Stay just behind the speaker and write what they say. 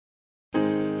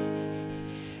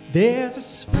There's a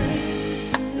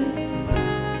spring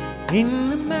in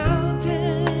the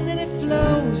mountain and it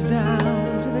flows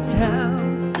down to the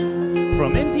town.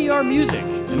 From NPR Music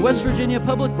and West Virginia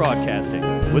Public Broadcasting,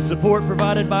 with support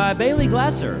provided by Bailey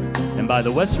Glasser and by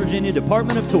the West Virginia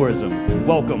Department of Tourism.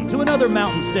 Welcome to another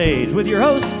Mountain Stage with your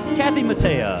host, Kathy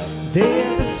Mattea.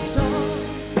 There's a song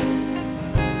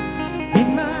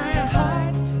in my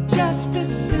heart, just a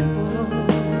simple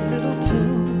little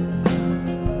tune,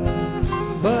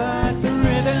 but the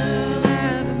rhythm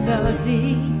and the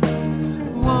melody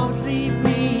won't leave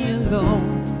me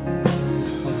alone.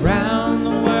 Around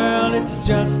the world it's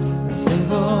just a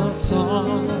simple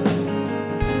song.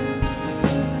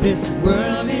 This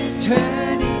world is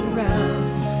turning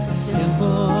round, a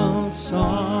simple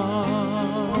song.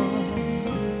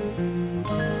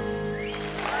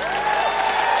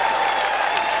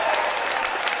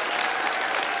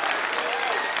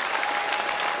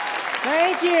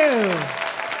 Thank you.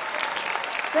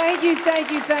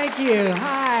 Thank you.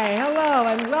 Hi, hello,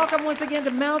 and welcome once again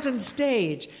to Mountain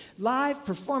Stage, live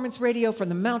performance radio from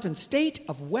the Mountain State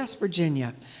of West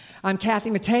Virginia. I'm Kathy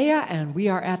Mattea, and we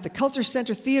are at the Culture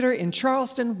Center Theater in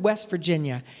Charleston, West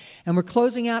Virginia. And we're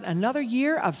closing out another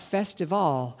year of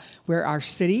Festival, where our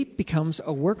city becomes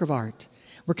a work of art.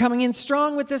 We're coming in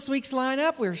strong with this week's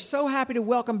lineup. We're so happy to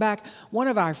welcome back one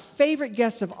of our favorite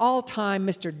guests of all time,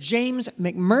 Mr. James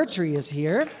McMurtry is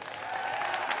here.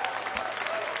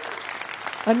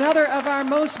 Another of our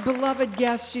most beloved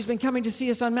guests. She's been coming to see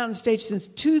us on Mountain Stage since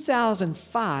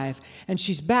 2005, and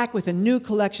she's back with a new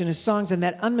collection of songs, and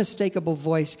that unmistakable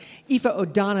voice, Aoife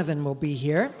O'Donovan, will be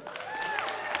here.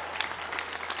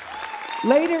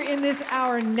 Later in this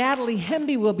hour, Natalie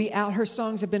Hemby will be out. Her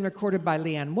songs have been recorded by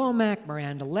Leanne Womack,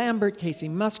 Miranda Lambert, Casey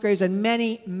Musgraves, and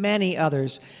many, many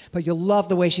others. But you'll love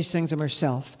the way she sings them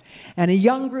herself. And a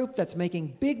young group that's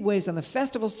making big waves on the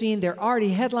festival scene. They're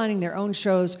already headlining their own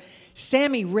shows.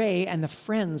 Sammy Ray and the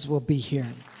Friends will be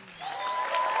here.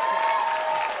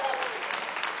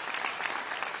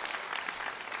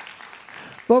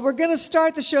 But we're going to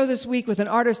start the show this week with an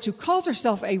artist who calls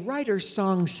herself a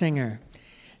writer-song-singer.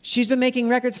 She's been making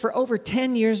records for over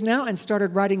 10 years now and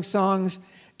started writing songs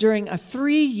during a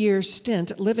 3-year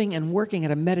stint living and working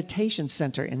at a meditation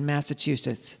center in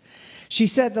Massachusetts. She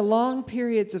said the long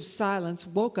periods of silence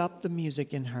woke up the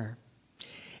music in her.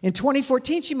 In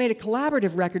 2014, she made a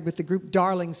collaborative record with the group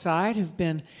Darling Side, who've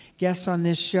been guests on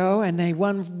this show, and they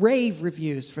won rave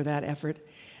reviews for that effort.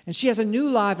 And she has a new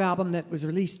live album that was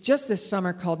released just this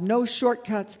summer called No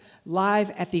Shortcuts,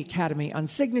 live at the Academy on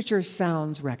Signature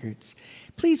Sounds Records.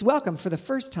 Please welcome for the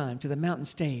first time to the Mountain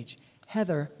Stage,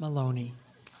 Heather Maloney.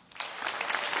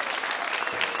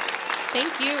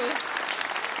 Thank you.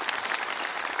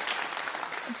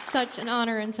 It's such an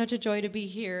honor and such a joy to be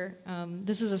here.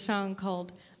 This is a song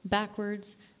called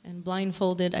Backwards and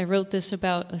Blindfolded. I wrote this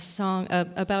about a song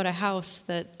about a house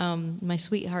that my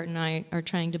sweetheart and I are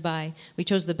trying to buy. We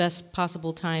chose the best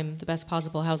possible time, the best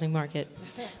possible housing market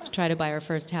to try to buy our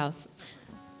first house.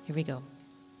 Here we go.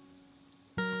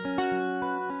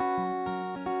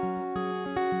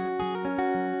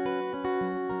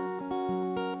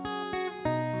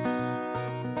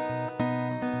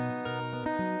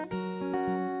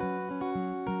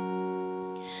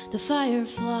 The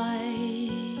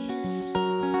fireflies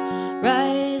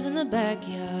rise in the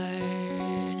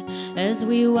backyard. As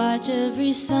we watch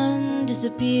every sun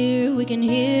disappear, we can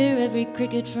hear every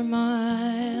cricket for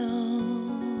miles.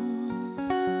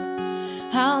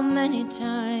 How many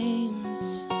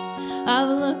times I've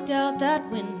looked out that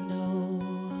window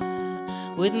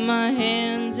with my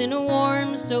hands in a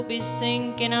warm soapy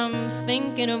sink, and I'm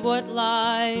thinking of what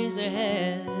lies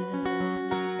ahead.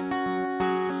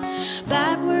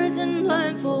 Backwards and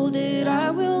blindfolded,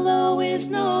 I will always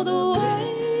know the way.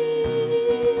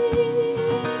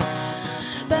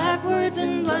 Backwards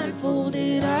and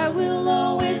blindfolded, I will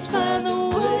always find the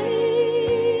way.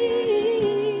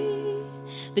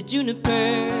 The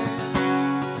juniper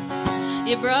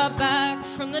you brought back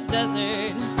from the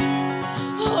desert.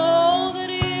 Oh, that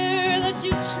year that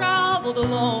you traveled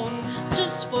alone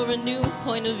just for a new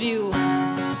point of view.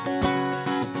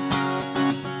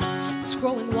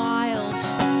 Growing wild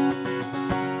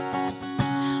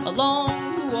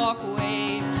along the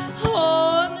walkway.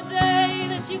 Oh, and the day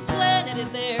that you planted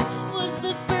it there was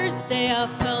the first day I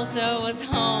felt I was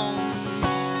home.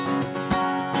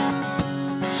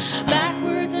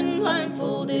 Backwards and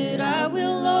blindfolded, I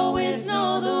will always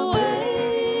know the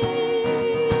way.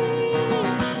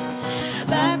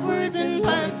 Backwards and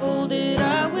blindfolded,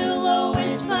 I will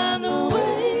always find the way.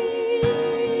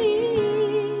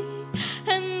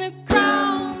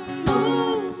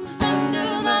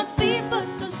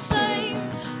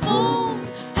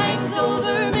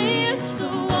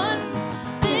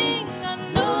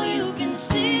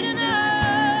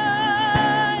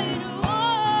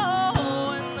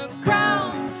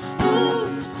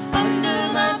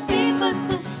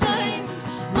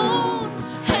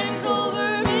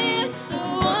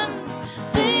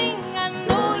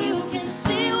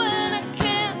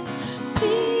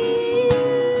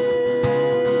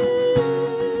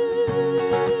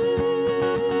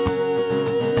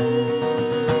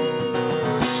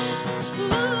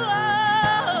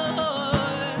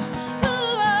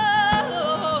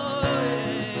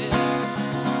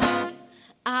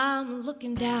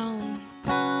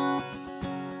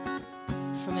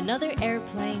 from another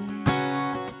airplane.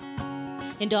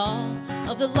 And all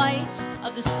of the lights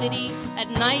of the city at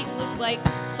night look like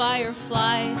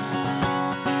fireflies.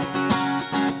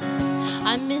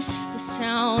 I miss the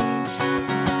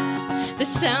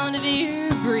sound of your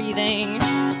breathing.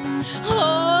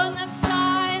 Oh, that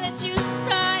sigh that you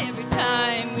sigh every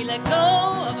time we let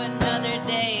go of another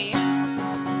day.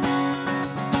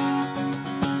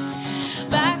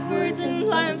 Backwards and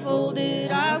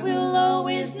blindfolded, I will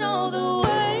always know the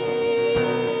way.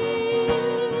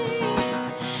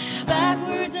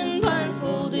 Backwards and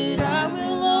blindfolded, I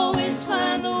will always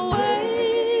find the way.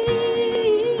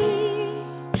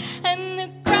 And the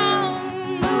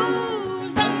ground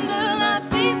moves under my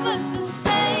feet, but the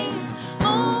same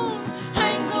moon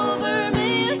hangs over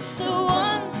me. It's the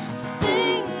one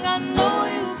thing I know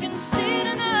you can see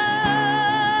tonight.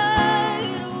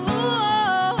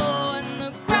 Ooh, and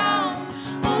the ground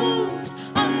moves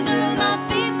under my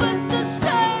feet, but the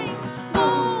same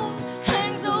moon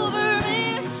hangs over me.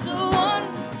 It's the one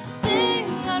thing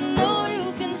I know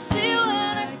you can see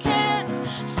when I can't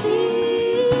see.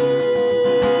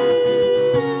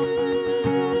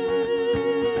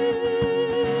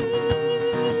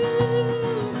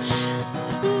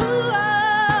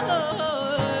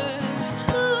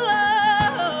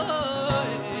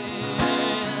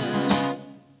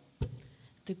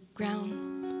 The ground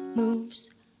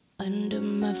moves under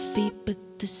my feet, but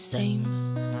the same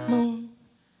moon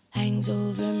hangs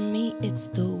over me. It's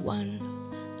the one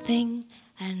thing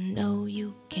I know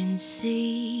you can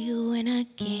see when I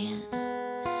can't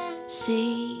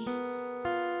see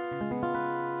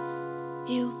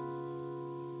you.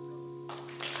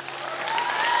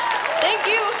 Thank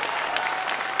you.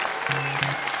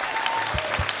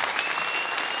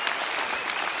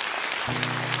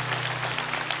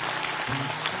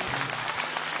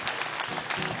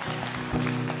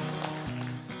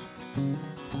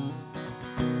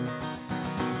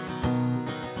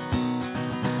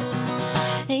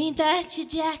 Ain't that your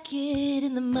jacket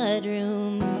in the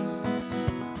mudroom?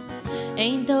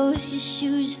 Ain't those your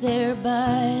shoes there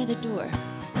by the door?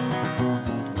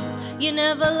 You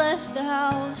never left the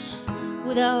house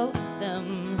without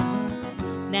them.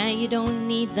 Now you don't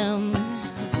need them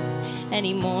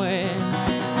anymore.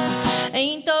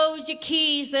 Ain't those your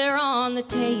keys there on the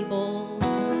table?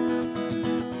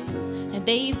 And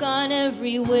they've gone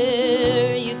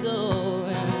everywhere you go.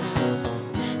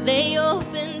 They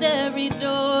opened every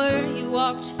door you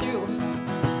walked through,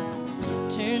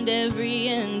 turned every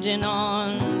engine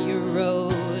on your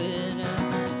road.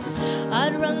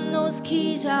 I'd run those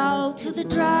keys out to the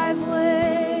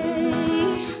driveway,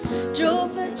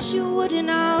 drove that you wouldn't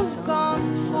have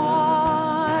gone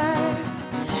far.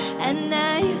 And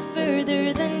now you're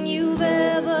further than you've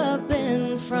ever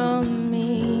been from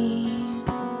me,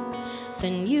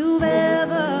 than you've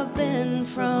ever been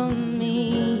from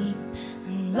me.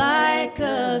 Like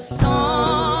a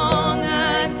song,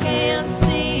 I can't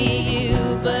see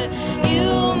you, but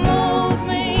you move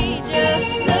me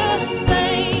just the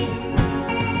same.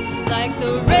 Like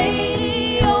the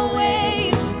radio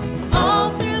waves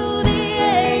all through the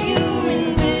air, you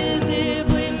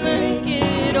invisibly make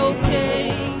it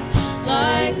okay.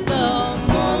 Like the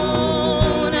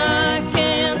moon, I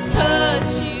can't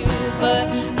touch you, but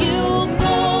you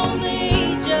pull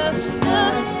me just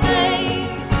the same.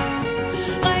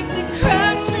 Like the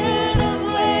crashing of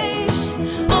waves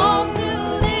all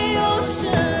through the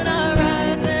ocean, I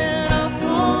rise and I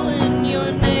fall in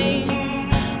your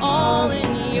name, all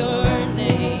in your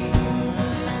name.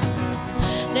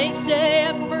 They say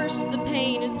at first the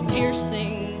pain is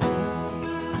piercing,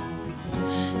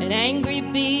 an angry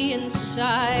bee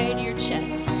inside your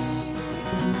chest,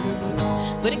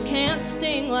 but it can't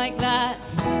sting like that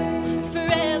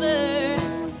forever,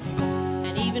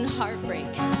 and even heartbreak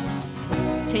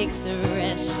takes a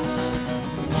rest.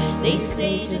 They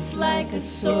say just like a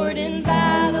sword in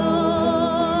battle,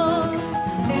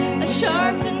 a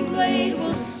sharpened blade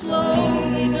will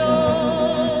slowly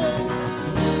dull.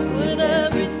 With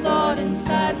every thought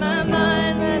inside my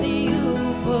mind that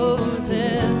you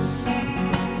possess,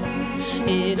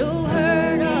 it'll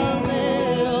hurt a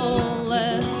little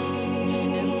less.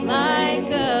 And like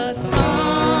a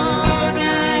song,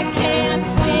 I can't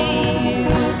see you,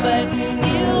 but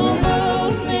you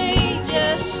move me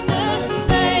just the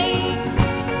same.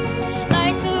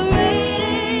 Like the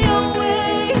radio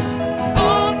waves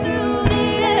all through the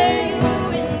air, you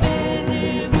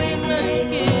invisibly make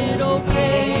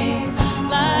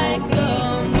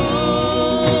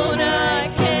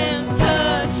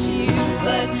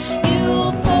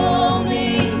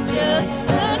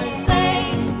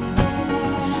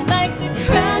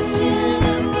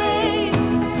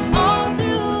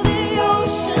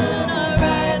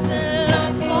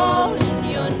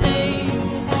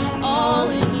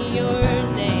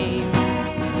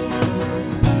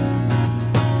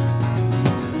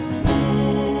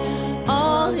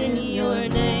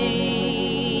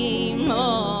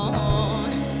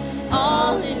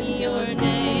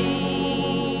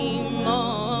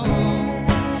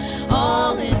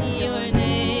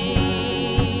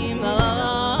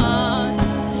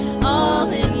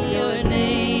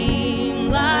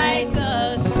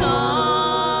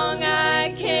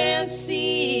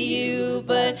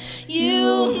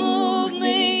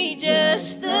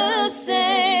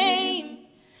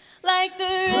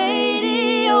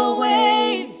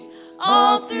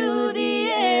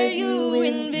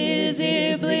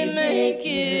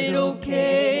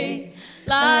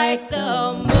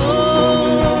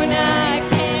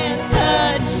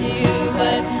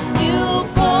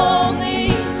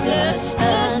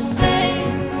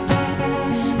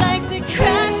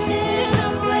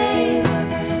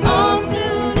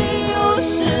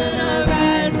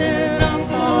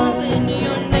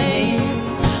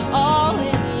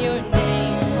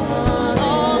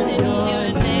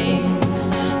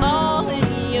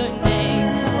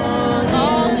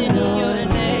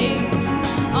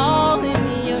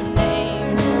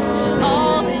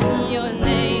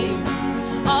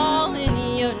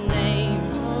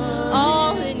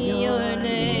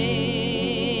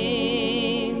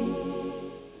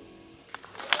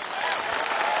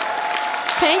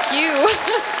Thank you.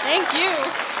 Thank you.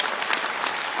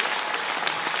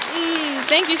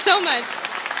 Thank you so much.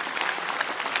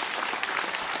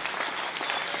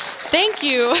 Thank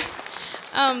you.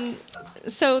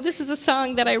 So this is a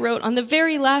song that I wrote on the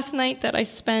very last night that I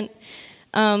spent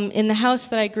in the house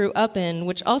that I grew up in,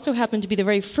 which also happened to be the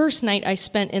very first night I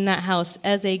spent in that house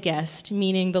as a guest,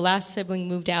 meaning the last sibling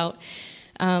moved out.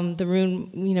 The room,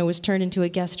 was turned into a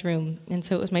guest room. And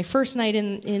so it was my first night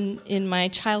in my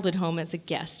childhood home as a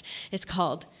guest. It's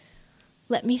called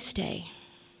Let Me Stay.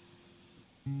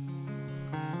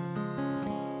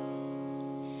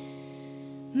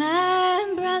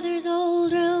 My brother's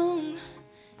old room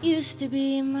used to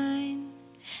be mine,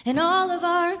 and all of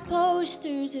our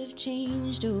posters have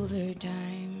changed over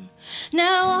time.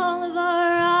 Now all of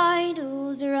our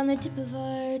idols are on the tip of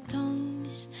our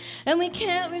tongues, and we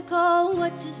can't recall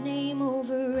what's his name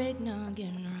over eggnog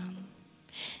and rum.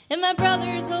 And my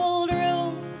brother's old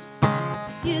room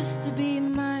used to be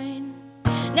mine.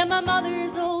 Now my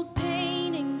mother's old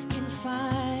paintings can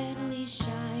finally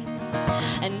shine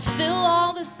and fill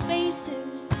all the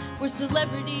spaces where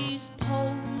celebrities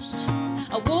posed.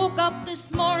 I woke up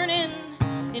this morning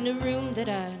in a room that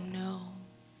I know.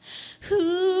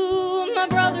 Ooh, my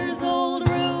brother's old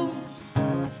room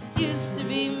used to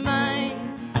be mine.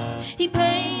 He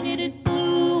painted it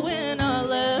blue when I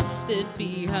left it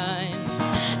behind.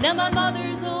 Now my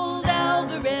mother's old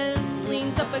Alvarez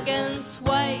leans up against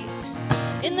white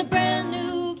in the brand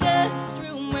new guest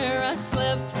room where I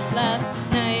slept last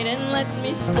night. And let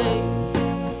me stay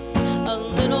a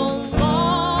little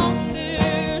longer,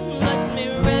 let me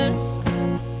rest,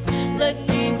 let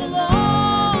me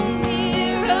belong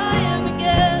here. I am a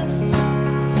guest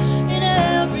in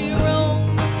every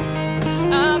room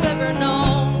I've ever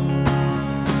known.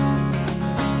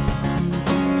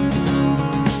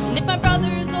 And if my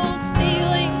brother's old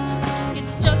ceiling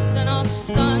gets just enough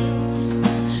sun,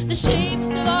 the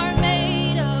shapes of our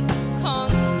made-up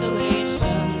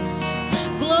constellations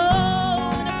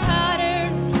glow in a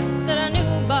pattern that I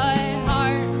knew by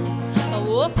heart. I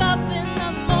woke up in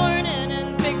the morning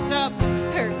and picked up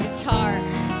her guitar.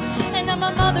 And now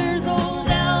my mother's old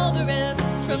Alvarez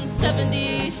from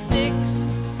 76.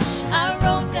 I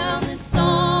wrote down this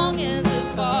song as a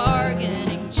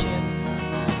bargaining chip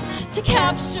to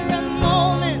capture a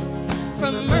moment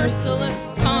from merciless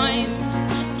time,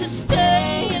 to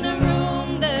stay in a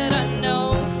room that I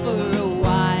know for a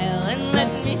while. And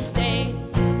let me stay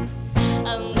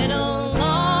a little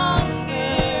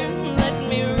longer, let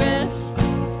me rest,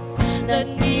 let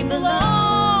me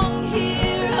belong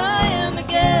here. I am a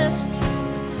guest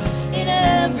in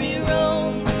every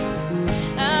room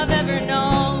I've ever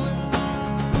known.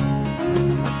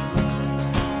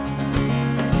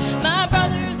 My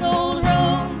brother's old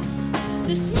room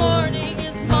this morning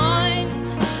is mine,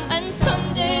 and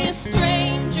someday a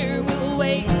stranger will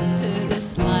wake to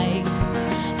this light.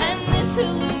 And this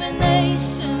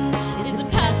illumination is the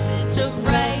passage of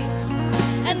right,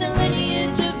 and the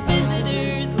lineage of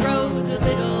visitors grows a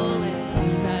little in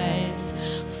size.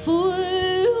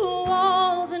 4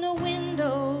 walls and a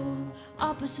window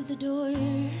opposite the door.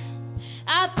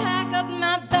 I pack up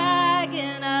my bag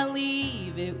and I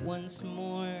leave it once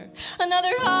more.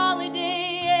 Another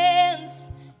holiday ends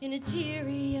in a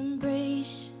teary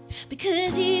embrace,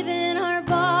 because even our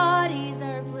bodies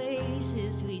are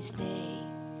places we stay.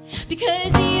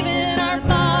 Because even our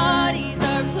bodies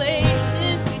are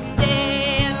places we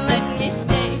stay. And let me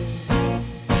stay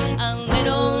a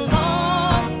little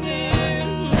longer,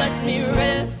 let me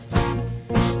rest,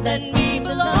 let me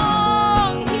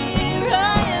belong here.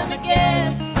 I am a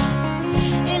guest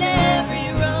in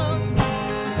every room.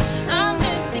 I'm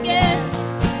just a guest.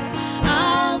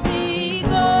 I'll be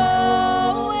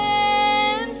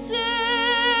going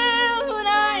soon.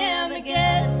 I am a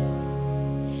guest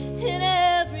in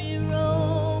every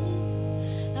room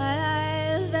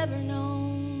I've ever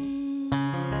known.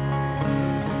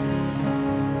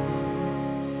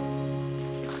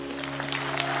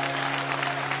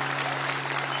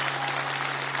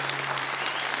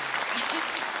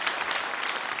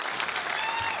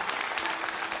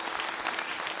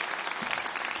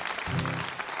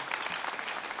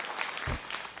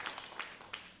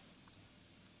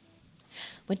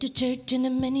 Went to church in a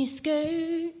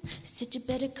miniskirt, said you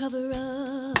better cover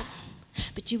up,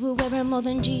 but you were wearing more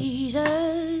than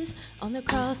Jesus on the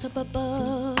cross up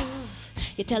above.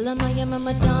 You tell him I am a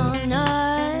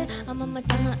Madonna, I'm a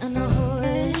Madonna and a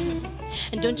whore.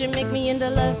 And don't you make me into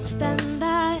less than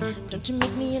that, don't you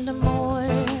make me into more.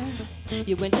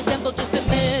 You went to temple just to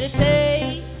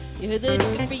meditate, you heard that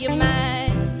it could free your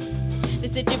mind. They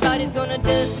said your body's gonna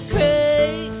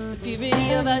desecrate the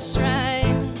purity of our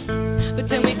shrine. but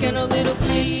then we can a little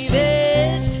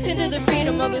cleavage into the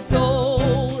freedom of the soul.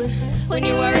 When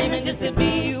you are aiming just to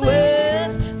be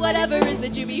with whatever is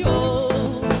that you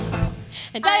behold.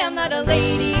 And I am not a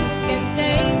lady you can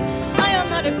tame. I am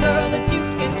not a girl that you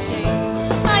can shame.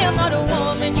 I am not a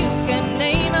woman you can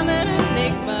name. I'm an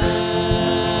enigma.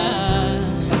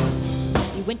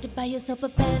 You went to buy yourself a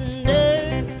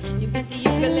Fender. You put the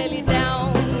ukulele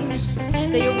down.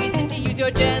 They always seem to use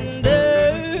your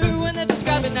gender when they're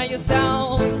describing how you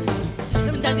sound.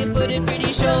 Sometimes you put a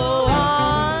pretty show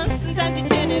on. Sometimes you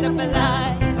turn it up a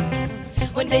lot.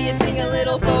 One day you sing a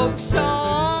little folk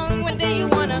song. One day you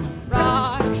wanna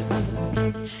rock.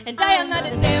 And I am not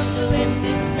a damsel in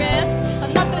distress.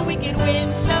 I'm not the wicked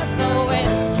witch of the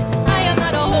West. I am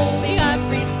not a holy high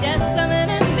priestess. I'm an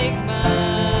enigma.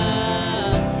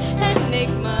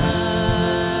 Enigma.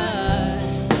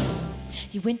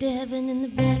 You went to heaven in the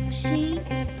backseat.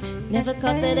 Never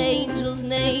caught that angel's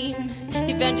name.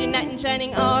 You found your knight in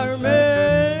shining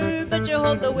armor, but you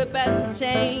hold the whip at the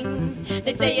chain.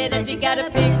 They tell you that you gotta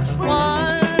pick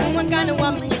one kind of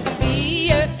woman you can be,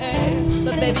 yeah.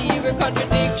 But baby, you're a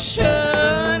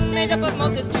contradiction, made up of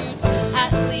multitudes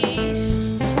at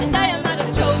least. And I am not a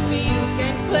trophy you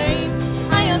can claim.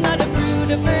 I am not a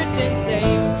brood of virgin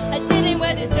dame. I didn't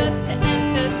wear this just to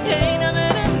entertain. I'm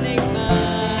an enigma.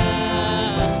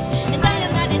 And I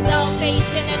am not a doll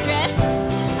face in a dress.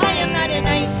 I am not an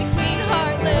icy queen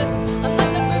heartless. I'm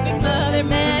not the perfect mother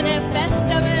manifest.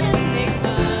 I'm an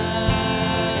enigma.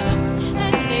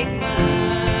 Enigma.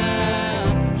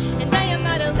 And I am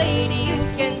not a lady you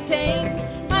can tame.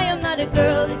 I am not a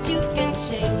girl that you can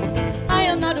shame. I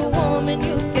am not a woman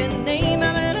you can name.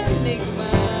 I'm an enigma.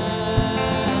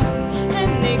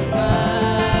 Enigma.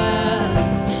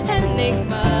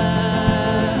 Enigma.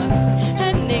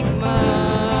 Enigma.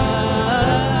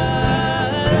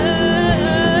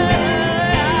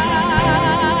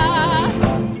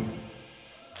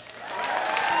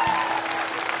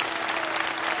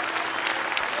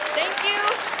 Thank you.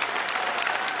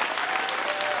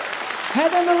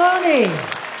 Heather Maloney.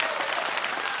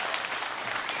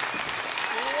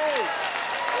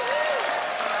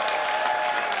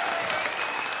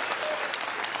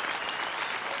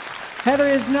 Heather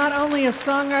is not only a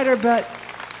songwriter, but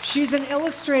she's an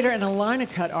illustrator and a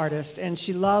line-cut artist, and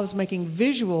she loves making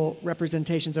visual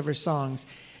representations of her songs.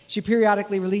 She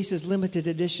periodically releases limited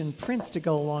edition prints to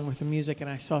go along with the music, and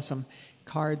I saw some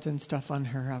cards and stuff on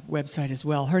her website as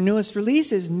well. Her newest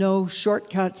release is No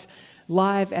Shortcuts,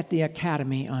 live at the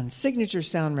Academy on Signature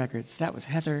Sound Records. That was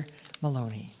Heather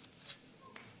Maloney.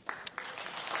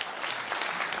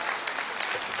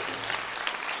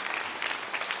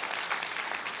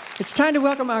 It's time to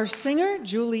welcome our singer,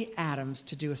 Julie Adams,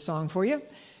 to do a song for you.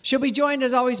 She'll be joined,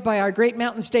 as always, by our great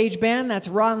Mountain Stage Band. That's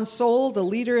Ron Soul, the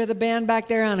leader of the band back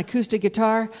there on acoustic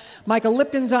guitar. Michael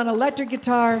Lipton's on electric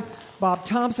guitar. Bob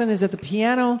Thompson is at the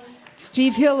piano.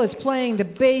 Steve Hill is playing the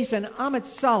bass, and Amit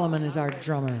Solomon is our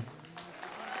drummer.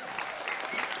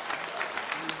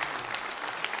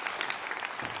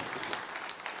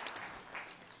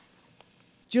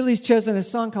 Julie's chosen a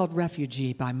song called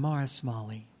Refugee by Mara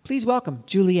Smalley. Please welcome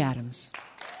Julie Adams.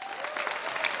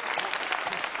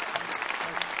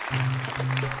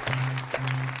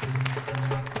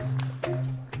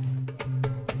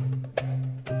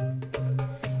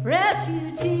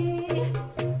 Refugee,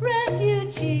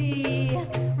 refugee,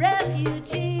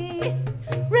 refugee,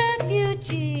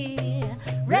 refugee,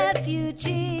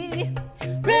 refugee,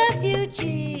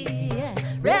 refugee,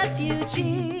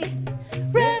 refugee,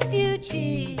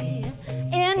 refugee.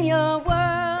 In your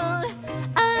world,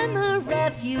 I'm a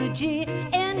refugee.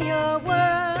 In your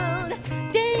world,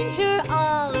 danger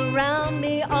all around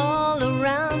me, all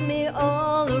around me,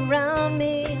 all around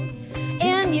me.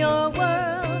 In your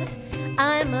world,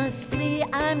 I must flee.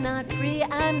 I'm not free,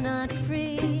 I'm not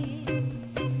free.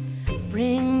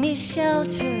 Bring me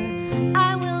shelter,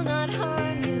 I will not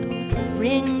harm you.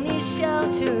 Bring me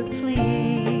shelter,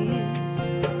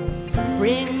 please.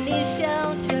 Bring me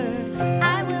shelter,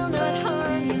 I will not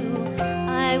harm you.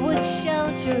 I would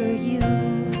shelter you.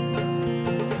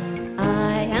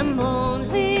 I am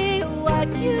only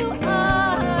what you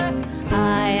are.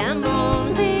 I am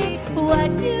only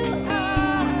what you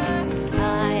are.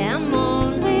 I am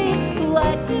only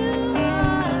what you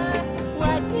are.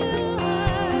 What you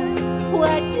are.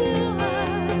 What you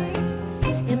are.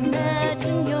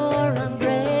 Imagine your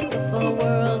unbreakable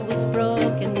world was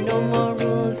broken. No more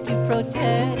rules to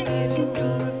protect you.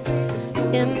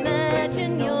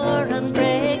 Imagine your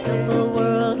unbreakable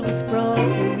world was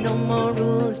broken. No more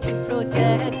rules to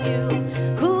protect you.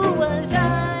 Who was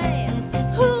I?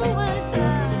 Who was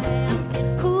I?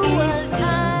 Who was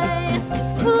I?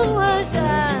 Who was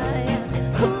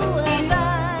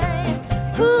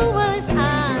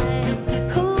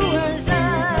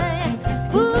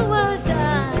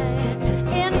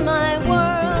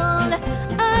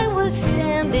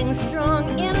strong,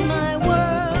 strong in my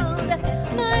world.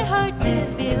 My heart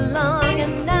did belong,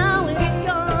 and now it's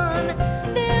gone.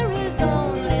 There is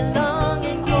only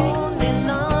longing, only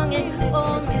longing,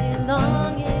 only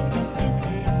longing.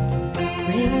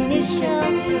 Bring me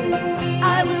shelter,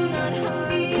 I will not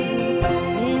harm you.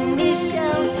 Bring me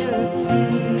shelter,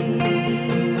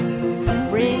 please.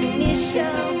 Bring me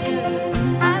shelter,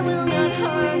 I will not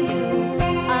harm you.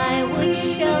 I would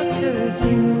shelter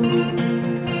you.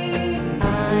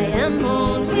 I am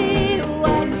only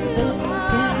what you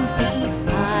are.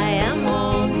 I am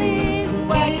only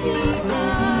what you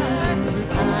are.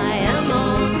 I am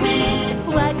only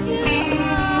what you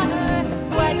are.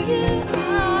 What you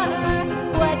are.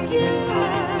 What you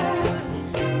are.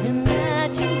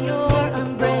 Imagine your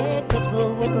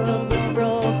unbreakable world was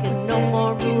broken. No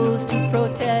more rules to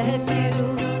protect you.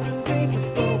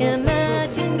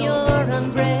 Imagine your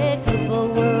unbreakable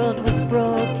world was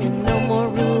broken. No more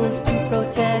rules to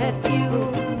protect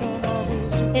you.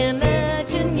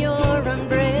 Imagine your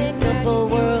unbreakable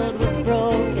world was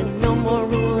broken. No more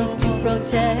rules to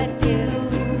protect you.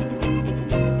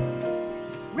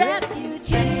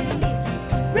 Refugee,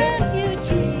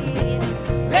 refugee,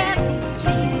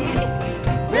 refugee,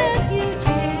 refugee,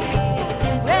 refugee,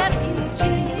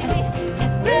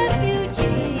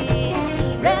 refugee,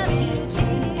 refugee,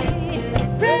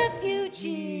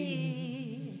 refugee.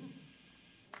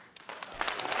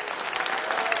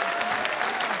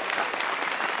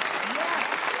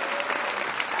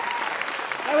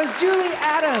 That was Julie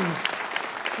Adams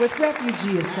with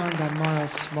Refugee, a song by Mara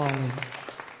Smalley.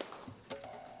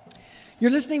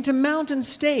 You're listening to Mountain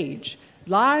Stage,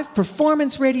 live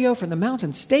performance radio from the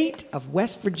Mountain State of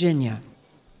West Virginia.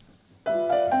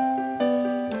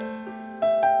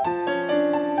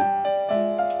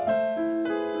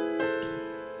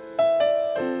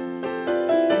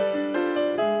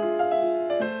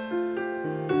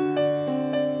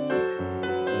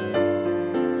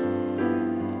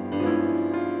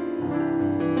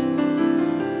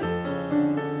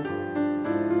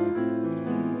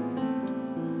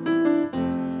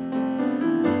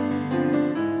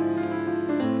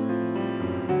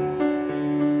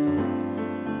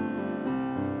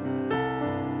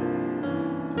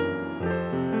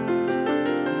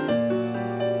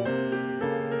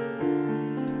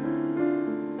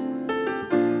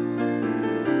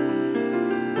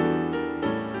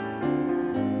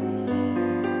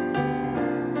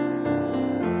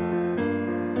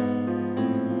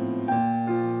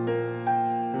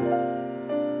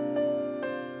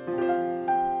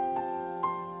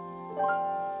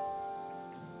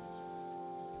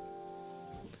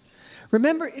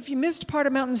 Remember, if you missed part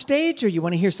of Mountain Stage or you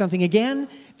want to hear something again,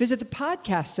 visit the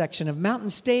podcast section of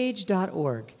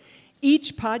mountainstage.org.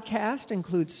 Each podcast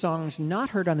includes songs not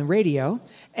heard on the radio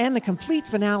and the complete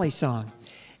finale song.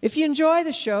 If you enjoy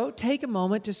the show, take a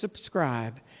moment to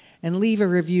subscribe and leave a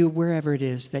review wherever it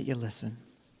is that you listen.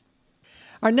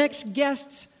 Our next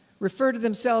guests refer to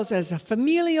themselves as a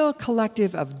familial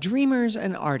collective of dreamers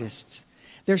and artists.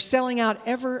 They're selling out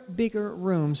ever bigger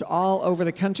rooms all over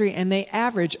the country, and they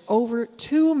average over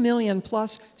 2 million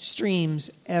plus streams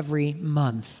every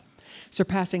month,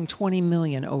 surpassing 20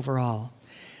 million overall.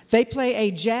 They play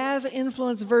a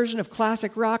jazz-influenced version of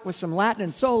classic rock with some Latin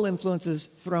and soul influences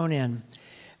thrown in.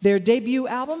 Their debut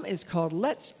album is called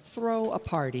Let's Throw a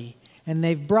Party, and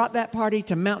they've brought that party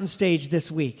to Mountain Stage this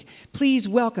week. Please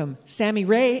welcome Sammy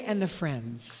Ray and the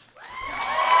Friends.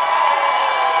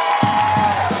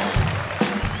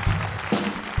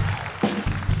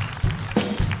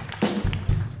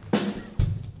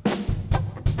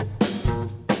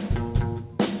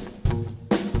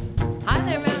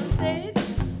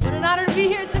 Be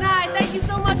here tonight. Thank you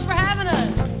so much for having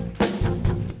us.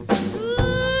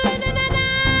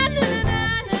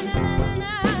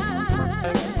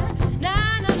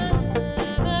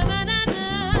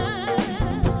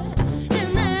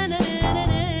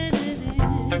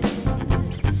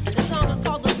 This song is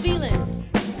called The Feeling.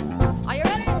 Are you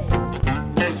ready?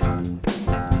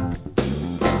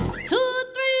 2,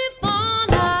 3, 4,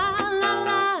 la la la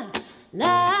la.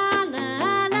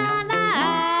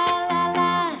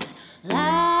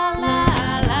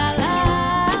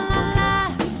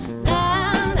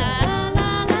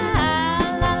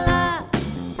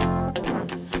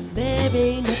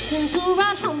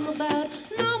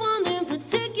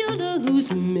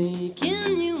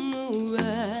 Making you move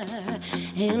right.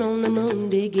 And on the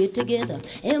Monday get together,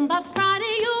 and by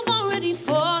Friday you've already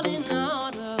fallen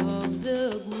out of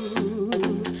the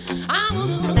groove. I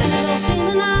wanna dance in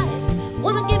the night,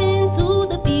 wanna get into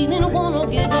the feeling, wanna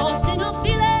get lost in a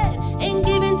feeling, and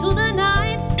give into the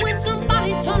night. When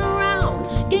somebody turn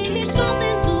around, gave me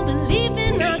something to believe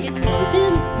in, I get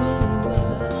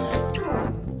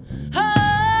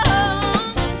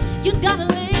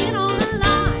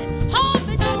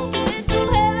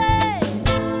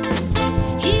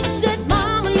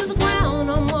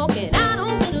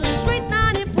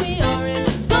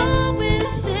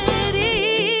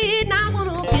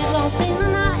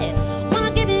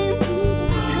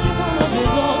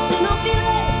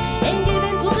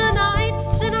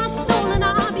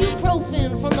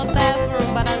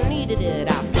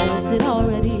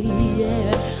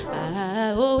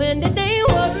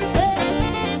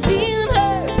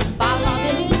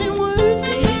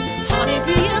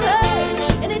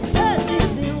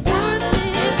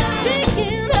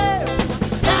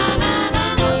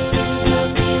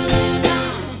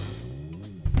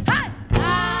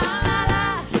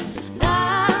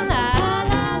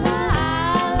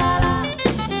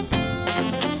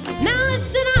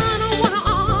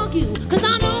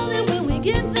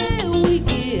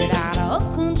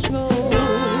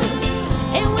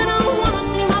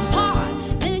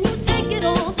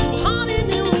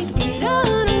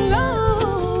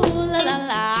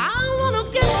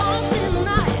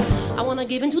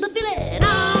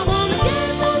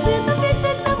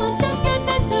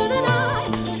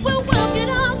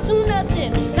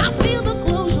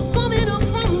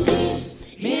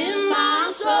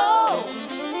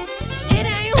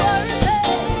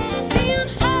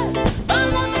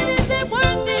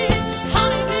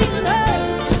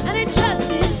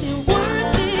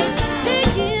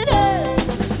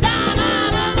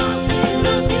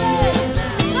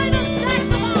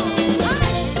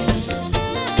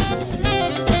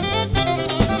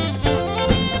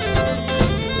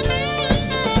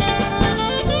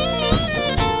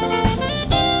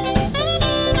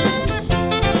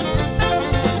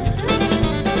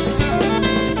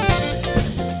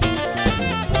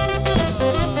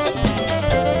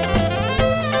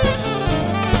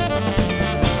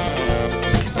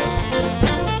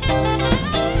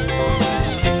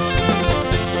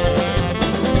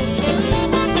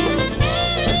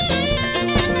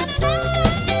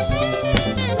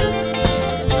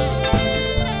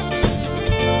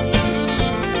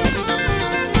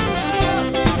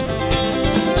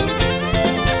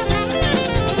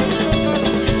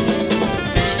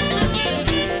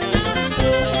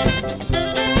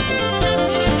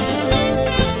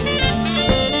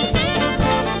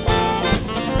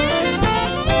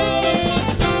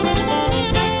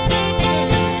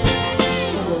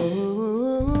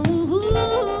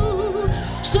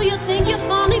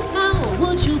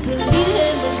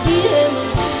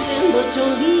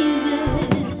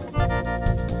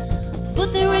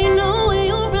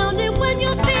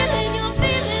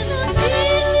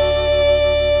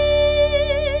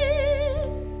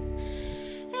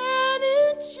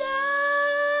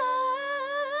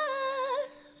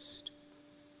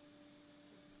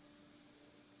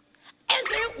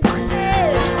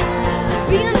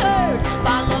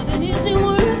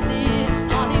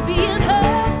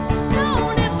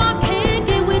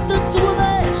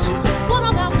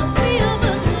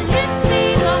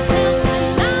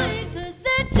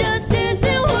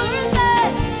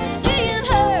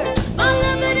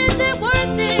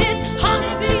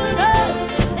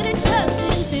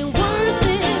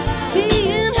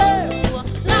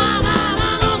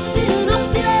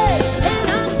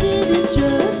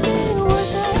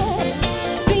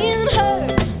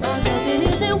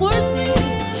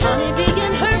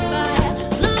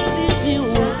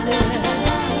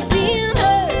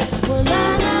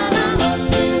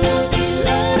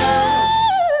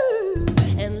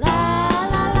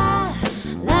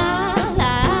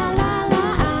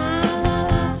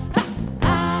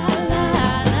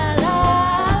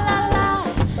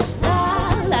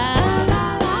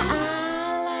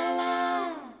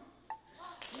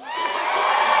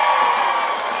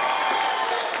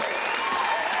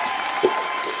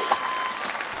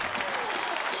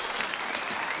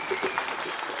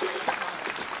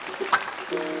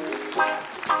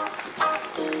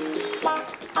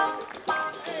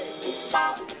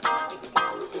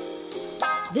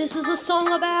This is a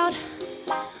song about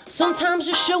sometimes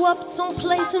you show up at some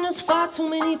place and there's far too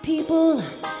many people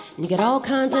and you get all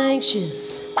kinds of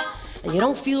anxious and you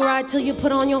don't feel right till you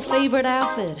put on your favorite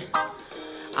outfit.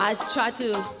 I try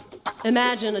to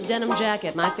imagine a denim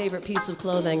jacket, my favorite piece of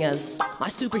clothing, as my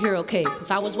superhero cape.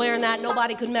 If I was wearing that,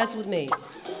 nobody could mess with me.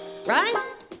 Right?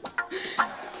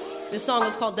 This song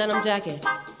is called Denim Jacket.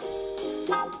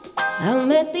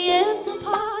 I'm at the after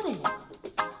party.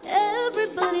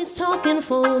 Everybody's talking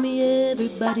for me.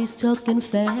 Everybody's talking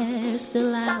fast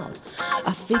and loud.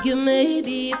 I figure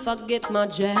maybe if I get my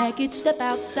jacket, step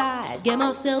outside, get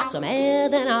myself some air,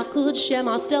 then I could share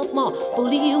myself more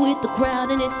fully with the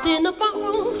crowd. And it's in the front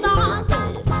room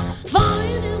closet.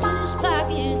 Find it with his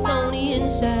pockets on the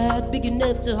inside, big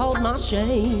enough to hold my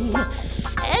shame.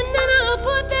 And then I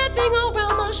put that thing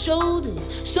around my shoulders.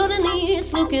 Suddenly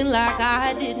it's looking like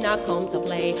I did not come to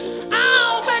play.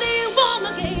 I already won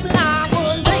the game and I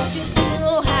was anxious to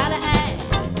know how to act.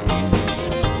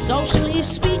 Socially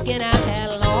speaking, I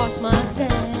had lost my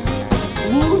tag.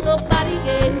 Ooh, nobody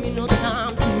gave me no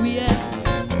time to react.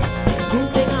 Good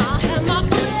thing I had my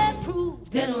bulletproof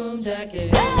denim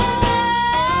jacket.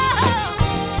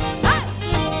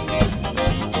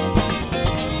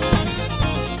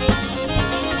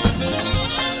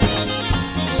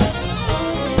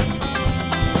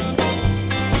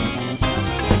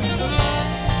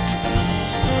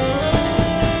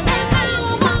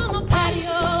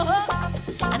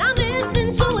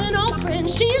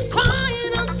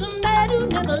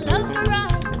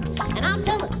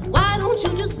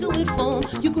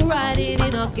 Write it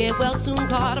and I'll get well soon.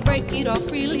 Caught to break it off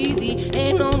real easy.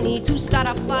 Ain't no need to start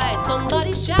a fight.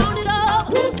 Somebody shout it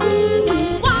up.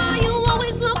 Why you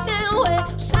always look that way?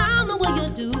 Sound the way you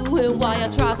do and why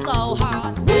you try so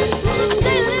hard. I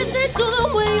say listen to the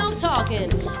way I'm talking.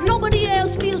 Nobody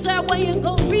else feels that way and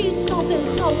go read something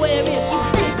somewhere if you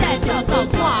think that you're so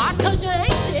smart. Cause you're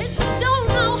anxious, don't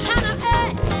know how to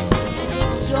act.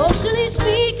 Socially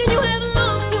speaking, you have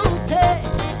lost your tact.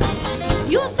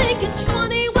 You think it's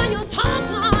funny when you talk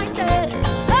like that.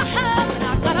 But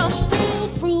I got a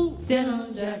foolproof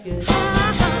denim jacket. I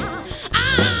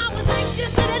was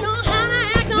anxious, didn't know how to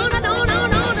act. No.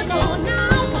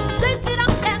 Now say that I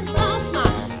had lost my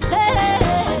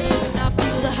taste. I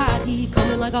feel the hot heat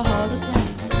coming like a heart attack.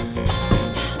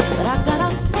 But I got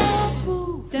a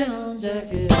foolproof denim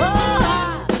jacket.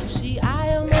 Oh, see, I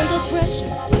am under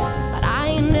pressure, but I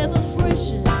ain't never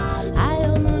fresher. I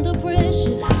am under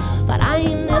pressure. But I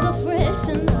ain't never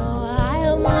fresher, no. I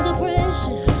am under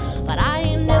pressure, but I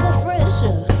ain't never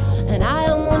fresher. And I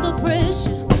am under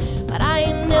pressure, but I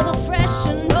ain't never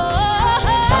fresher, no.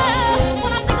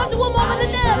 When I think I'll do a moment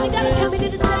enough, you gotta tell me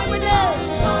that it's never enough.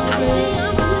 I say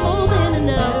I'm doing more than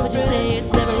enough, but you say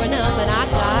it's never enough, and I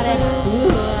got it.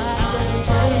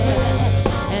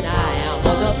 And I am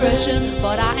under pressure,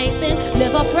 but I ain't been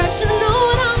never fresher,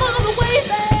 no. And I'm on the way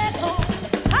back home.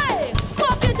 Hey,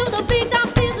 walking to the beat, I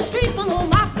feel the street below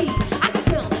my feet. I can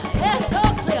smell the air so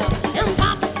clear. And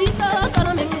top the seat,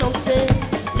 gonna make no sense.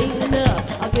 Leaning up,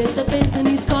 I get the face and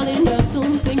he's calling up.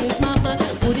 Something his mother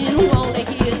wouldn't want to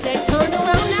hear. Said, turn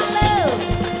around now, love.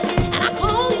 And I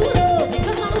call you love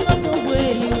because I love the way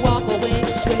you walk away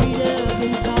straight up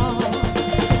and tall.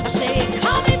 I say,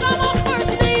 call me by my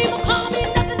first name or call me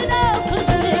nothing at all. Cause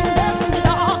it ain't nothing at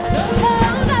all.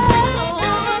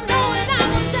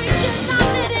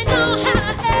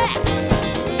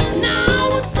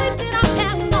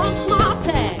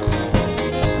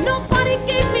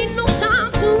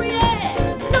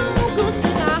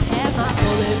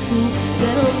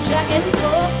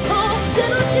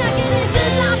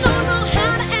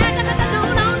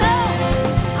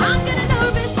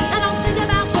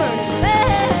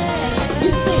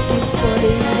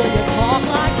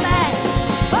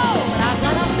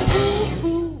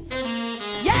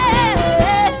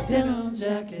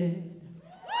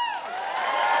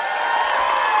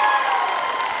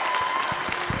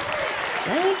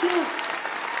 Thank you.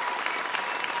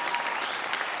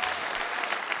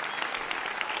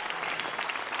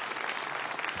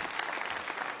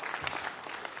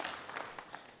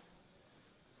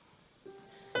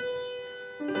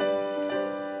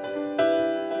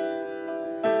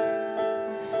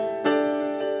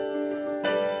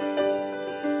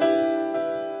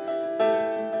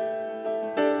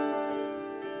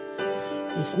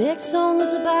 This next song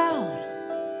is about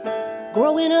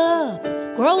growing up,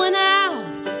 growing out,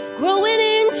 growing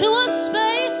into a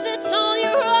space that's all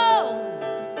your own.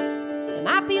 It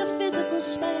might be a physical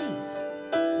space,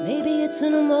 maybe it's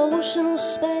an emotional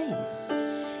space.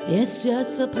 It's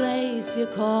just the place you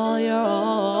call your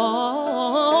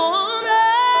own.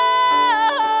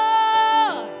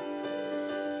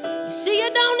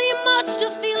 much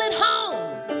to feel at home.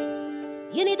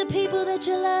 You need the people that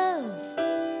you love.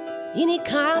 You need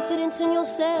confidence in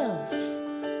yourself.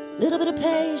 Little bit of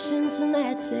patience and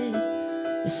that's it.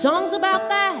 The song's about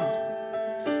that.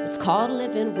 It's called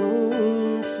Living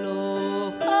Room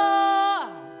Floor.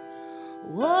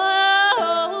 Whoa,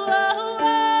 whoa, whoa.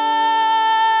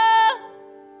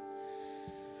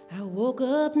 I woke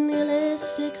up nearly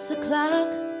 6 o'clock.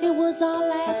 It was our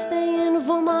last day in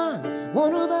Vermont.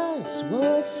 One of us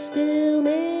was still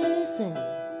missing.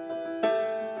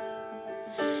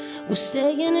 We're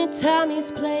staying at Tommy's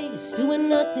place, doing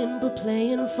nothing but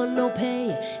playing for no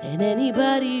pay, and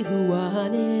anybody who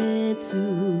wanted to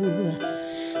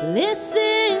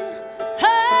listen.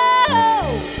 Oh,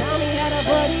 Tommy had a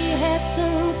buddy, had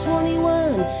turned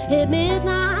 21 at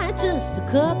midnight, just a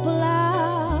couple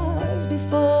hours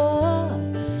before.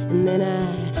 And then I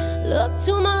looked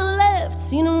to my left,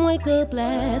 seen him wake up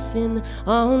laughing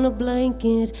on the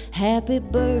blanket. Happy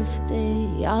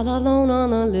birthday, all alone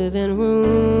on the living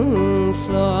room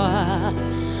floor.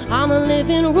 On the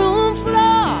living room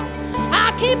floor,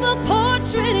 I keep a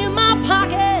portrait in my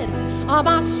pocket of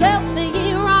myself the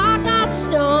year I got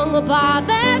stung by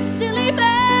that silly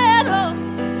metal.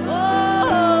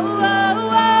 Oh, oh,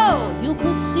 oh. You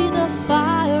could see the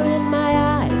fire in my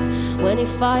eyes when he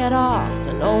fired off.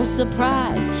 To no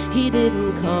surprise, he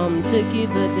didn't come to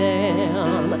give a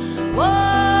damn.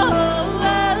 Whoa,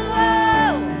 whoa,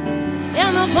 whoa.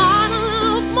 And the bottle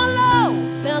of Merlot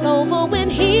fell over when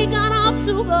he got up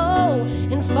to go,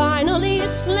 and finally he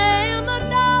slammed the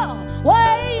door.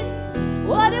 Wait,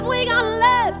 what have we got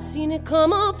left? Seen it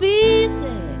come up easy.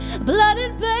 Blood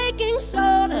and baking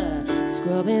soda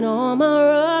scrubbing on my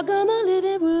rug on the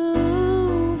living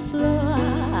room floor.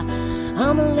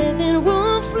 On the living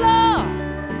room floor.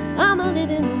 On the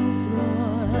living room floor.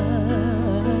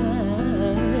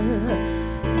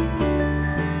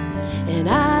 And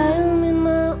I am in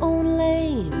my own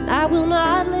lane. I will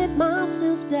not let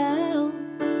myself down.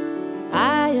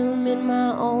 I am in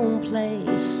my own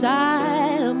place.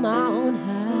 I am my own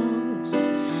house.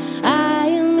 I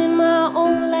am in my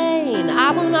own lane.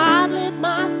 I will not let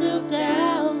myself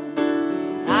down.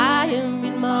 I am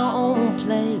in my own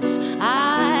place.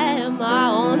 I am my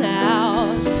own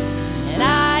house. And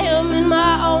I am in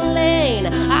my own lane.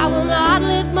 I will not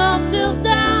let myself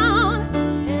down.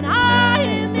 And I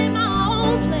am in my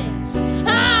own place.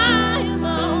 I am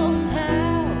my own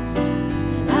house.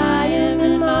 And I am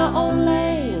in my own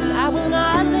lane. I will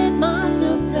not let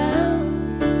myself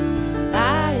down.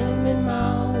 I am in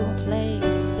my own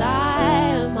place.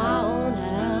 I am my own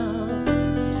house.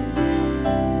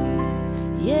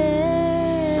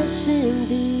 Yes,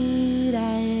 indeed I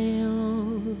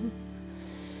am.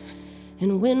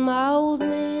 And when my old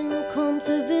man come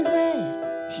to visit,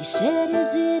 he said,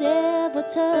 is it ever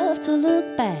tough to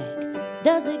look back?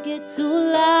 Does it get too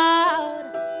loud?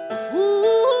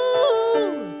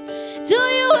 Ooh, do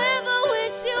you ever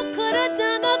wish you could have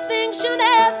done the things you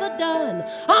never done?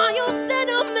 Are you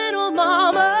sentimental,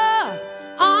 mama?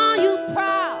 Are you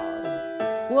proud?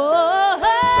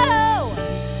 Whoa,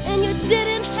 and you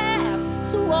didn't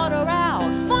have to order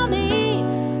out for me.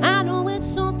 I know it's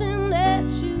something that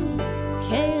you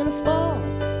can't afford,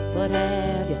 but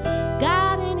have you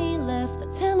got any left to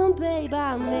tell them, babe,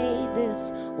 I made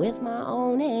this with my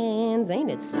own hands. Ain't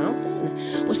it something?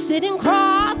 We're sitting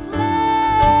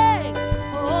cross-legged,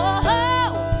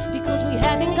 oh, because we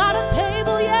haven't got a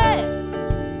table yet.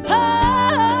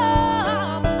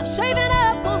 Oh, I'm saving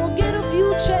up, gonna get a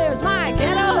few chairs, might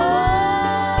get a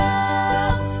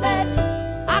whole set.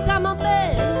 I got my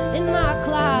bed in my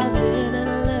closet and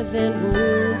a living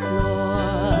room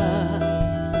floor.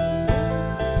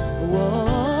 Whoa,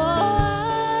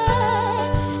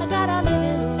 I got a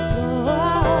living room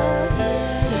floor,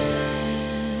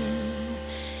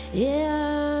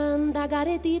 yeah. And I got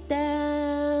it deep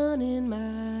down in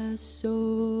my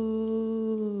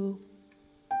soul.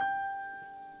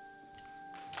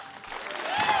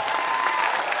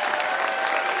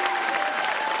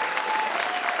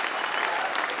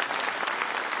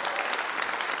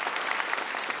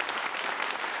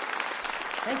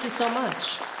 Thank you so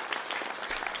much.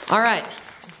 All right,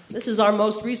 this is our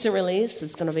most recent release.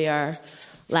 It's gonna be our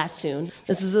last tune.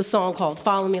 This is a song called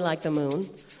Follow Me Like the Moon,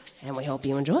 and we hope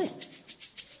you enjoy it.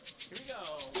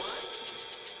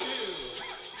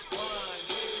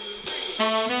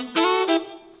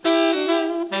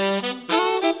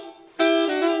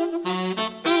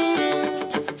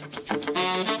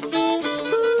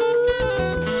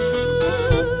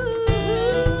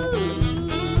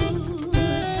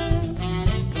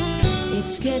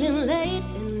 It's getting late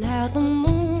and now the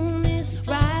moon is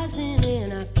rising,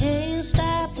 and I can't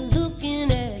stop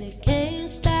looking at it. Can't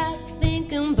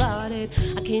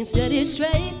can't set it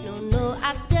straight. No, no,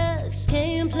 I just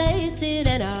can't place it,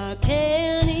 and I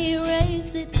can't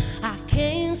erase it. I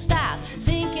can't stop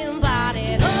thinking about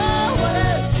it. Oh, what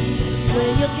a shame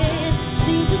when you can't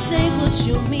seem to say what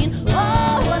you mean.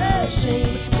 Oh, what a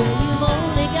shame when you've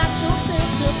only got yourself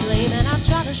to blame. And I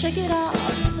try to shake it off,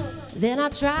 then I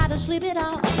try to sleep it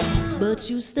off, but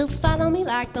you still follow me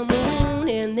like the moon,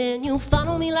 and then you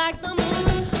follow me like the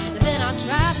moon. Then I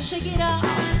try to shake it off,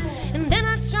 and then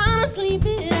I try to sleep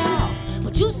it off,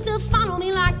 but you still follow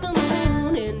me like the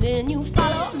moon, and then you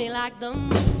follow me like the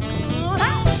moon.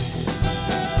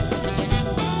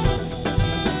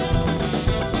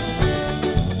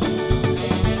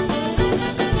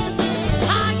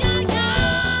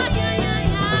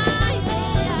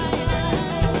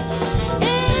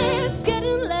 It's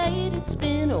getting late, it's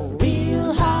been a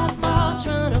real hard fall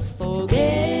trying to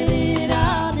forget it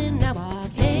all, and now I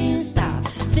can't stop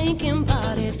thinking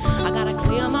about it. I gotta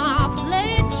clear my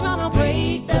plate, trying to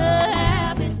break the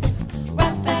habit,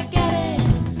 right back at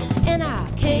it, and I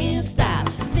can't stop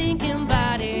thinking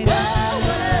about it. Oh,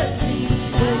 what a scene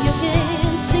when you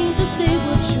can't seem to say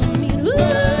what you mean. Ooh,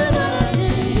 what a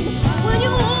scene when you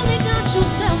only got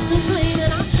yourself to blame.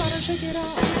 And I try to shake it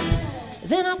off,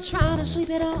 then I try to sleep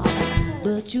it off,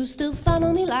 but you still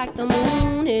follow me like the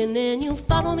moon, and then you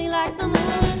follow me like the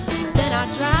moon. Then I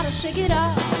try to shake it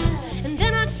off, and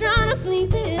then I try to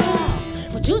sleep it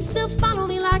off, but you still follow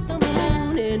me like the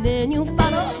moon, and then you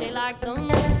follow me like the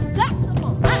moon.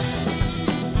 Saxophone.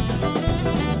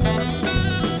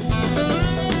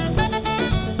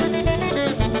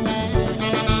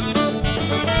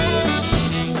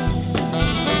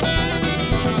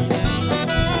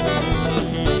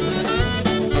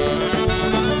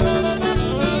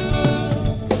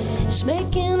 It's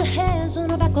making hairs on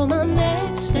the back of my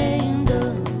neck stand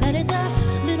up, and it's a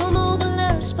little more than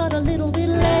lust, but a little bit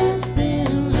less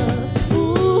than love.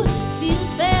 Ooh,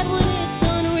 feels bad when it's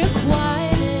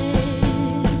unrequited.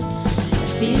 It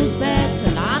feels bad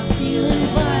to not feel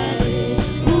invited.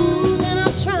 Ooh, then I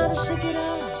try to shake it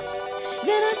off,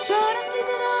 then I try to sleep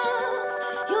it off.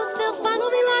 You still follow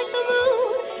me like the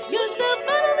moon, you still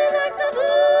follow me like the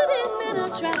moon, and then I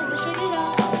try to shake it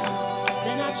off,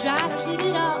 then I try to sleep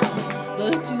it off,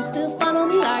 but you still follow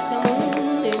me like the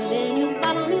moon, and then you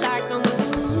follow me like the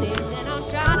moon, and then I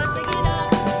try to shake it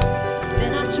off,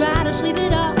 then I try to sleep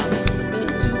it off,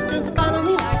 but you still follow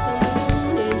me like the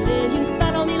moon, and then you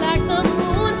follow me like the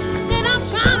moon, then I'm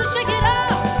trying to shake it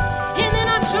off, and then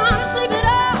I'm trying to sleep it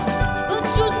off, but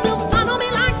you still follow me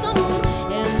like the moon,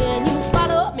 and then you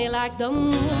follow me like the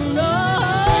moon. Oh.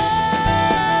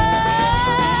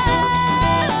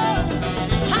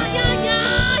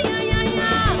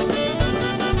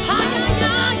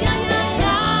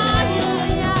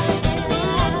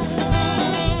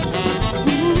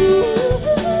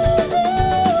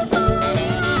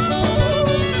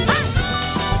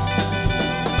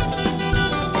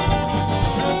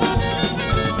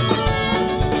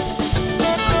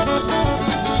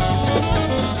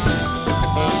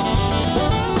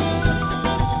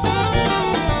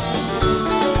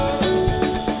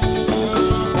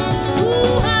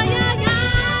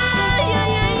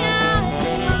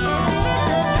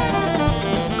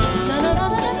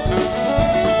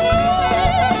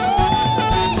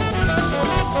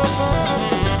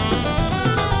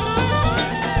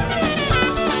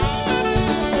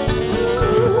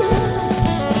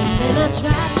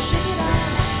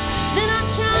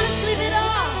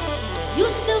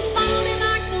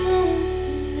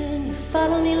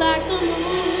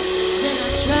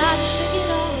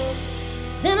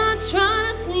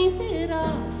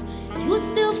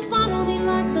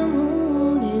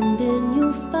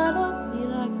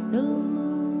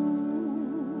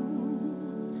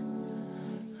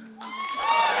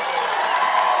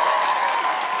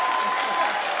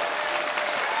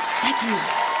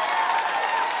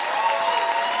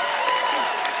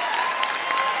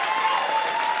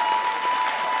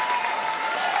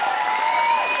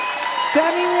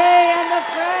 Sammy Rae and the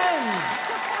Friends.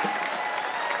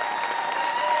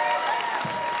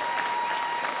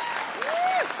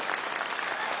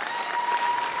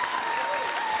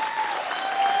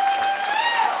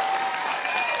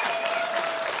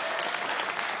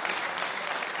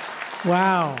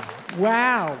 Wow.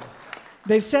 Wow.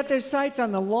 They've set their sights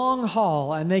on the long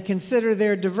haul, and they consider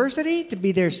their diversity to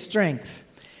be their strength.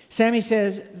 Sammy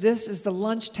says, "This is the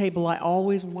lunch table I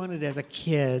always wanted as a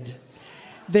kid."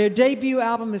 Their debut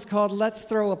album is called Let's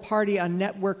Throw a Party on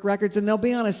Network Records, and they'll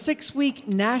be on a 6-week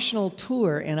national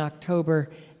tour in October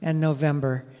and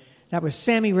November. That was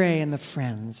Sammy Rae and the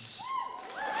Friends.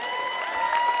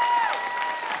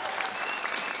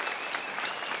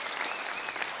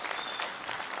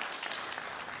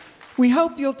 We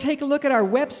hope you'll take a look at our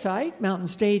website,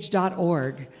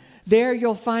 mountainstage.org. There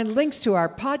you'll find links to our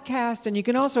podcast, and you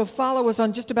can also follow us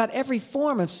on just about every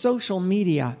form of social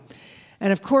media.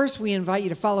 And of course, we invite you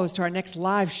to follow us to our next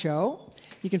live show.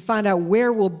 You can find out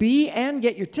where we'll be and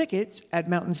get your tickets at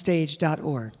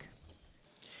mountainstage.org.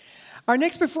 Our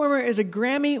next performer is a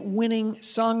Grammy-winning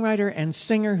songwriter and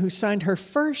singer who signed her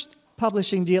first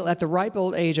publishing deal at the ripe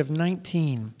old age of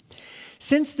 19.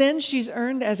 Since then, she's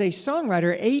earned as a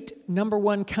songwriter 8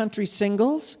 number-1 country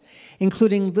singles,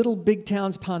 including Little Big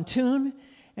Town's Pontoon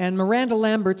and Miranda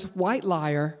Lambert's White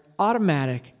Liar,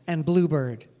 Automatic, and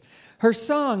Bluebird. Her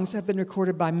songs have been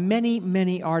recorded by many,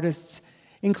 many artists,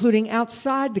 including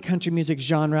outside the country music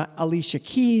genre, Alicia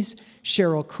Keys,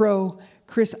 Sheryl Crow,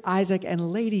 Chris Isaak,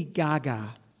 and Lady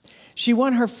Gaga. She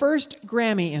won her first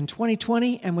Grammy in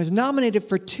 2020 and was nominated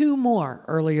for 2 more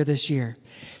earlier this year.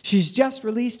 She's just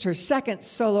released her second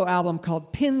solo album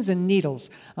called Pins and Needles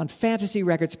on Fantasy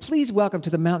Records. Please welcome to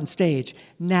the Mountain Stage,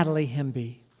 Natalie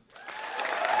Hemby.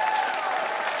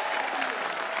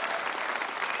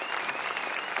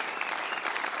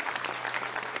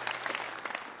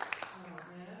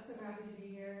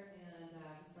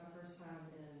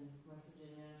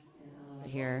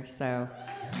 Here, so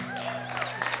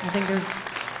I think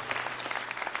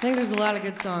there's a lot of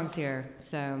good songs here,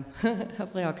 so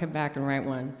hopefully I'll come back and write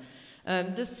one.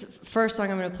 This first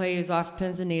song I'm going to play is off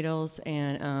Pins and Needles,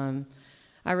 and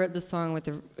I wrote this song with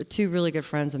 2 really good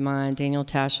friends of mine, Daniel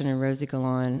Tashin and Rosie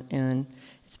Galan, and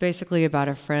it's basically about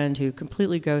a friend who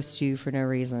completely ghosts you for no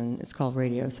reason. It's called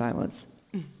Radio Silence.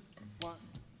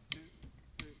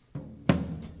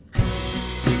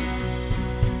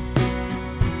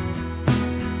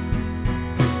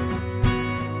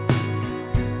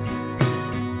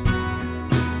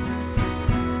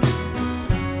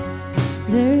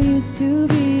 There used to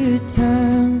be a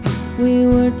time we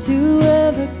were 2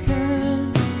 of a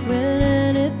kind. When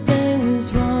anything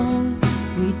was wrong,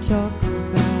 we'd talk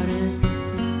about it.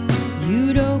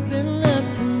 You'd open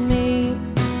up to me,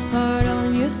 heart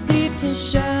on your sleeve till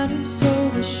shadows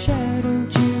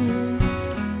overshadowed you.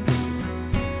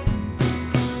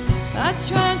 I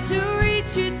tried to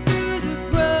reach you through the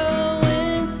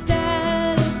growing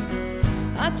static.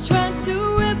 I tried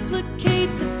to replicate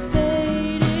the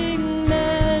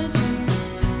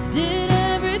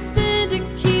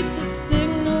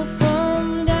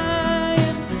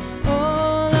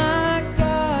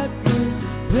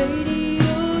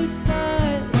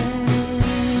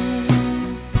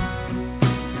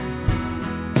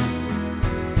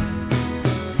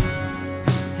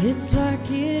it's like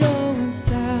it all went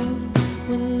south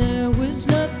when there was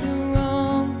nothing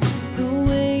wrong. The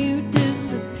way you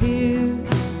disappeared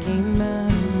came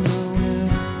out of nowhere.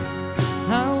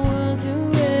 I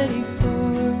wasn't ready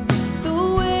for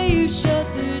the way you shut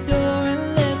the door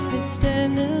and left me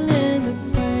standing in the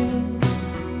frame.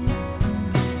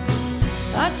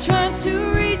 I tried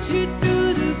to reach you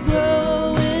through the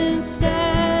growing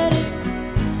static.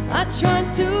 I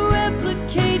tried to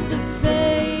replicate the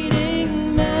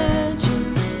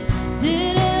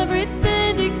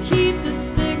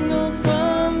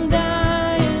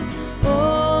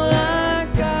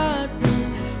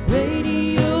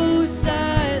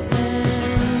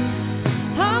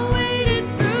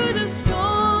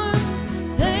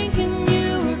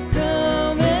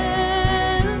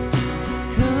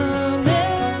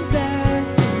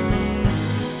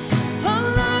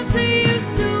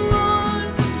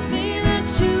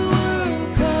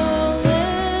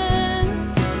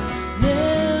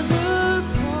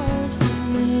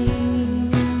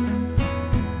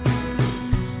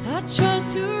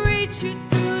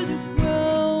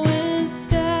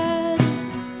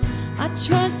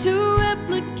die.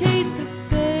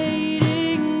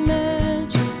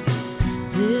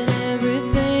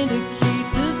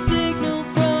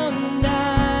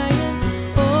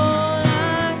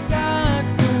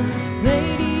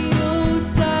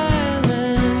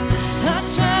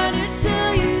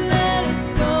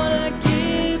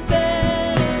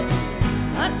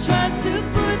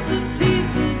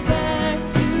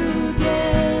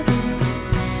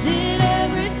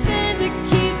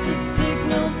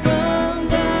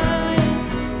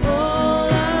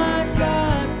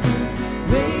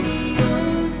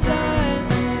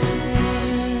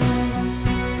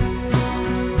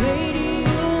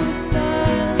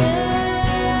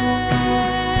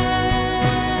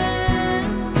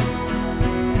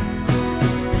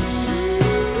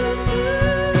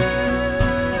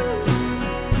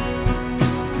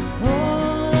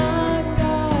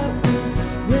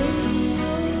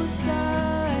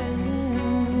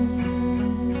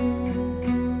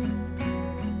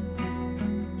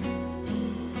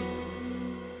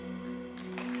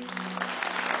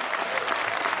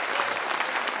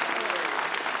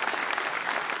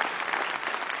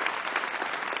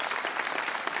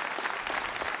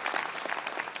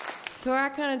 So I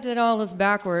kind of did all this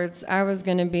backwards. I was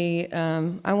going to be,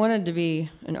 I wanted to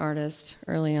be an artist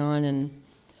early on, and,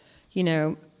 you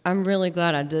know, I'm really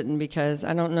glad I didn't because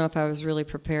I don't know if I was really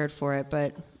prepared for it,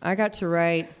 but I got to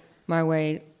write my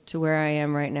way to where I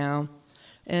am right now.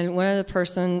 And one of the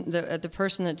person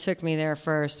that took me there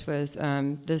first was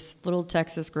this little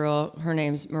Texas girl. Her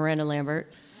name's Miranda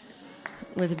Lambert,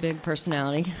 with a big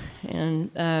personality.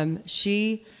 And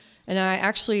she and I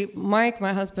actually, Mike,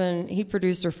 my husband, he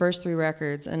produced her first 3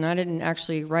 records, and I didn't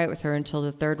actually write with her until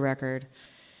the 3rd record.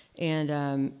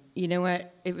 And you know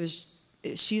what?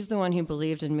 She's the one who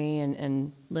believed in me,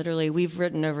 and literally we've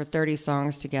written over 30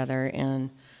 songs together, and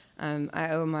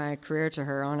I owe my career to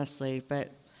her, honestly.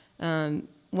 But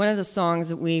one of the songs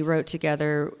that we wrote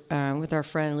together with our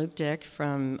friend Luke Dick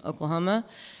from Oklahoma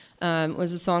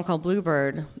was a song called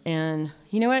Bluebird. And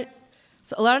you know what?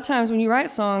 So a lot of times when you write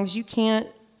songs, you can't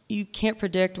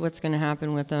predict what's going to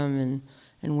happen with them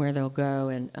and where they'll go.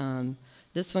 And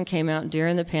this one came out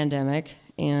during the pandemic,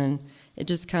 and it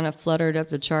just kind of fluttered up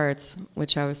the charts,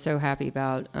 which I was so happy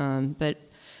about. But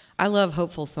I love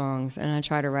hopeful songs, and I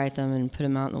try to write them and put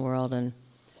them out in the world. And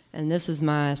this is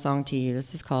my song to you.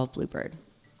 This is called Bluebird.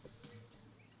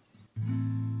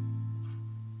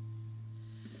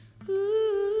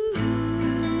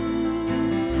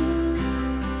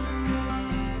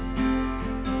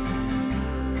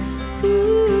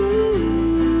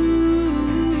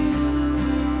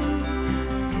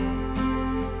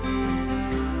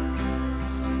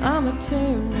 I'm a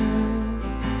turner.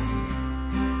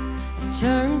 I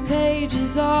turn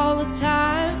pages all the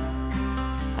time.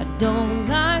 I don't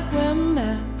like where I'm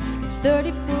at.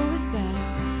 34 is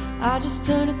bad. I just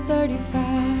turned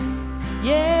 35.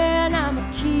 Yeah, and I'm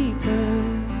a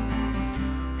keeper.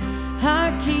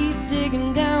 I keep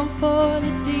digging down for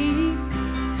the deep.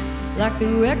 Like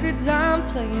the records I'm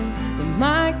playing, they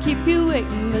might keep you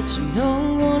waiting, but you know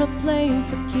I'm gonna play 'em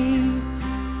for keeps.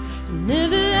 And if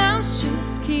the house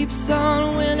just keeps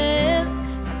on winning,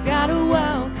 I got a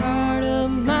wild card up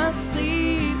my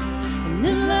sleeve. And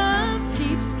if love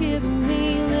keeps giving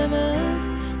me lemons,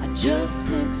 I just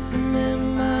mix them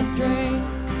in my drink.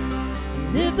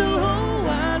 And if the whole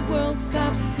wide world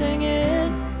stops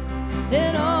singing,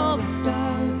 and all the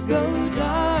stars go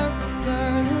dark, I'll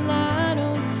turn the light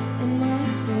on in my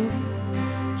soul.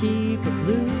 Keep a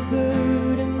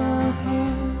bluebird in my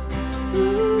heart.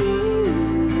 Ooh.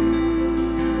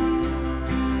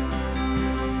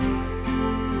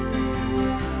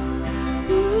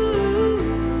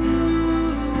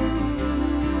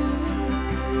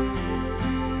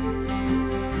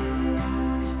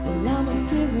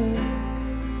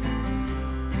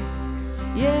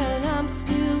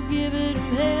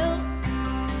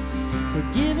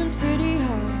 Forgiving's pretty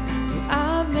hard, so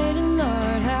I've made an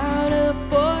art how to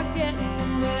forget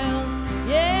well.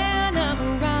 Yeah, and I'm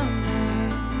around now.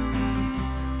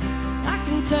 I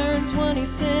can turn 20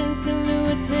 cents into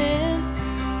a 10.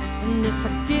 And if I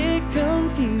get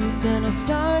confused and I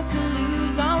start to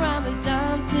lose, I'll rhyme a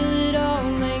dime till it all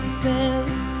makes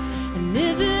sense. And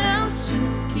if the house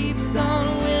just keeps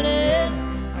on winning,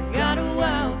 I got a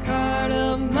wild card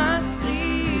up my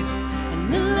sleeve.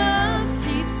 And if love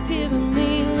keeps giving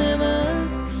me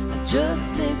lemons, I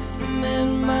just mix them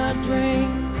in my drink.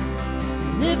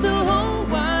 And if the whole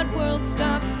wide world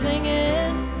stops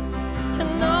singing,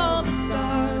 and all the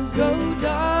stars go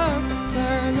dark, I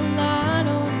turn the light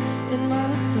on in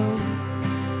my soul.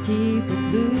 Keep a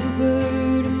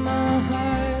bluebird in my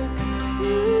heart.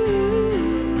 Ooh.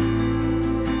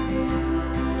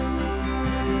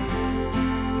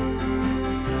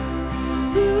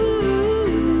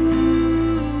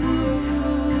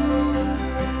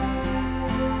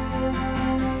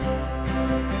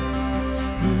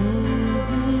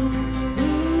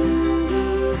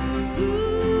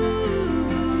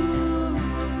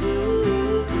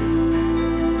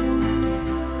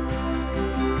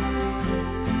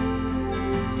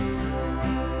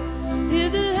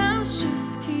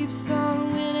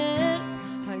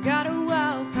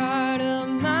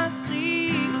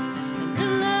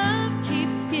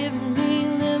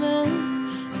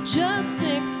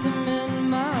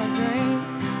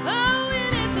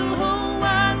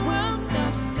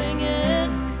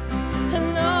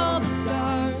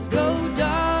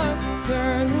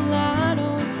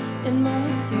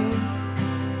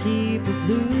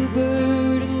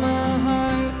 Bluebird in my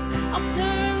heart, I'll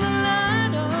turn the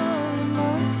light on in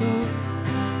my soul.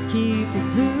 Keep a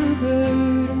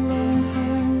bluebird in my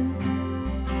heart.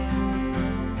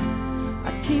 I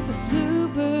keep a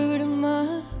bluebird in my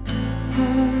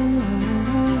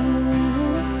heart.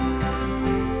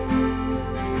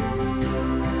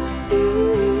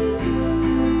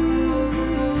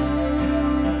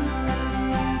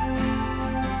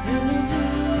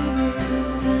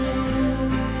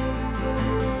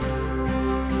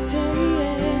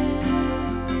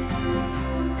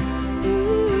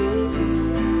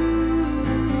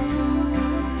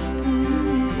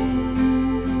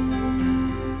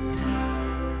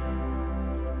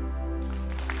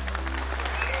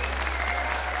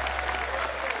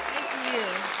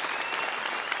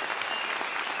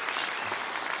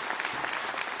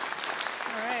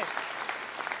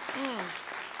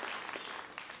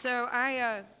 So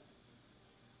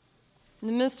in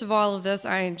the midst of all of this,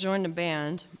 I joined a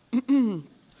band,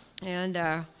 and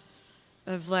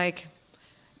of like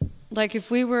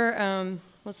if we were,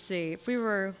 if we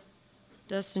were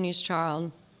Destiny's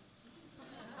Child,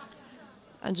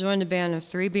 I joined a band of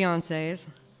 3 Beyoncés,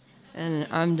 and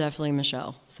I'm definitely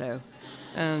Michelle, so,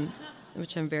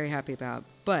 which I'm very happy about.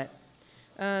 But,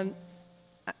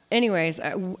 anyways,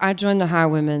 I joined the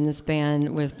Highwomen, this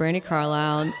band with Brandi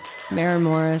Carlile, Maren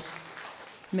Morris,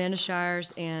 Amanda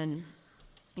Shires, and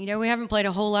we haven't played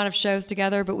a whole lot of shows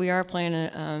together, but we are playing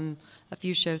a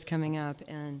few shows coming up.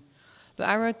 But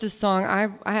I wrote this song.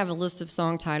 I have a list of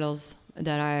song titles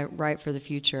that I write for the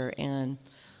future, and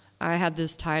I had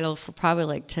this title for probably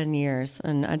like 10 years,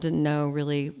 and I didn't know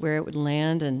really where it would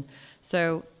land. And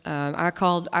so I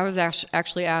was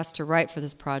actually asked to write for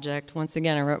this project. Once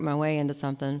again, I wrote my way into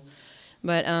something.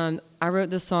 But I wrote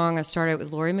this song. I started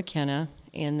with Lori McKenna,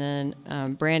 and then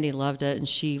Brandi loved it, and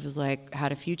she was like,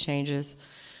 had a few changes.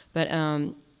 But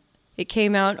it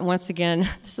came out, once again,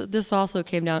 this also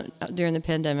came out during the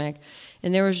pandemic,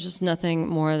 and there was just nothing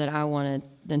more that I wanted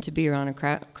than to be around a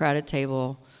crowded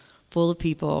table full of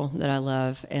people that I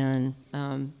love, and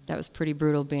that was pretty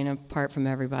brutal being apart from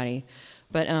everybody.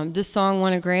 But this song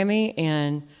won a Grammy,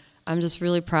 and I'm just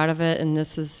really proud of it, and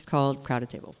this is called Crowded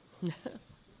Table.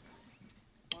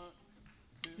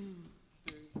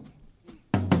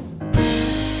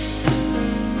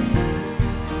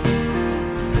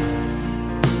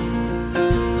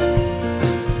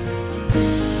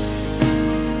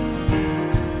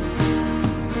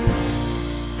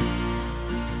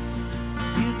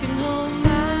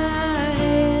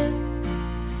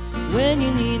 When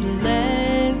you need to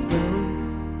let go,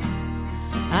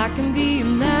 I can be a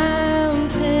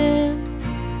mountain.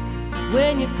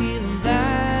 When you're feeling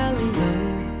valley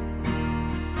low,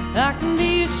 I can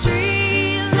be a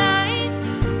street light,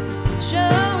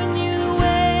 showing you the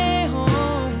way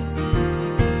home.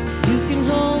 You can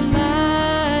hold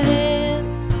my hand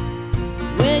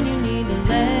when you need to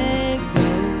let go.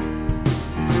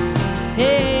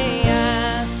 Hey,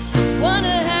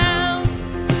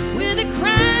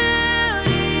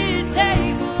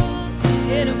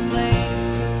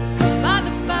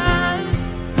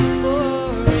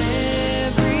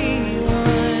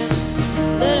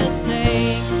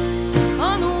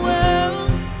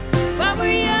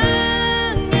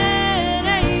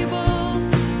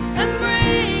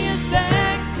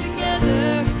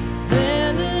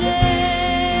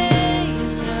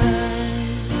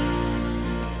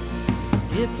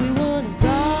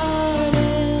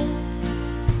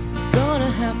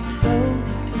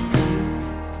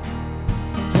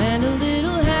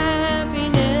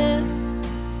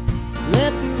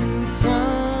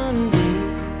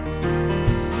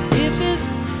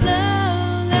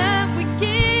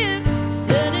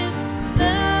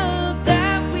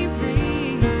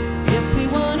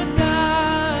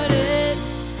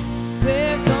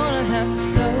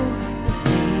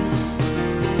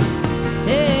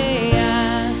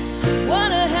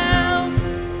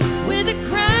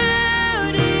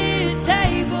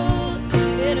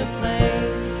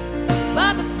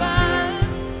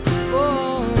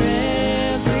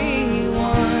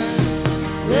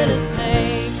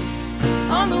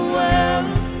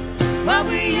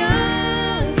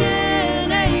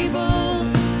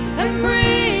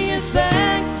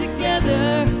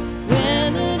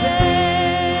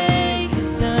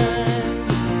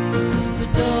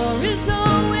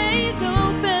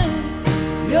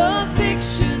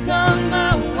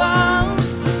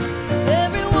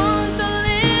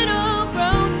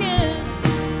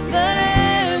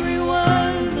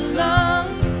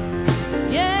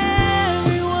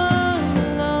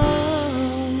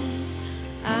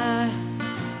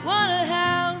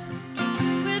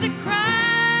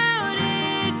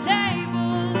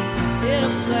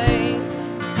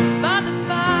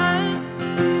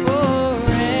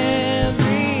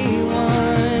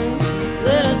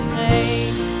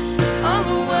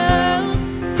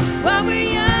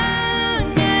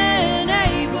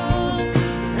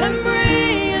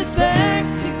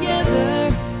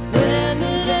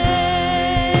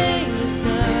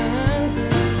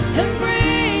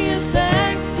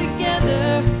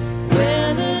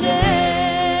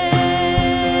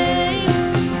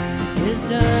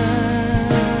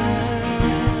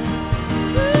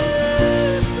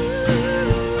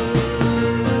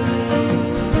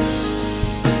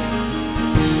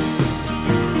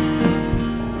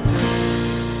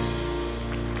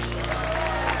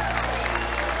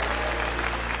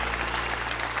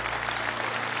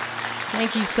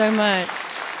 Thank you so much.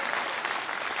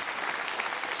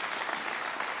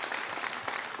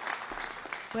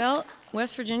 Well,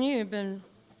 West Virginia, you've been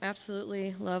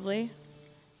absolutely lovely,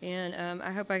 and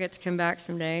I hope I get to come back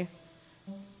someday.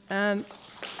 Thank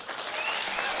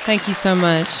you so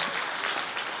much.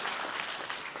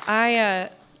 I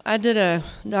did a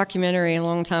documentary a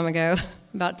long time ago,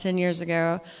 about 10 years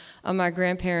ago, on my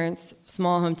grandparents'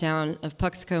 small hometown of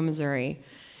Puxico, Missouri.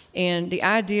 And the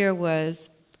idea was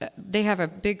they have a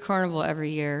big carnival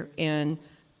every year, and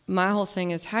my whole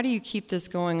thing is, how do you keep this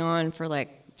going on for like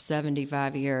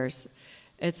 75 years?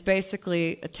 It's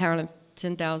basically a town of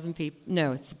 10,000 people.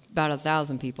 No, it's about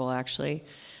 1,000 people, actually.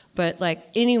 But like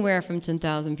anywhere from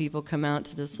 10,000 people come out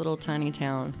to this little tiny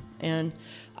town. And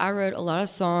I wrote a lot of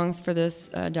songs for this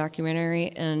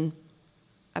documentary, and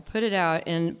I put it out.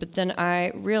 But then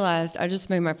I realized I just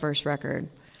made my first record.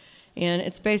 And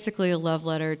it's basically a love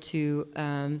letter to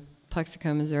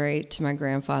Puxico, Missouri, to my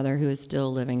grandfather, who is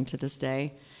still living to this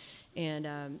day.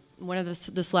 And one of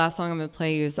this last song I'm going to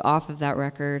play you is off of that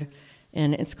record,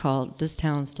 and it's called "This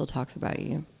Town Still Talks About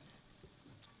You."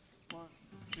 1,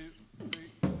 2, 3.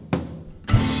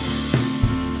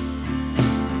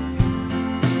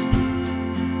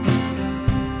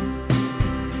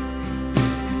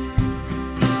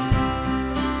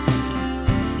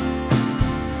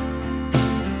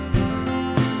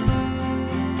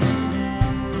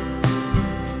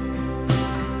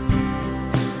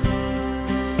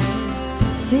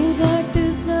 Seems like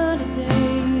there's not a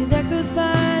day that goes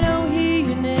by I don't hear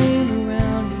your name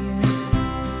around here.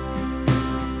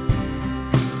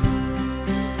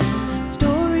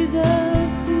 Stories of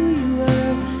who you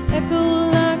were echo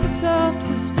like a soft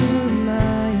whisper in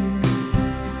my ear.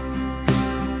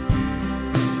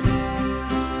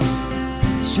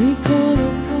 Street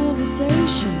corner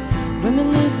conversations,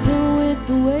 reminiscing with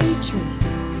the waitress.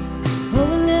 Oh,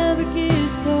 it never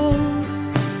gets old.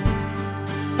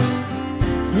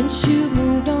 Since you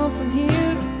moved on from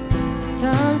here,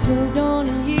 time's moved on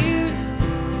in years.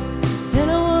 And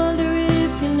I wonder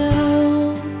if you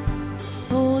know,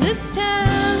 oh, this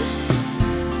town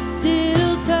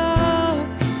still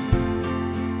talks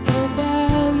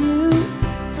about you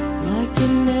like it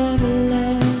never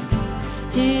left.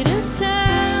 Hidden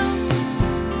sounds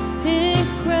in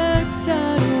cracks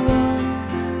out of walls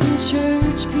and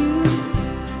church pews.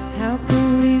 How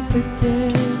can we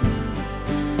forget?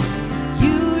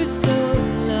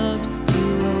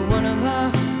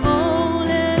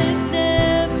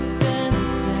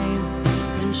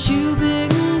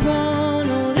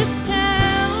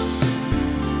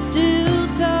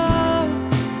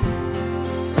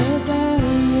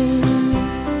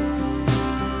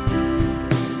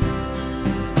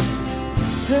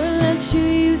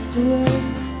 To work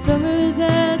summers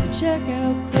as a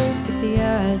checkout clerk at the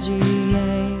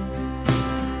IGA.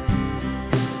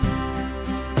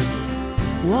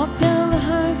 Walk down the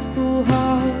high school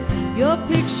halls, your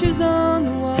picture's on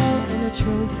the wall in a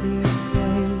trophy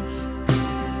case.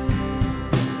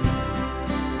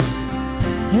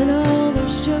 And all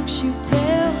those jokes you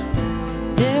tell,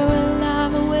 they're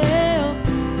alive and well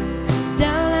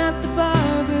down at the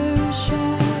barber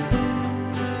shop.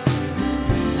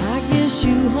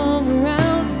 You hung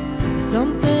around,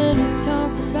 something to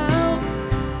talk about,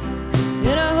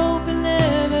 and I hope it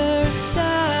never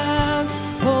stops.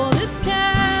 Oh, this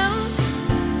town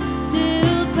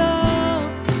still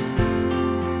talks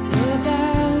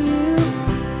about you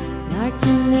like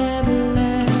you never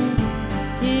left.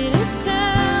 Hidden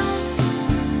sounds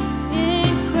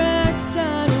in cracks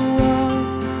out of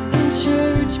walls and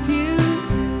church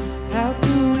pews. How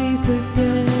can we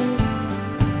forget?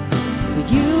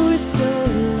 You were so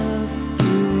loved,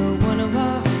 you were one of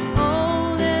our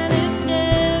own, and it's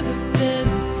never been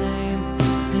the same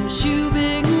since you've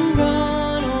been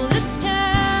gone. Oh, this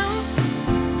town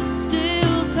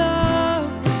still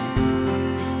talks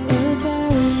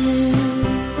about you.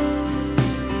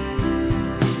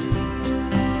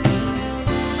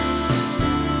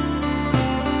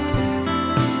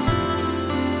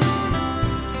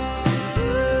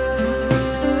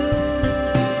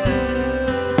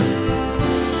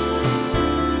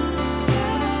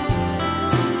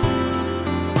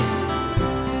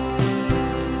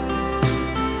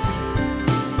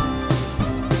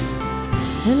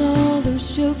 And all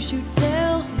those jokes you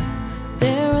tell,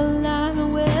 they're alive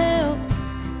and well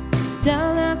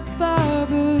down at the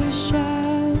barber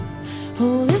shop.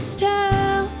 Oh, this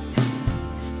town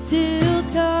still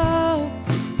talks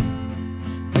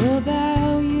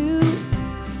about you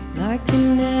like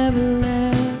you never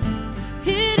left.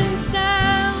 Hidden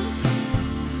sounds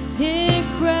in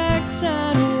cracks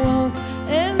out of walls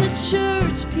and the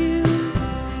church pews.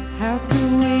 How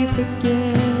can we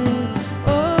forget?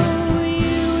 Oh,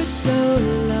 you were so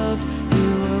loved, you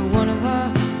were one of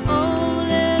our own.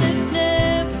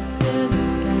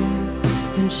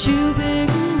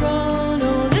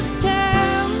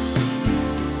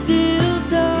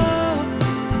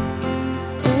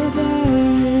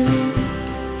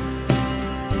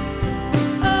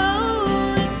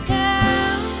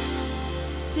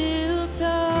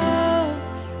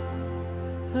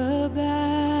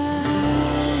 about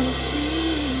you.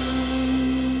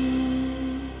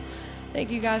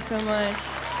 Thank you guys so much.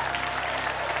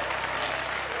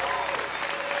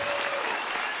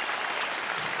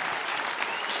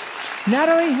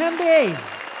 Natalie Hemby.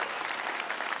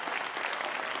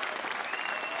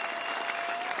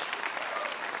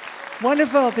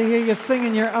 Wonderful to hear you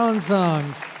singing your own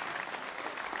songs.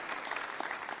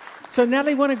 So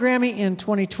Natalie won a Grammy in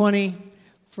 2020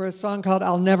 for a song called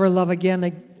I'll Never Love Again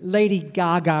that Lady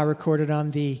Gaga recorded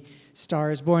on the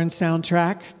Star is Born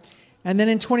soundtrack. And then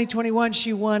in 2021,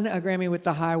 she won a Grammy with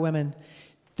the Highwomen.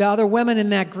 The other women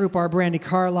in that group are Brandi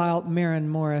Carlile, Maren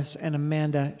Morris, and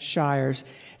Amanda Shires.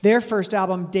 Their first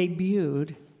album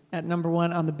debuted at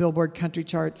 #1 on the Billboard Country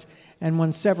Charts and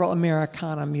won several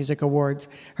Americana Music Awards.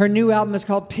 Her new album is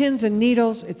called Pins and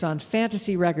Needles. It's on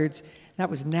Fantasy Records. That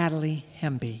was Natalie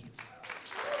Hemby.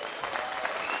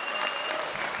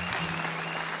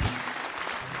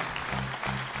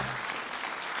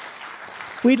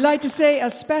 We'd like to say a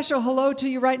special hello to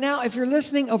you right now if you're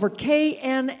listening over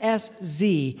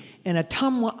KNSZ in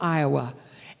Ottumwa, Iowa,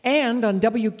 and on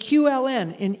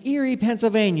WQLN in Erie,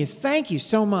 Pennsylvania. Thank you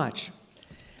so much.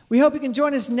 We hope you can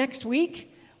join us next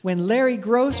week when Larry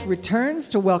Gross returns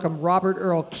to welcome Robert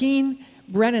Earl Keen,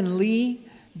 Brennan Lee,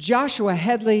 Joshua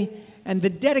Headley, and the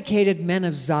dedicated Men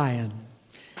of Zion.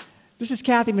 This is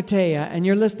Kathy Mattea, and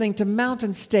you're listening to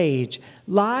Mountain Stage,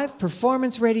 live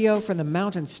performance radio from the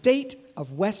Mountain State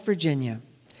of West Virginia.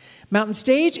 Mountain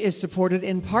Stage is supported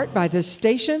in part by this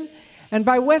station and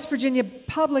by West Virginia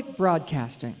Public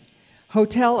Broadcasting.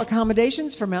 Hotel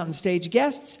accommodations for Mountain Stage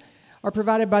guests are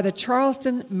provided by the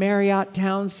Charleston Marriott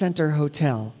Town Center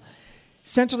Hotel,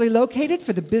 centrally located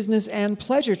for the business and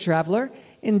pleasure traveler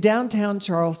in downtown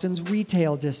Charleston's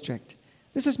retail district.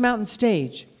 This is Mountain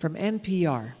Stage from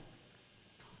NPR.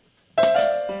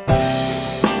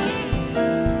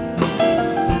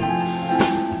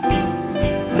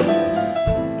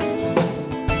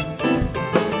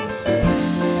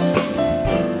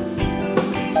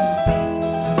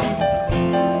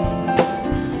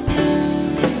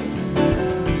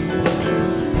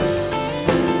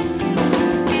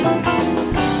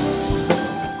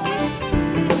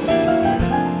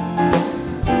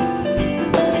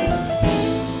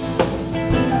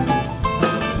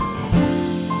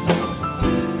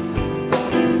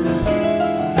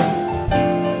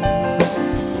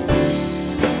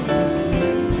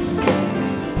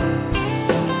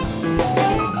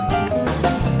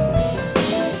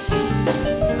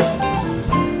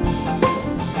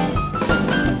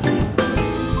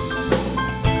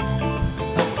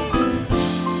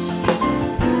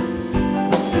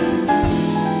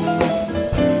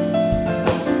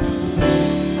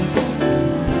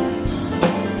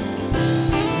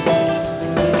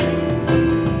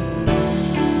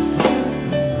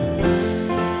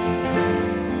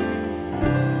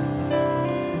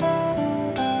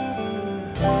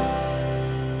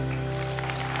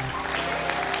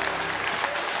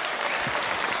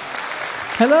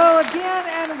 Hello again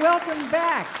and welcome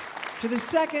back to the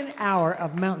second hour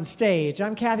of Mountain Stage.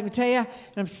 I'm Kathy Mattea,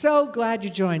 and I'm so glad you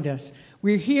joined us.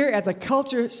 We're here at the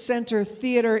Culture Center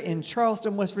Theater in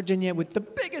Charleston, West Virginia, with the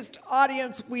biggest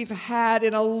audience we've had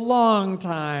in a long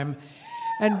time.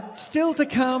 And still to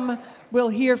come, we'll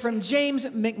hear from James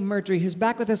McMurtry, who's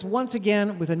back with us once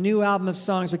again with a new album of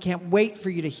songs we can't wait for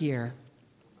you to hear.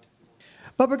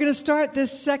 But we're going to start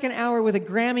this second hour with a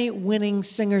Grammy-winning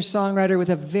singer-songwriter with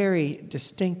a very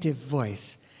distinctive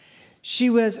voice. She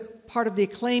was part of the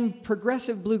acclaimed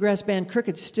progressive bluegrass band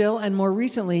Crooked Still, and more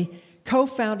recently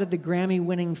co-founded the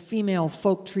Grammy-winning female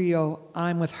folk trio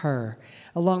I'm With Her,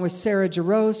 along with Sarah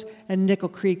Jarosz and Nickel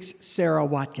Creek's Sarah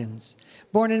Watkins.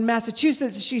 Born in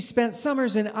Massachusetts, she spent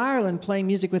summers in Ireland playing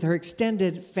music with her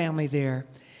extended family there.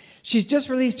 She's just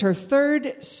released her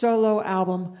third solo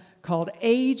album, called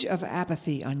Age of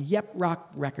Apathy on Yep Rock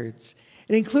Records.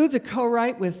 It includes a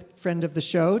co-write with friend of the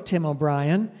show, Tim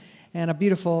O'Brien, and a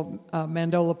beautiful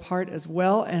mandola part as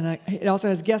well. And it also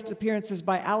has guest appearances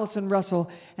by Allison Russell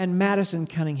and Madison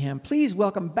Cunningham. Please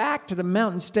welcome back to the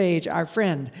Mountain Stage our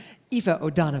friend, Aoife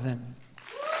O'Donovan.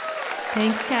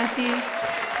 Thanks, Kathy.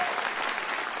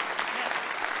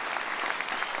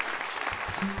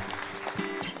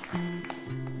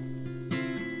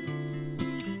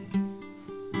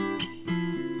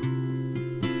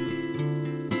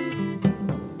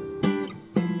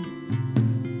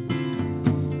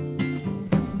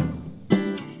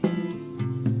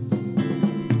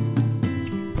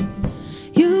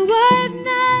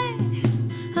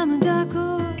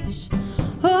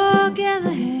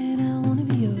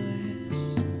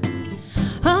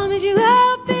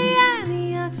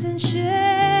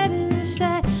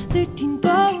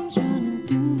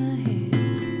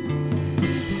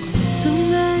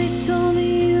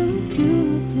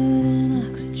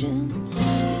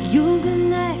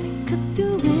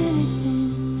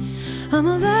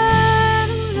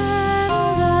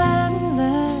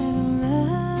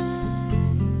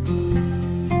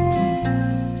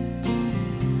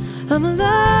 I'm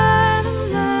alive, I'm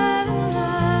alive, I'm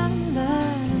alive,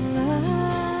 I'm alive, I'm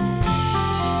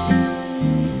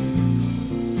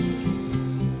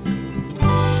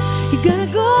alive. You got a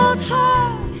gold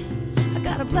heart, I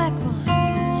got a black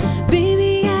one.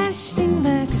 Baby, I sting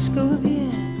like a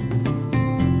scorpion.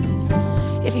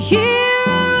 If you hear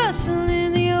a rustle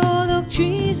in the old oak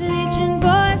trees, an ancient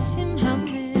voice him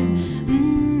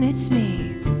humming, it's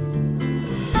me.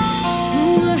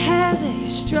 Rumor has it you're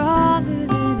stronger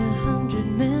than 100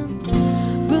 men,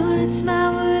 but it's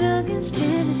my word against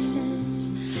innocence.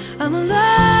 I'm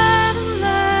alive, I'm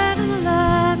alive, I'm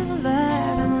alive, I'm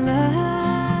alive, I'm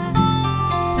alive.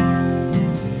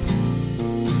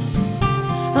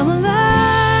 I'm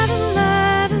alive, I'm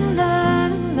alive, I'm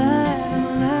alive, I'm alive,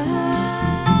 I'm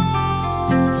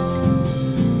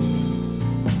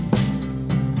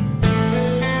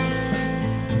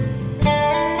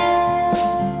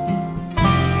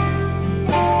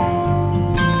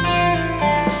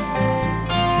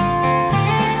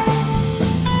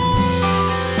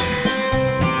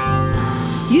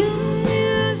You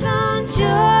muse on joy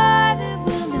that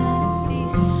will not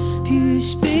cease. Pure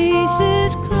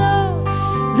spaces close,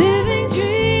 living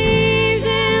dreams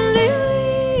and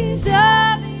lilies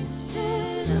of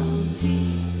eternal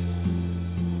peace.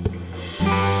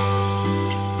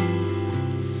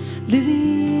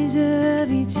 Lilies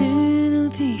of eternal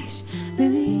peace.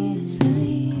 Lilies,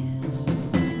 lilies.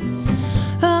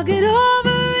 I'll get over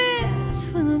it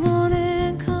when the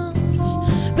morning comes.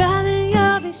 By then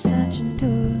you'll be searching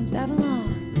towards Avalon.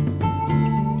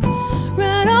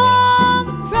 Right on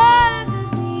the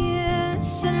prizes in the air,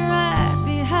 sitting right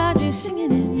behind you,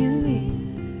 singing in your ear.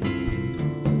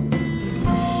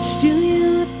 Still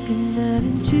you're looking out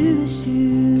into the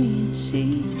Syrian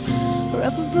Sea, or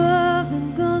up above the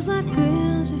gulls like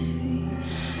grails of feet.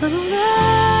 I'm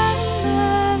alive,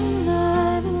 I'm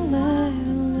alive, I'm alive,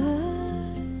 I'm alive, I'm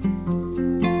alive.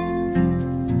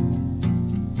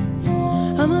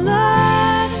 I'm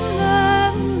alive, I'm alive,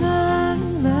 I'm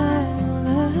alive, I'm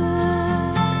alive.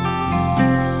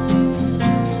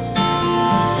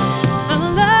 I'm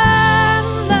alive,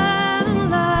 I'm alive,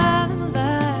 I'm alive, I'm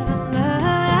alive, I'm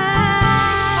alive.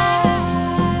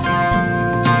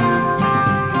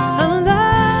 I'm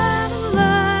alive, I'm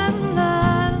alive, I'm alive, I'm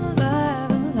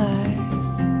alive, I'm alive.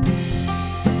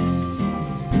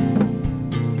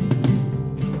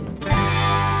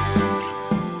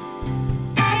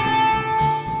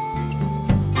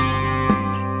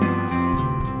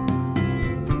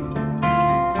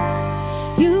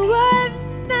 You were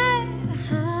mad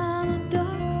behind a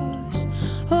dark horse.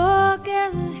 Oh,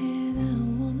 Galahad, I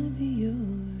wanna be yours.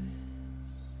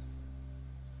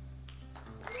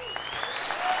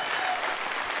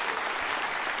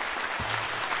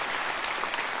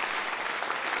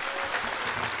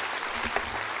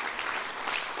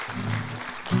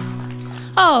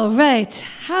 All right.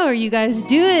 How are you guys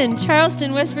doing?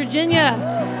 Charleston, West Virginia.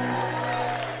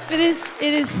 It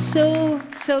is so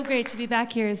great to be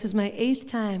back here. This is my 8th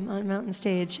time on Mountain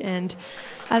Stage, and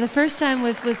the first time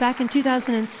was back in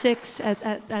 2006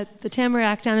 at the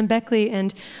Tamarack down in Beckley,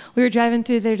 and we were driving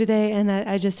through there today, and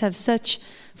I just have such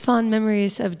fond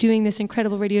memories of doing this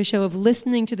incredible radio show, of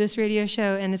listening to this radio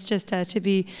show, and it's just to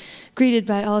be greeted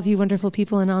by all of you wonderful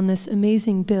people and on this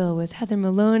amazing bill with Heather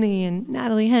Maloney and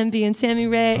Natalie Hemby and Sammy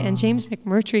Ray and James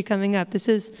McMurtry coming up. This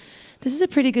is a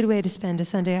pretty good way to spend a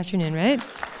Sunday afternoon, right?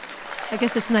 I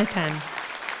guess it's nighttime.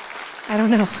 I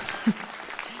don't know.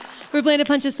 We're playing a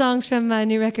bunch of songs from my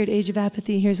new record, Age of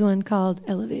Apathy. Here's one called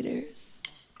Elevators.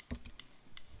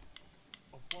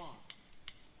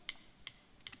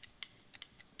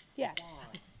 Yeah.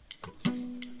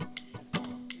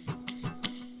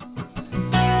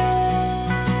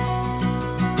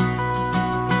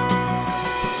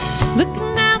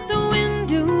 Looking out the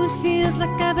window, it feels like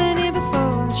I've been here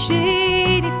before. A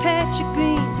shady patch of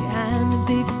green behind the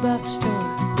big box store.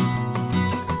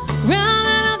 Round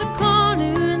out of the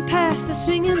corner and past the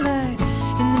swinging light,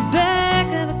 in the back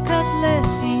of a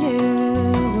Cutlass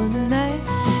Sierra, one night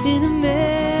in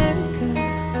America,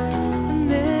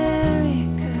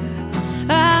 America.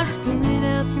 I was pulling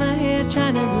out my hair,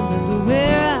 trying to remember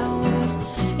where I was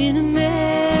in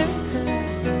America.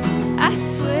 I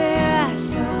swear I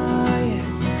saw you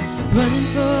running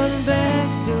for the back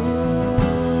door.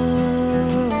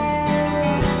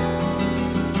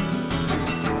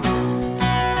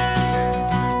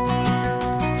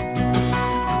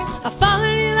 I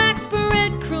followed you like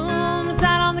breadcrumbs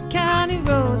out on the county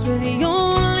roads, where the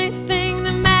only thing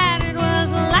that mattered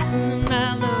was lightening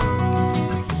my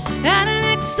load. At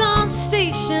an Exxon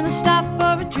station, I stopped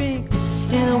for a drink,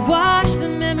 and I washed the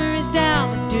memories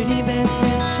down the dirty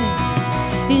bathroom sink.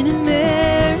 In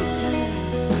America,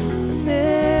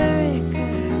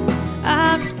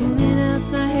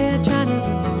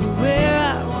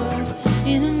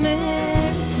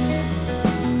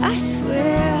 I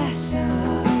swear I saw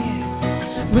you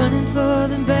running for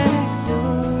the back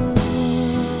door.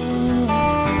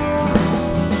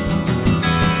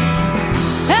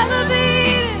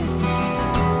 Elevators,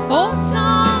 old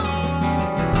songs,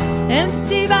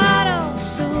 empty bottles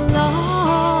so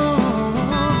long.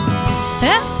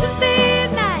 After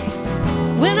midnight,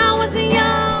 when I was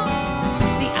young,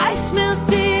 the ice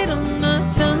melted on my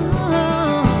tongue.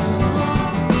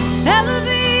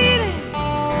 Elevators,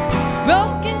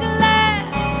 broken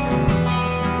glass,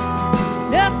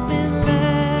 nothing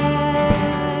lasts.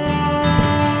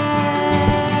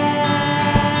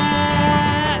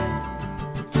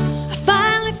 I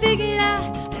finally figured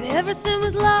out that everything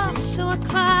was lost, so I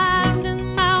climbed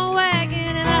in my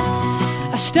wagon and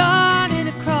I started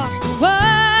across the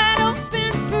wide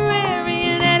open prairie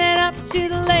and headed up to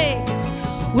the lake.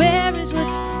 Where is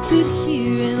what's good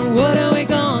here and what are we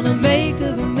gonna make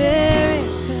of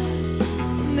America?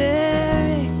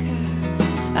 America.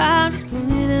 I'm just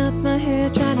pulling out my hair,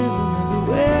 trying to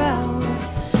remember where I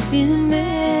was in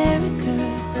America.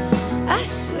 I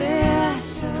swear I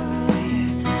saw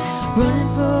you running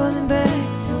for the back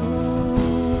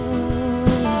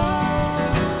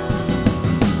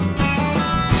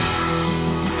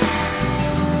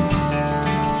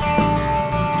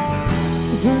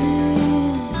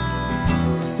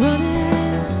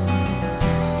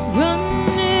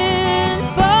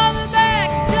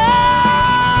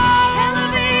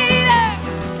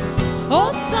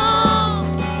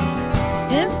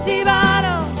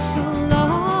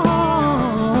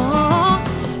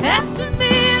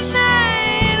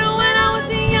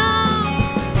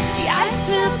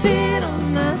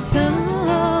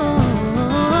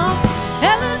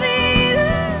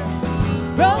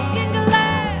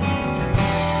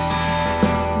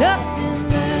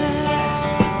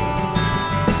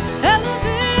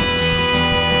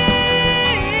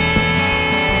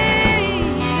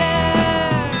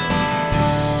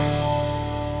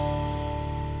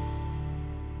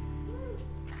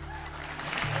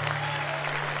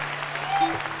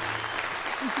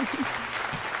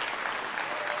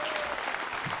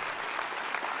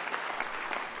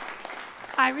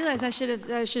I realized I should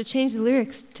have changed the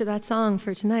lyrics to that song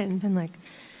for tonight and been like,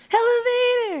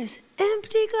 elevators,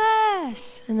 empty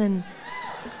glass, and then.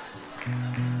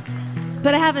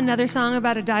 But I have another song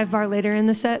about a dive bar later in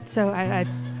the set, so I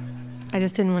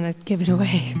just didn't want to give it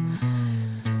away.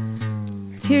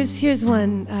 Here's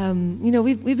one.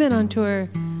 We've been on tour,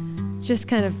 just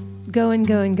kind of going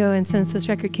since this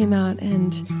record came out,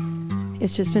 and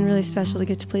it's just been really special to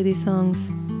get to play these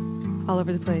songs all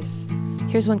over the place.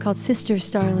 Here's one called Sister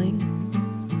Starling.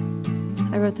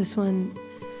 I wrote this one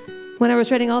when I was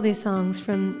writing all these songs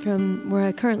from where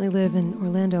I currently live in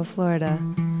Orlando, Florida.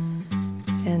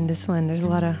 And this one, there's a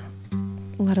lot of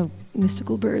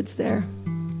mystical birds there.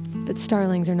 But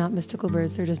starlings are not mystical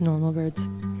birds, they're just normal birds.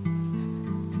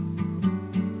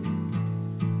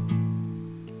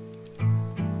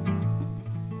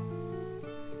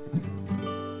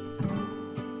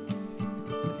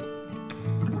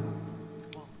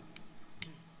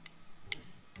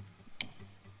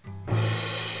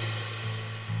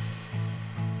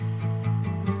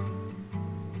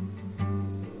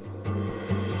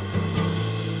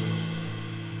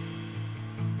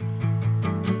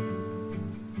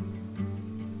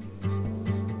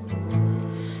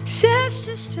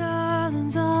 Sister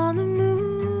Starling's on the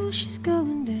move, she's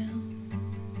going down.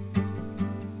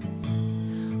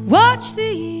 Watch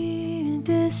the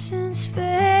iridescence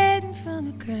fading from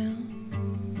her crown.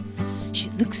 She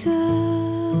looks up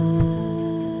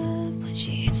when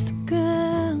she hits the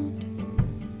ground.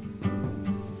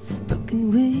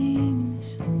 Broken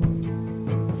wings,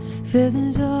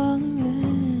 feathers all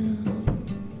around.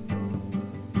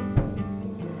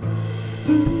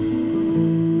 Ooh.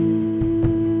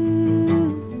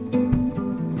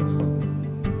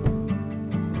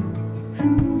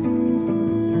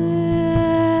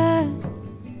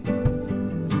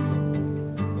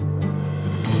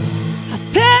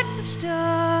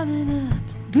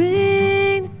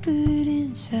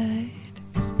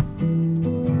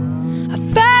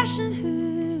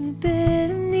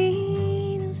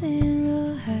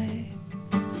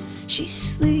 She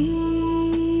sleeps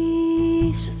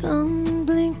with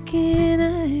unblinking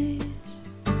eyes.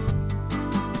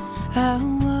 I'll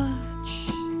watch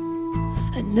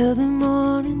another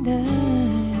morning dive.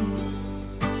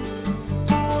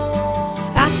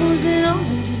 Apples and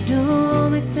oranges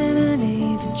don't make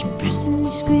lemonade, but you press and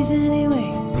you squeeze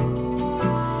anyway.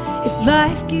 If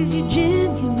life gives you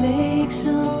gin, you make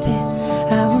something.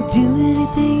 I will do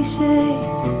anything you say.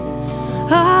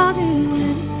 I'll do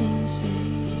anything you say.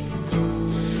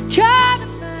 Try to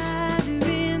find her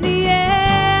in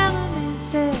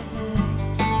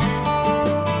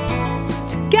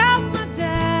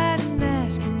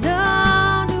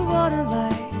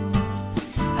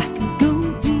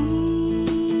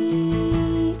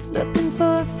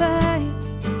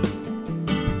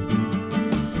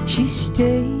She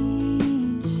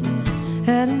stays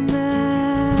out of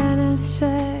mind, out of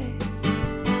sight.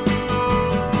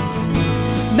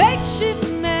 Makeshift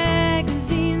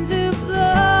magazines are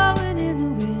blowing in the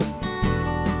winds.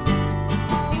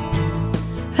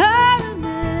 I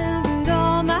remembered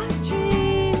all my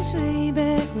dreams way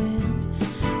back when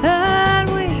I'd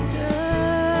wake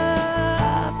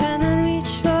up and I'd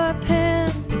reach for a pen.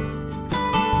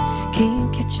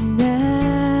 Can't catch you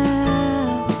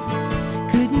now,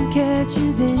 couldn't catch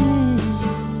you then.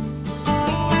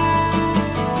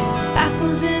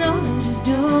 Apples and oranges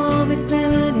don't make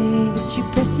lemonade, but you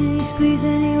press and you squeeze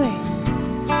anyway.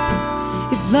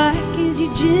 If life gives you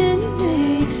gin, you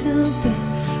make something.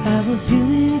 I will do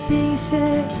anything you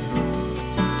say.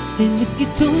 And if you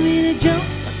told me to jump,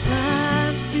 I'll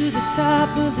climb to the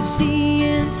top of the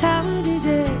CN Tower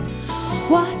today.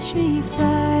 Watch me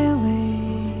fly away.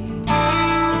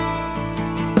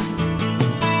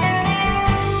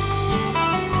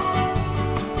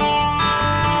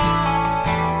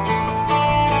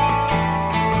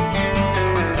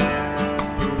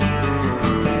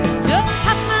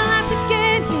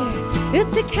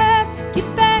 It's a cab to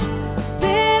get back to the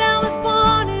bed I was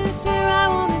born in. It's where I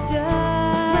wanna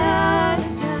die.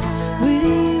 Where do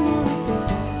you wanna die?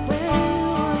 Where do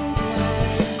you wanna die?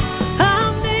 I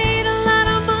made a lot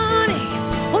of money,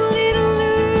 only to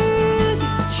lose it.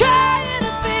 Trying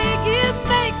to fake it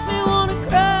makes me wanna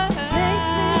cry.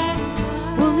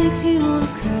 What makes you wanna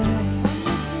cry?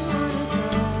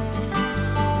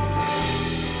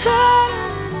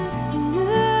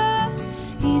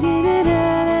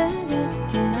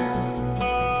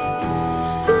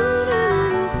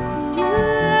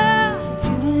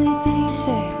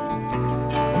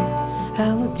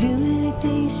 I will do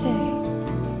anything you say.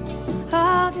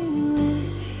 I'll do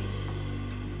anything.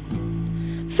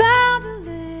 Found a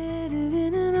letter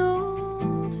in an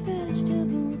old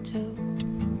festival tote.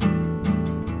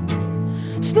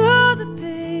 Smooth the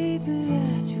paper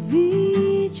out to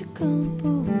reach a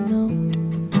crumpled note.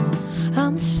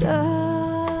 I'm sorry.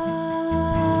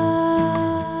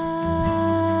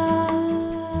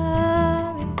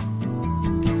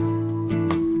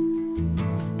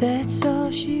 That's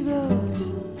all she wrote.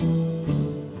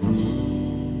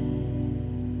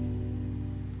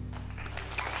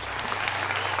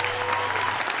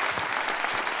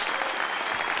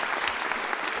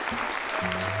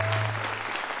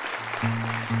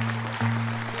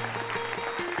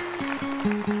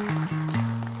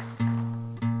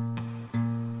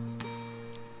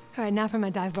 All right, now for my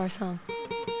dive bar song.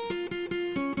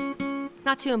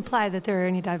 Not to imply that there are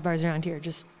any dive bars around here,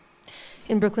 just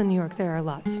in Brooklyn, New York, there are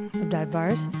lots of dive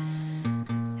bars.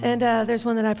 And there's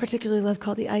one that I particularly love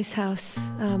called the Ice House.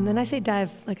 And I say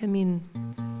dive like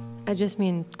I just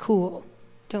mean cool.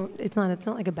 It's not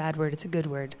like a bad word, it's a good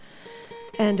word.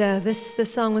 And this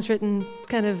song was written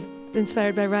kind of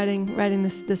inspired by riding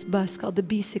this bus called the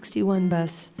B61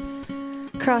 bus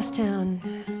across town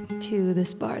to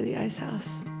this bar, the Ice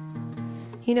House.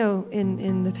 You know,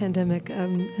 in the pandemic,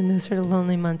 in those sort of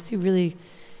lonely months,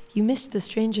 you missed the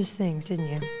strangest things, didn't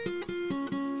you?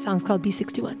 The song's called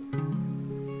B61.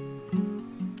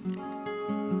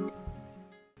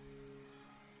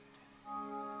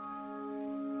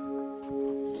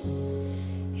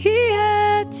 He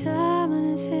had time on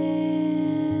his hands.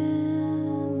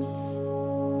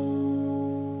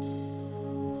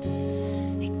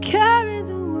 He carried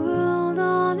the world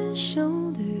on his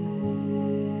shoulders.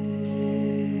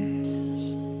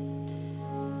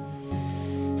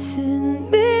 Sit and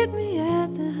meet me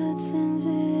at the Hudson's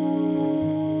edge.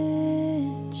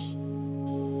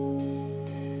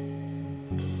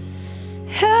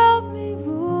 Help me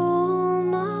roll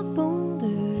my boulder.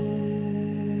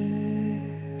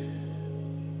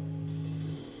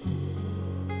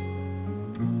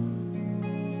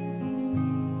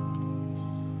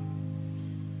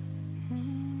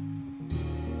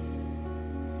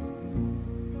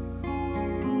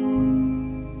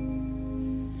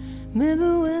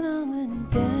 Remember when I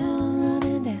went down,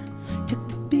 running down, took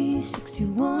the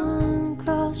B61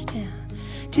 across town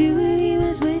to where he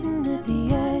was waiting at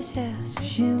the Ice House,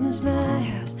 which was my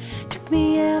house. Took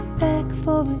me out back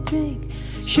for a drink,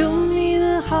 showed me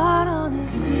the heart on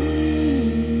his sleeve.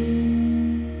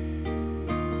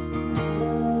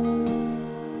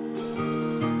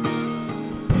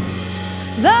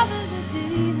 Love is a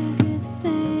daily good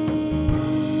thing.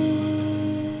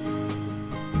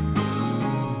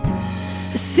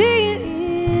 I see it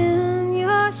in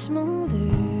your smolder.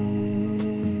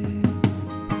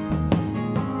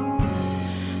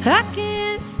 I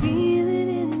can feel it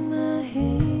in my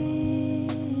hand.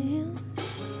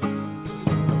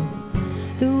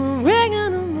 The ring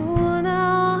in the morning, I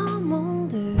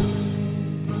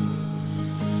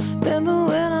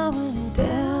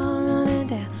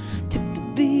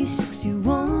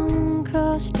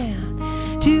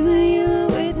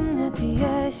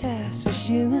this house was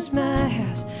you was my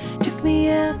house. Took me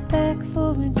out back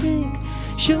for a drink,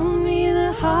 showed me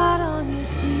the heart on your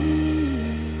sleeve.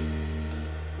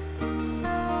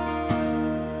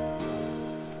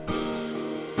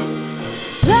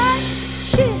 Like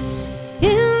ships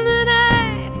in the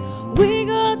night, we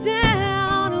go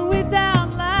down without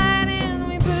light, and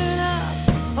we burn up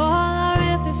all our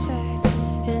anthracite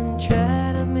and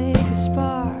try to make a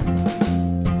spark.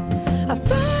 I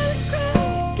find a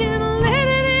crack and I let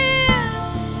it in.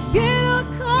 It'll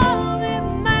come, it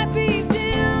might be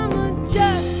dim,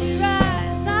 adjust your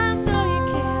eyes. I know you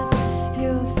can.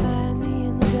 You'll find me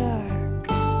in the dark.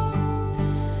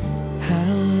 How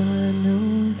will I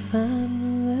know if I'm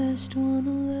the last one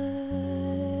alive?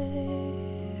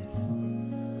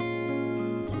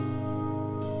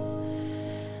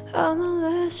 I'm the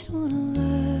last one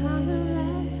alive. I'm the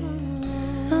last one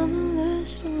alive. I'm the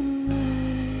last one alive.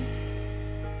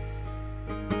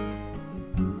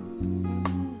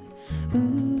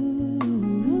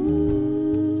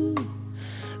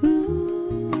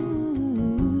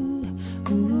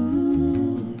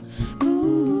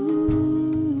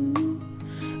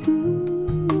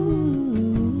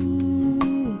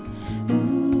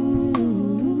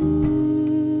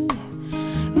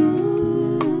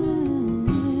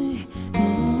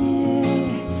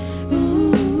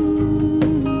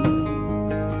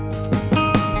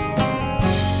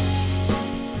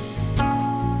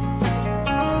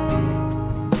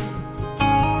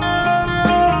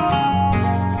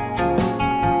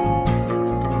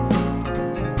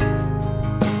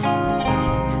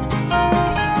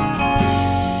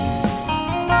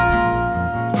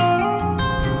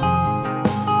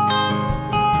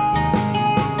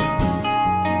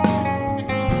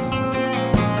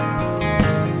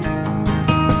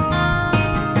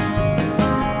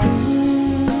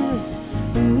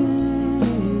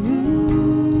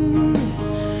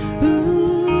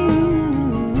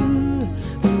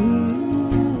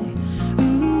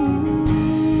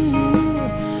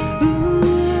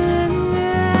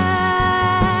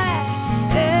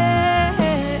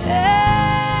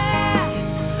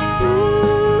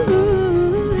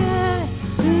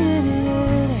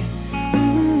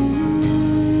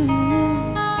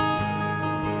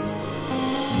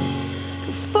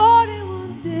 For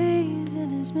 41 days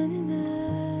and as many nights,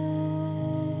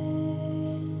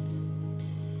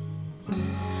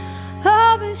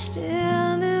 I'll be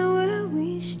standing where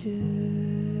we stood,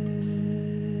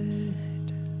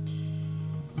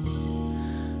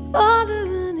 under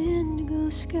an indigo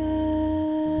sky,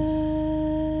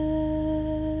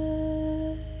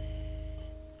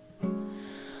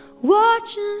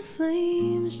 watching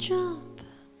flames jump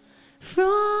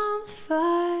from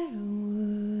firewood.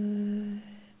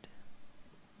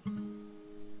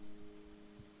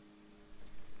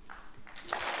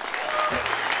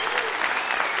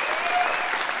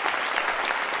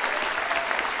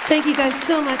 Thank you guys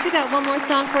so much. We got one more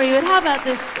song for you. And how about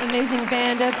this amazing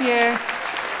band up here?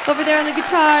 Over there on the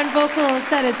guitar and vocals,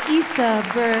 that is Isa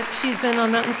Burke. She's been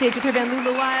on Mountain Stage with her band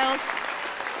Lula Wiles.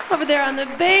 Over there on the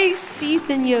bass,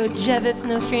 Ethan Yojevitz,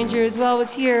 no stranger as well,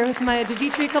 was here with Maya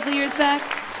Devitri a couple years back.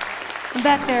 And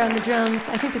back there on the drums,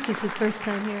 I think this is his first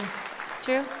time here.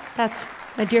 True? That's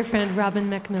my dear friend Robin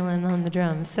McMillan on the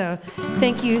drums. So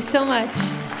thank you so much.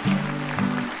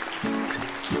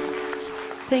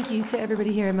 Thank you to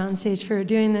everybody here at Mountain Stage for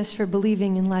doing this, for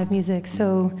believing in live music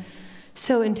so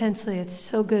intensely. It's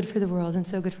so good for the world and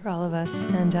so good for all of us.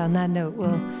 And on that note,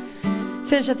 we'll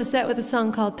finish up the set with a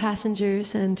song called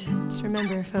Passengers. And just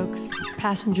remember, folks,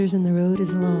 passengers in the road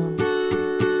is long.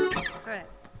 All right.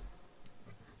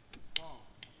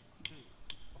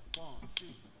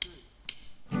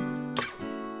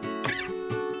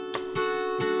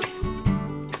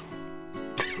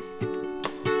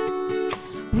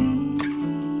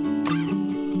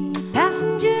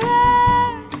 Passengers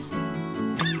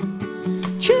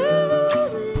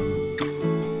traveling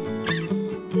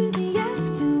through the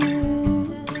afternoon.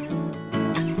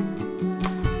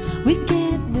 We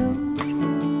can't know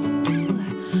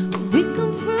where we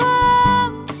come from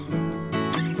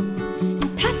in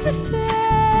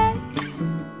Pacific.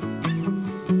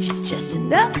 She's just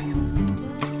enough.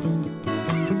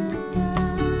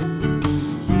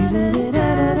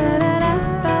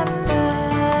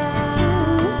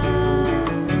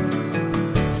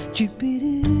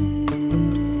 Jupiter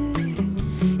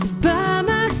is by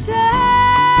my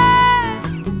side.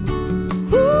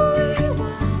 Ooh, we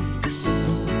watch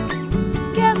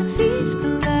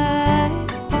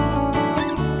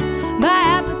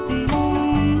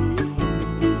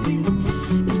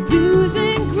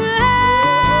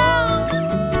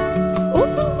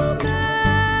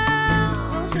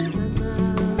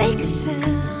a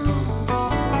sound.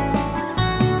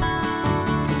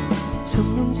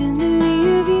 Someone's in the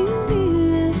rearview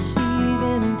mirror, see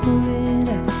them pulling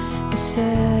up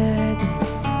beside me,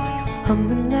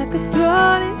 humming like a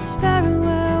throated sparrow.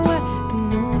 I wipe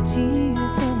no tear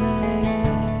from my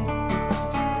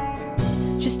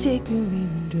eye. Just take the wheel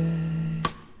and drive.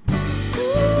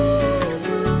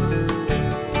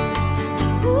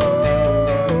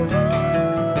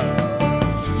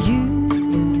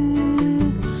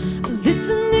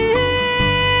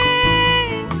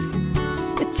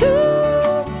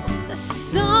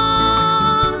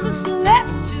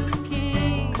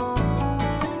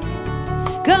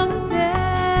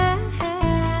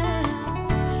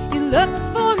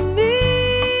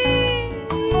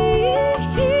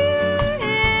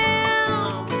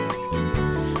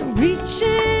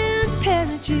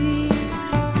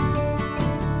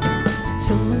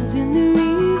 Someone's in the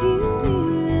rearview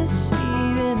mirror, see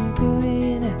them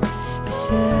pulling up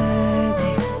beside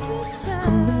me,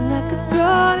 humming like a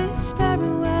throated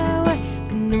sparrow. I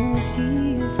wipe no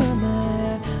tear from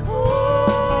my eye.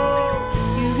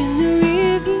 Oh, you're in the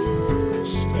rearview,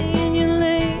 stay in your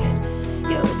lane,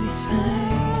 you'll be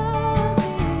fine.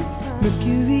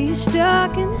 Mercury is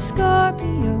stuck in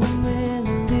Scorpio, and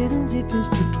the little dippers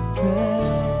took a drive.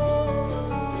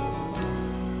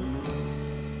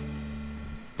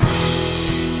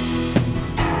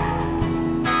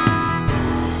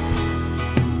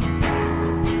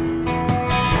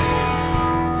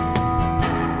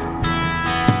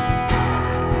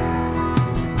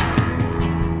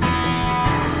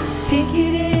 Take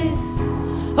it in,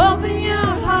 open your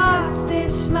hearts, they're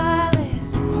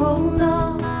smiling, hold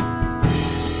on.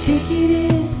 Take it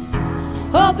in,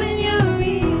 open your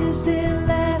ears, they're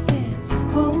laughing,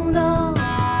 hold on.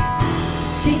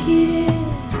 Take it in,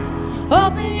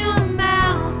 open your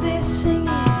mouths, they're singing,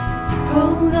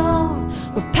 hold on.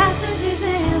 We're passengers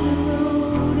and the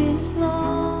road is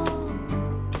long.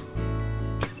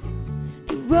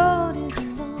 The road is long.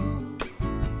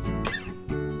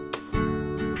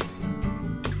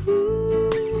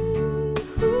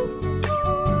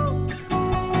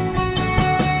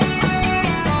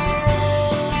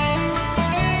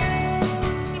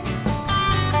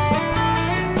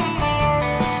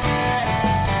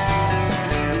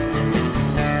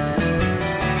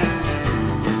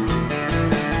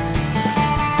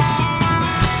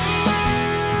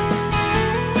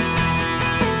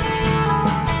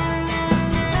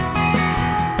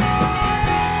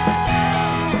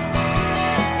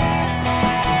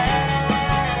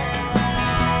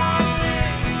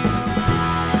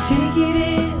 Take it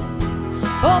in,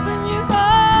 open your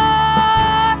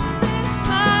hearts, they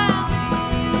smile.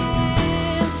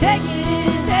 Take it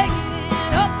in,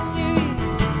 open your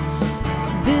ears.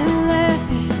 They're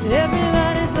laughing,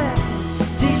 everybody's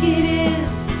laughing. Take it in,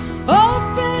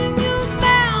 open your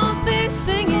mouths, they're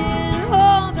singing.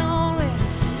 Hold on, we're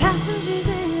passengers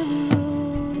and the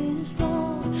road is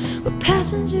long. We're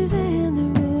passengers and the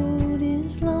road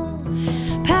is long.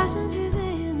 Passengers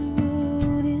and the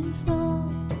road is long.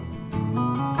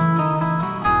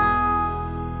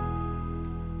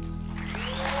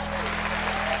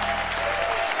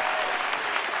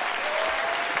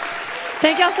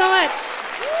 Thank y'all so much.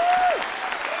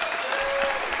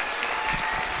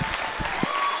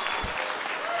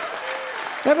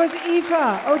 That was Aoife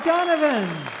O'Donovan.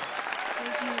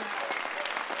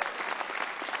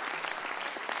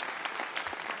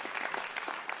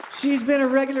 She's been a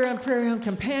regular on Prairie Home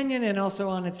Companion and also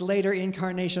on its later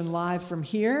incarnation Live from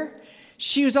Here.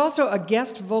 She was also a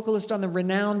guest vocalist on the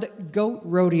renowned Goat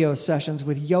Rodeo sessions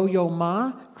with Yo-Yo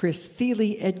Ma, Chris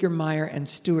Thile, Edgar Meyer, and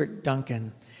Stuart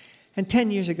Duncan. And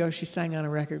 10 years ago, she sang on a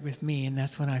record with me, and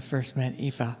that's when I first met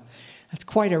Aoife. That's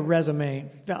quite a resume.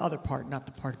 The other part, not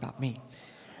the part about me.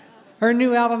 Her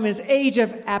new album is Age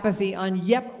of Apathy on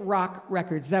Yep Rock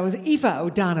Records. That was Aoife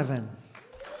O'Donovan.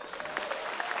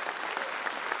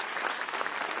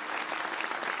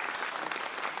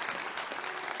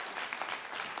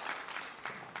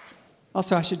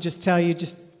 Also, I should just tell you,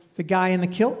 just the guy in the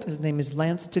kilt, his name is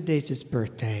Lance. Today's his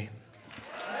birthday.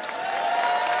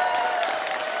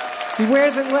 He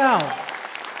wears it well.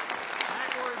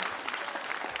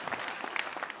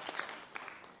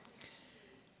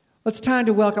 Well, it's time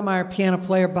to welcome our piano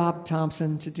player, Bob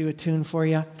Thompson, to do a tune for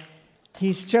you.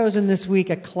 He's chosen this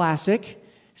week a classic,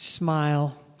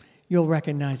 Smile. You'll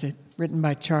recognize it, written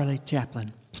by Charlie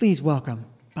Chaplin. Please welcome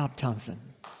Bob Thompson.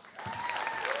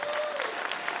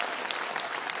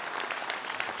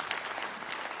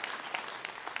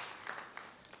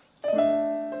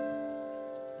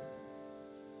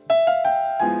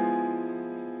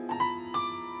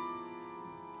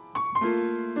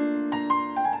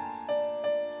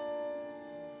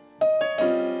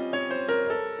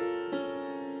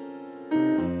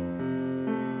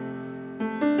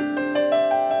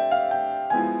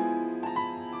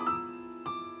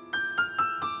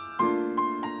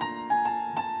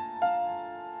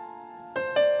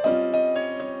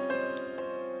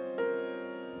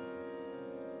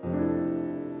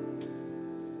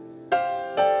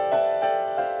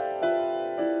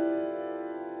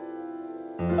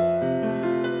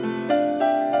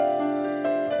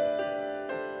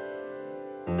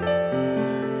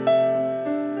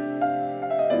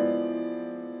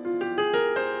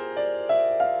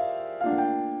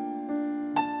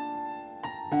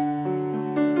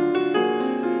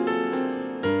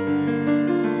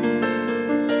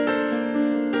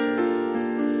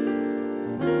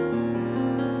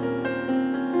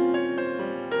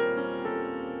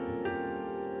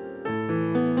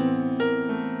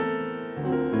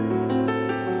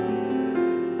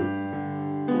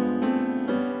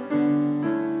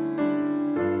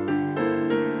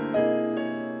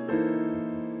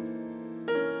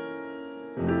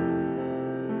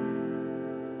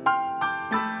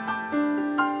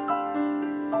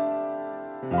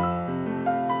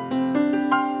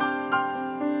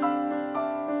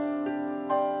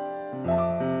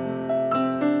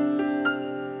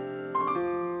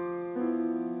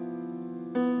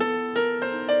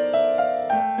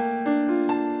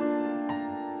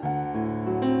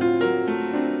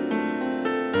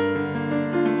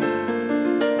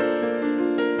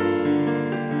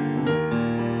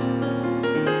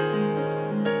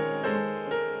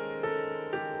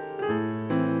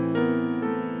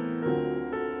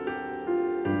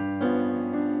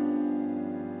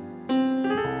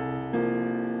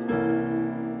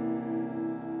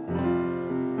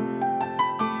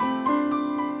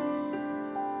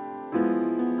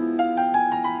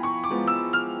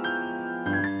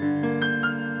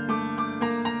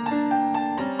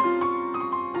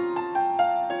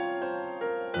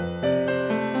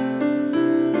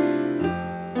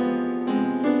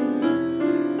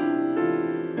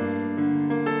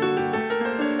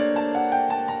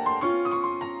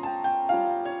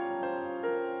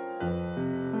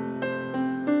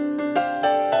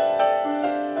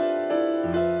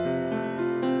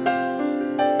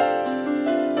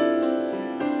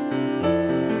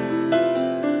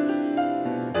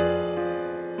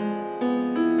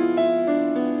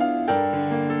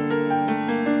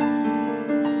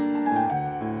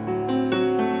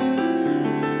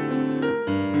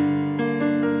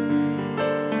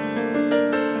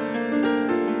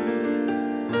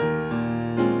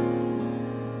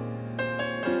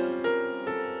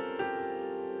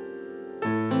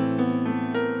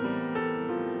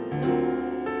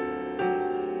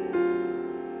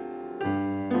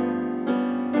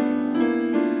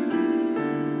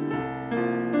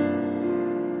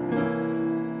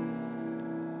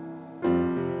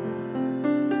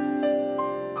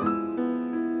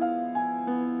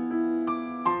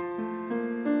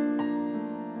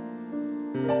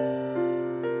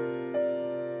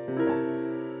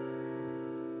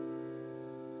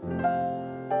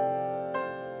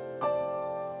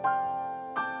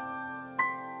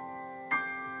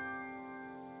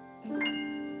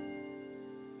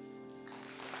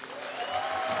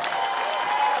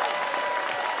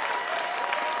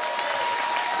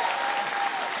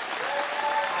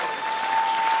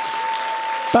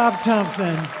 Bob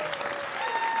Thompson.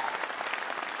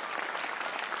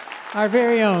 Our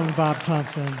very own Bob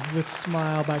Thompson with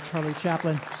Smile by Charlie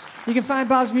Chaplin. You can find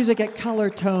Bob's music at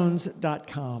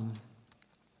colortones.com.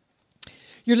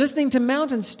 You're listening to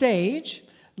Mountain Stage,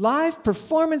 live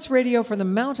performance radio from the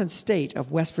Mountain State of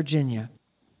West Virginia.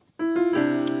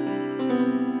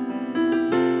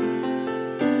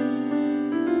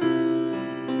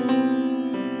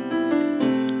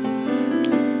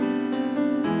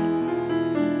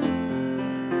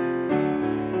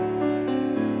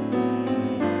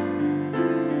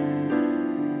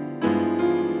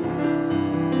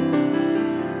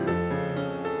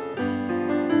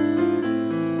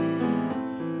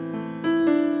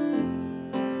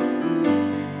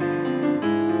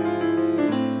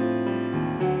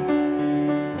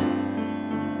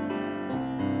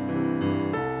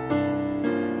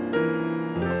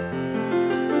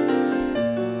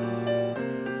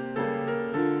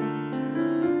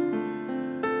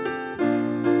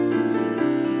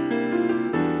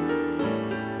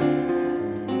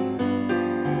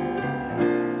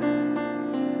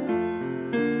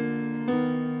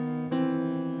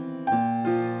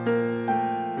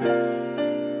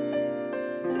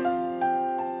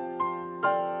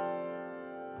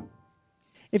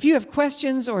 If you have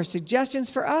questions or suggestions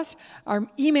for us, our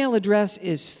email address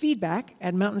is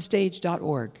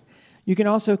feedback@mountainstage.org. You can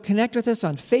also connect with us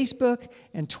on Facebook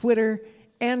and Twitter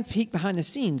and peek behind the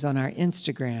scenes on our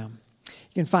Instagram.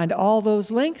 You can find all those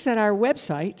links at our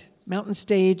website,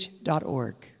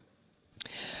 mountainstage.org.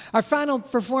 Our final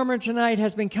performer tonight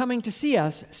has been coming to see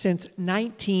us since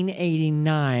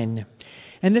 1989.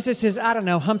 And this is his,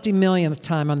 Humpty millionth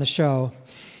time on the show.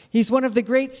 He's one of the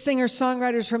great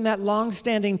singer-songwriters from that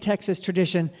long-standing Texas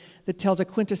tradition that tells a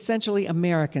quintessentially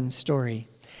American story.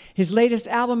 His latest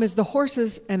album is The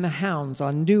Horses and the Hounds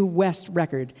on New West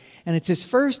Record, and it's his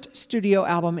first studio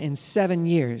album in 7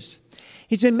 years.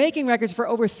 He's been making records for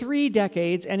over 3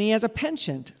 decades, and he has a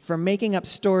penchant for making up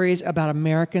stories about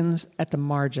Americans at the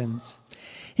margins.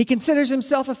 He considers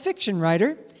himself a fiction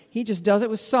writer. He just does it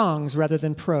with songs rather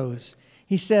than prose.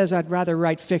 He says, "I'd rather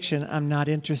write fiction. I'm not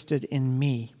interested in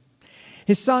me."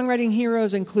 His songwriting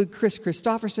heroes include Chris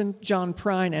Christopherson, John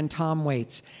Prine, and Tom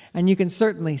Waits, and you can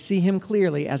certainly see him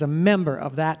clearly as a member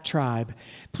of that tribe.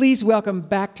 Please welcome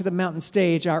back to the Mountain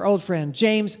Stage our old friend,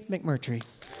 James McMurtry.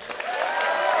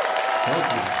 Thank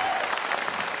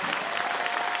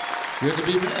you. Good to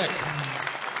be back.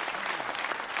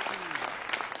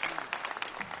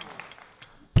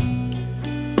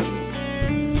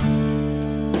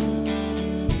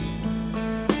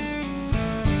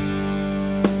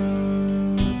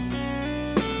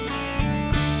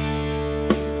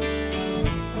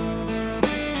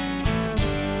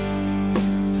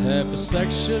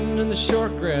 Section in the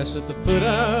short grass at the foot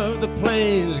of the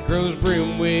plains grows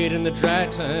brimweed in the dry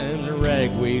times and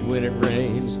ragweed when it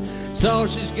rains. It's all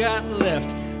she's got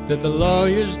left that the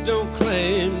lawyers don't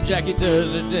claim. Jackie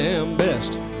does her damn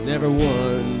best, never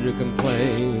one to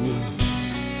complain.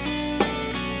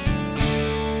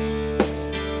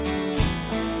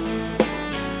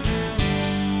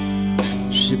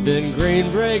 She's been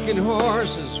green breaking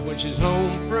horses when she's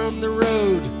home from the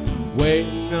road,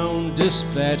 waiting on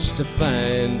dispatch to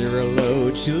find her a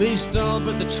load. She leased all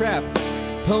but the trap,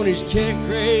 ponies can't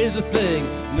graze a thing.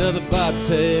 Another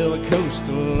bobtail, a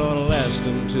coastal ought to last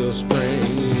until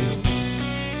spring.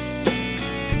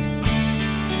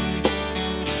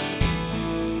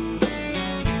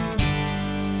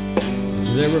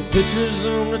 There were pictures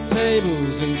on the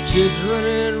tables and kids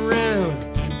running around.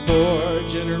 4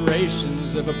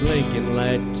 generations of a blinking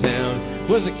light town.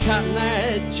 Was a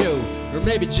Cotton-Eyed Joe, or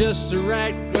maybe just the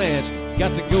right glance,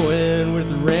 got to go in with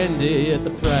Randy at the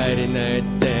Friday night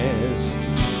dance.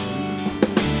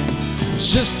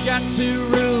 Just got 2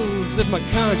 rules if my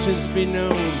conscience be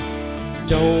known.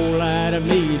 Don't lie to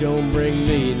me, don't bring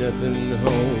me nothing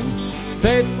home.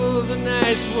 Faithful's a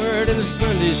nice word in a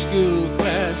Sunday school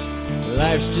class.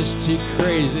 Life's just too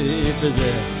crazy for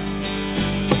that.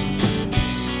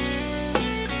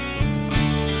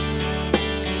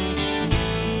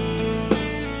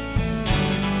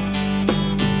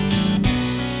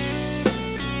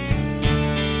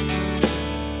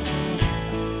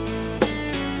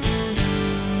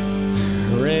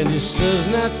 Says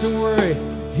not to worry,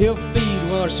 he'll feed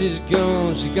while she's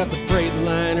gone. She got the freight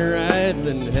liner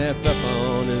idling half up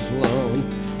on his lawn.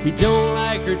 He don't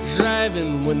like her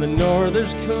driving when the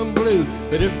northers come blue,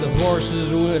 but if the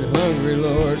horses went hungry,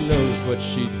 Lord knows what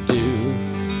she'd do.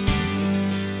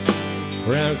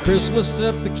 Around Christmas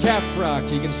up the Cap Rock,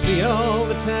 you can see all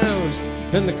the towns,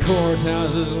 and the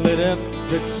courthouses lit up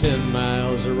for 10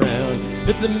 miles around.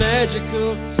 It's a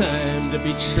magical time to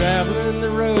be traveling the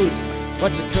roads.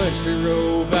 Watch the country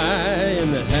roll by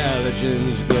and the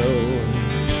halogens glow.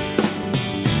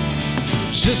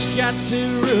 Just got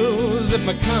 2 rules if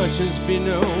my conscience be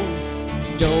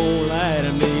known. Don't lie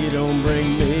to me, don't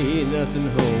bring me nothing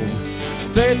home.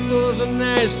 Faithful's a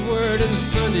nice word in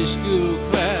Sunday school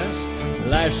class.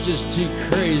 Life's just too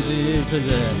crazy for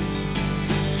that.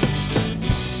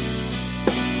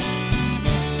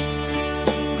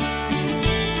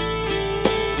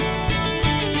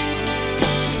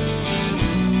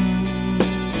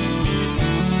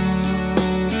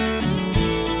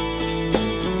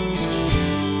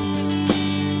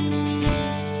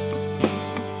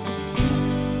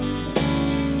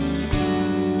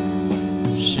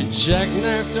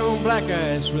 Jackknifed on black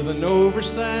ice with an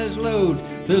oversized load.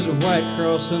 There's a white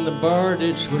cross in the bar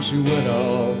ditch where she went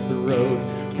off the road.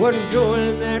 Wasn't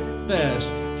going that fast,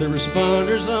 the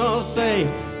responders all say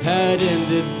how it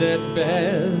ended that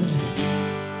bad.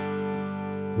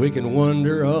 We can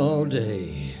wonder all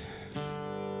day.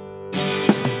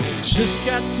 Just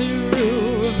got 2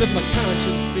 rules that my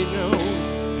conscience be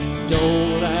known.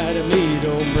 Don't lie to me,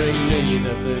 don't bring me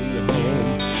nothing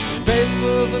home.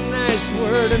 Faithful's a nice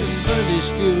word in a Sunday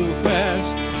school class.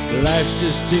 Life's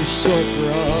just too short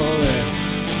for all that.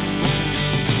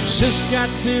 Just got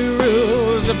 2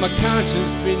 rules that my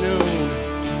conscience be known.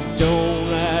 Don't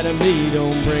lie to me,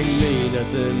 don't bring me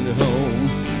nothing home.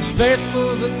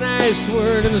 Faithful's a nice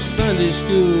word in a Sunday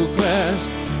school class.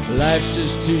 Life's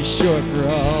just too short for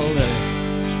all that.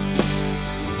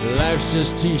 Life's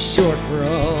just too short for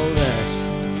all that.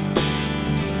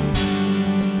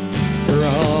 For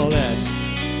all that.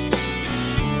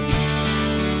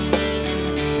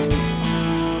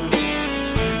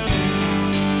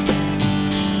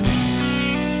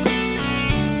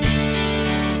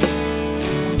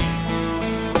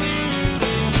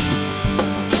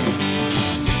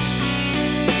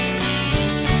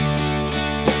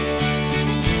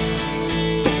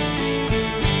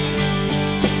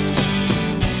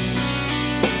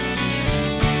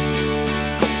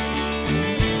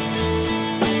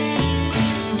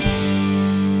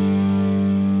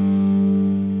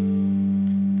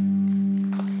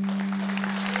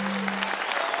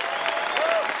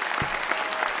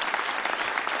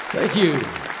 Thank you.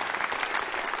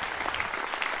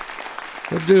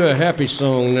 We'll do a happy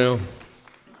song now.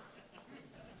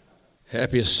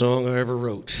 Happiest song I ever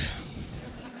wrote.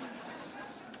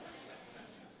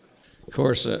 Of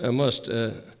course, I must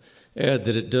add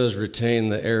that it does retain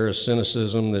the air of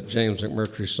cynicism that James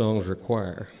McMurtry songs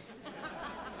require.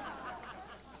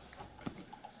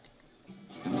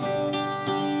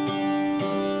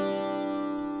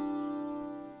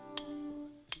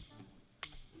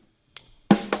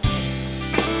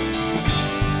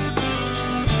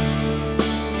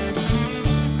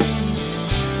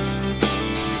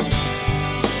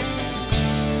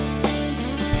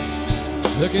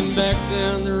 Looking back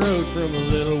down the road from a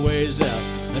little ways out,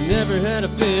 I never had a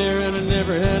fear and I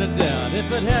never had a doubt.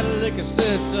 If I'd had a lick of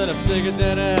sense, I'd have figured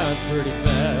that out pretty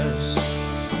fast.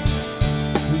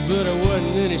 But I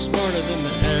wasn't any smarter than the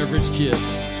average kid.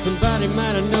 Somebody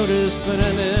might have noticed, but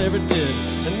I never did.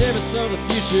 I never saw the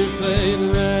future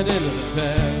fading right into the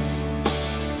past.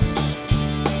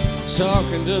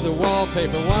 Talking to the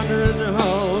wallpaper, wandering the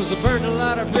halls. I burned a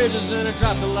lot of bridges and I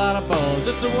dropped a lot of balls.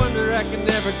 It's a wonder I can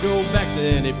never go back to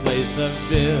any place I've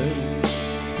been.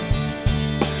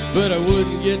 But I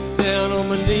wouldn't get down on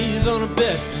my knees on a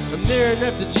bet. I'm near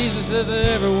enough to Jesus as I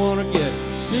ever want to get.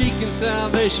 Seeking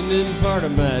salvation isn't part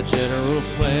of my general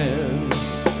plan.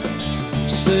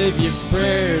 Save your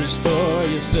prayers for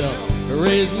yourself.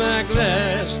 Raise my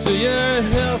glass to your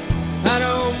health. I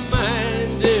don't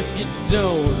mind if you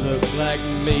don't look like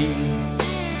me.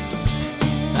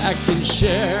 I can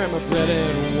share my bread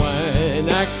and wine.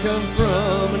 I come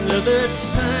from another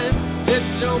time. It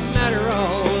don't matter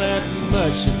all that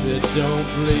much if it don't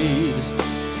bleed.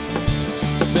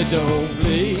 If it don't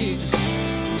bleed.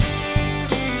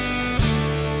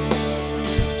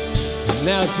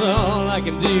 Now it's all I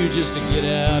can do just to get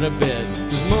out of bed.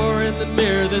 There's more in the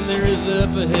mirror than there is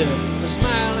up ahead. A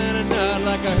smile and a nod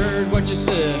like I heard what you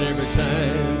said every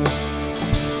time.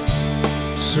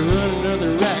 So run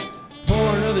another rack,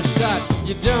 pour another shot.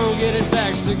 You don't get it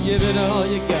back, so give it all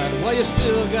you got. While you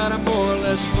still got a more or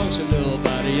less functional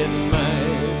body and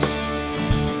mind.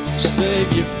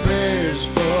 Save your prayers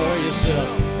for yourself.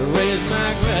 Raise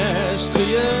my glass to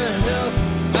your health.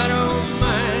 I don't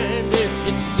mind if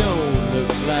you don't look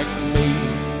like me.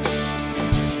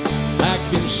 I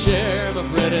can share my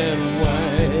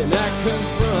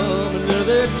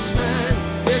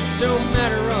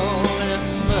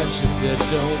it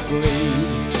don't bleed.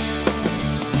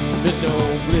 If it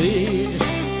don't bleed.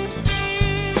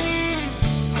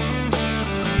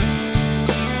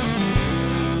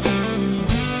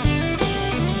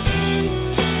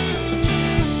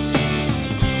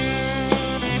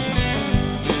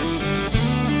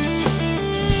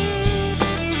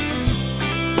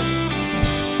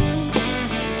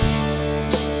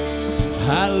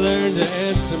 I learned to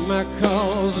answer my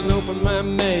calls and open my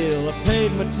mail. I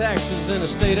paid my taxes and I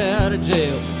stayed out of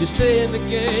jail. You stay in the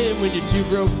game when you're too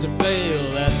broke to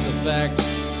bail, that's a fact.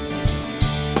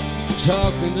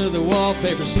 Talking to the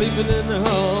wallpaper, sleeping in the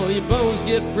hall. Your bones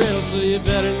get brittle, so you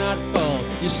better not fall.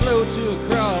 You're slow to a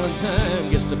crawl and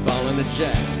time gets to ball in a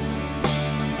jack.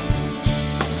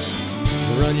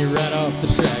 Run you right off the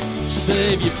track.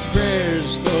 Save your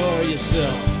prayers for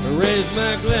yourself. Raise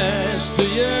my glass to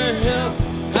your health.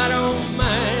 I don't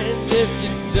mind if you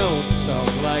don't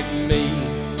talk like me.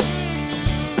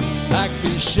 I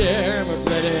can share my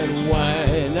bread and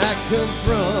wine. I come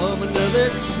from another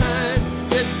time.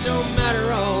 It don't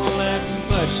matter all that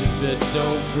much if it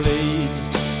don't bleed.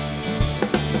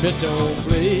 If it don't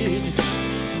bleed.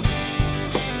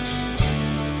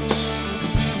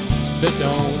 If it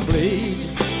don't bleed.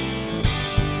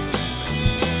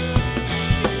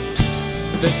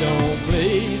 If it don't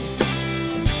bleed.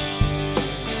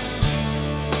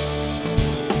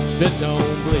 If it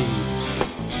don't bleed.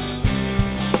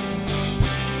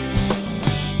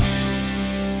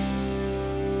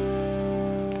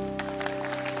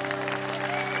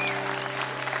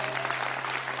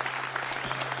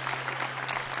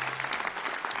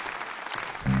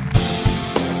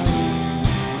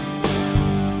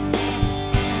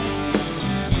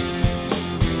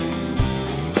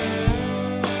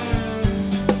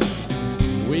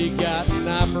 We got an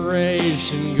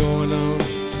operation going on.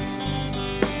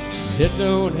 It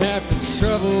don't have to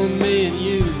trouble me and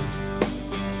you.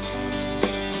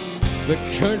 The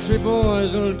country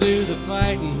boys will do the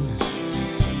fighting.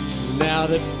 Now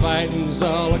that fighting's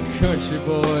all a country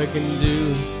boy can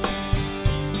do.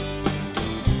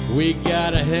 We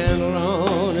got a handle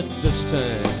on it this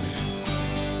time.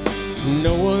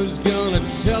 No one's gonna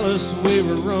tell us we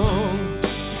were wrong.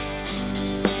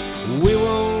 We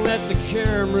won't let the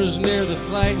cameras near the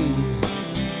fighting.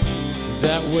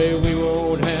 That way we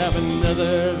won't have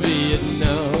another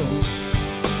Vietnam.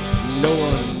 No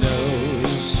one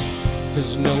knows,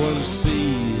 'cause no one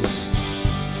sees.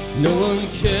 No one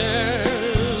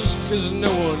cares, 'cause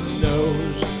no one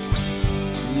knows.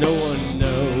 No one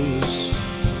knows,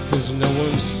 'cause no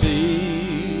one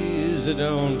sees it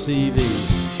on TV.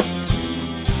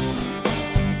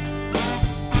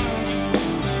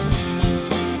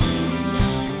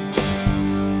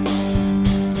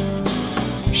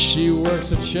 She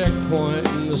works a checkpoint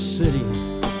in the city,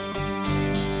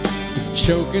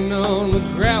 choking on the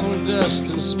gravel, dust,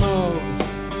 and smoke.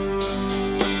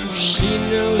 She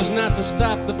knows not to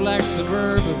stop the black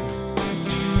Suburban.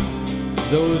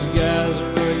 Those guys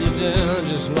run you down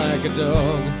just like a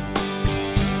dog.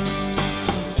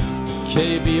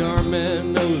 KBR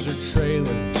man knows her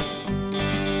trailer.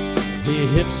 He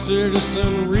hips her to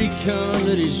some recon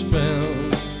that he's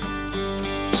found.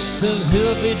 Says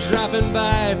he'll be dropping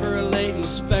by for a late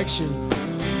inspection.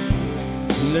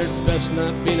 And there'd best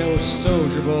not be no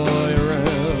soldier boy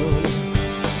around.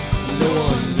 No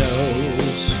one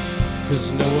knows,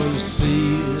 'cause no one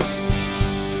sees.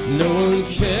 No one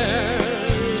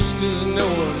cares, 'cause no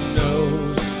one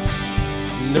knows.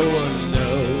 No one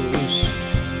knows,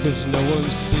 'cause no one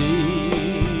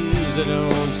sees it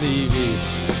on TV.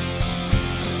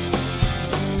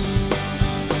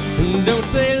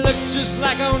 Don't they look just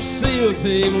like on SEAL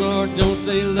Team? Lord, don't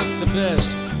they look the best?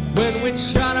 When we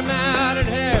trot them out at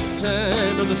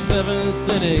halftime of the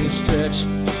 7th inning stretch,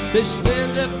 they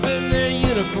stand up in their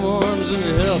uniforms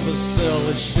and help us sell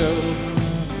the show,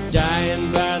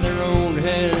 dying by their own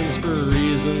hands for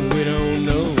reasons we don't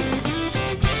know.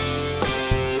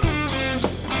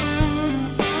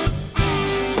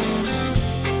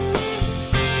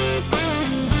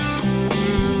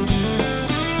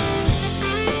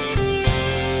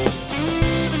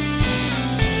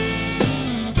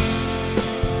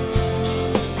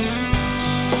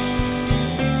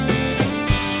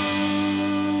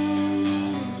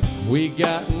 We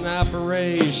got an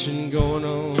operation going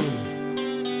on.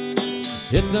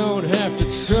 It don't have to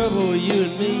trouble you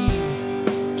and me.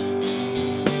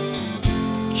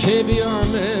 KBR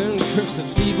man cooks the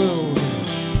T-bone.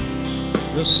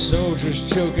 The soldiers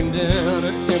choking down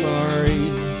at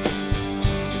MRE.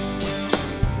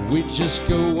 We just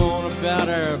go on about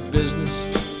our business.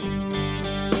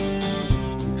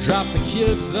 Drop the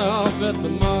kids off at the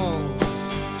mall.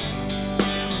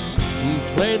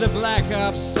 Play the Black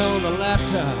Ops on the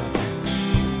laptop.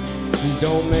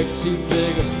 Don't make too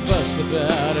big a fuss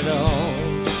about it all.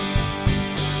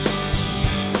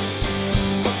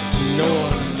 No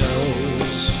one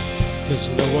knows, 'cause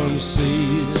no one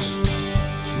sees.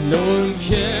 No one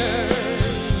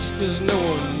cares, 'cause no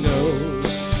one knows.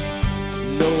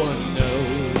 No one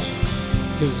knows,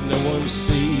 'cause no one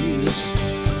sees.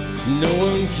 No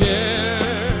one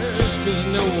cares, 'cause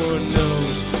no one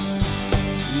knows.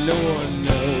 No one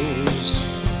knows,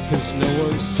 'cause no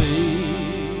one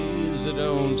sees it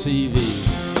on TV.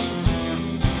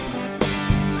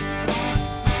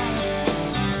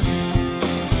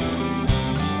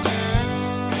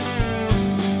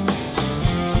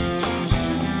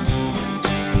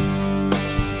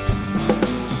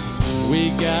 We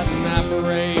got an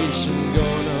operation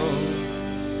going on.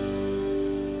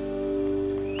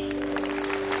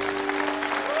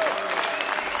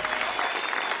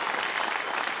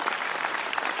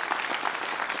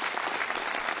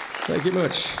 Thank you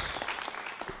much.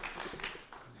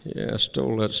 Yeah, I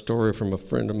stole that story from a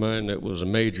friend of mine that was a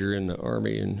major in the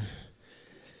Army, and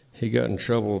he got in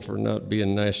trouble for not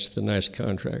being nice to the nice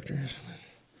contractors.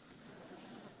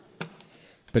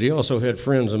 But he also had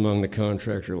friends among the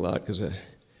contractor lot, because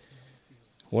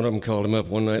one of them called him up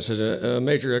one night and said,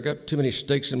 Major, I got too many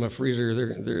steaks in my freezer.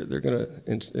 They're going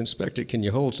to inspect it. Can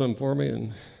you hold some for me?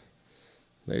 And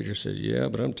Major said, yeah,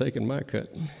 but I'm taking my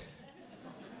cut.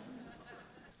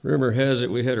 Rumor has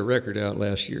it we had a record out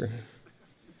last year.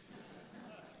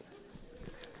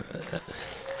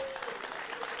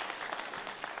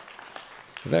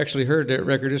 I've actually heard that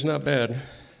record. It's not bad.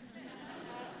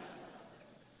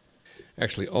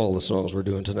 Actually, all the songs we're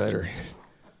doing tonight are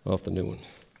off the new one.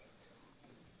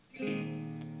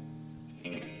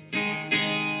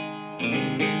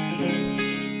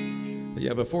 But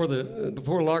yeah, before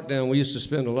lockdown, we used to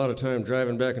spend a lot of time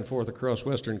driving back and forth across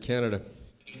Western Canada.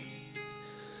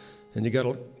 And you got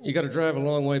to drive a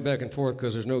long way back and forth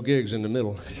because there's no gigs in the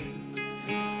middle.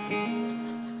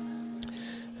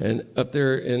 And up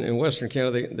there in Western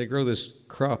Canada, they grow this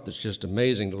crop that's just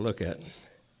amazing to look at.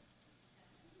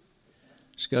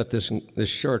 It's got this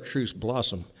chartreuse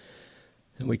blossom.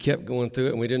 And we kept going through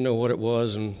it, and we didn't know what it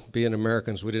was, and being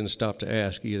Americans, we didn't stop to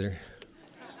ask either.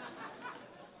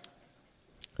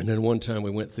 And then one time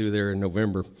we went through there in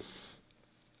November,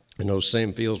 and those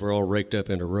same fields were all raked up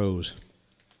into rows.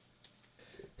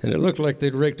 And it looked like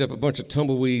they'd raked up a bunch of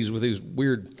tumbleweeds with these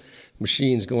weird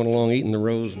machines going along eating the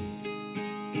rows.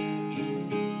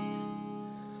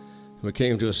 We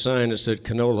came to a sign that said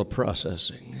canola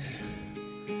processing.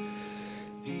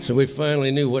 So we finally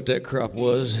knew what that crop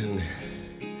was, and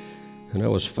I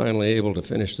was finally able to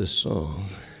finish this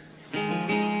song.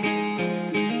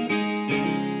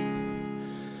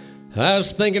 I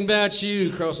was thinking about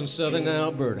you crossing southern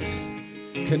Alberta.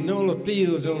 Canola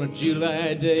fields on a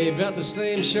July day, about the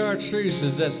same chartreuse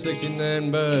as that 69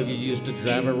 bug you used to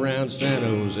drive around San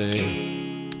Jose.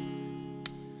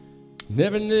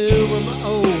 Never knew where my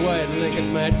old white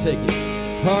Lincoln might take you.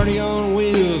 Party on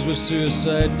wheels with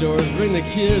suicide doors, bring the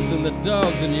kids and the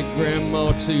dogs and your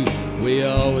grandma too. We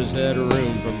always had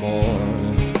room for more.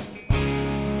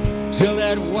 Till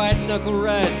that white knuckle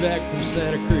ride back from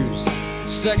Santa Cruz,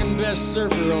 second best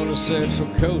surfer on the Central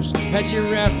Coast, had you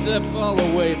wrapped up all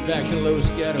the way back to Los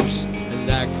Gatos, and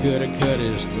I could have cut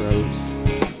his throat.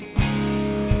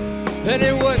 And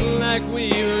it wasn't like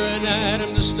we were an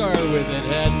item to start with that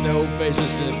had no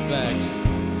basis in fact.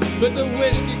 But the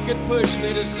whiskey could push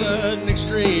me to sudden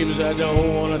extremes. I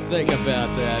don't want to think about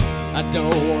that. I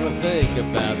don't want to think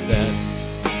about that.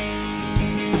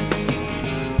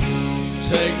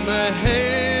 Take my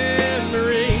hand,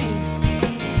 Marie.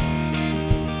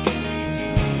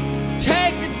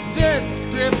 Take a death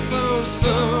grip on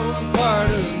some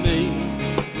part of me.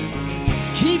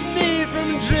 Keep me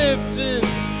from drifting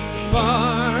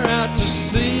far out to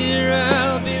sea, or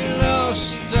I'll be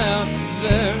lost out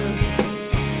there.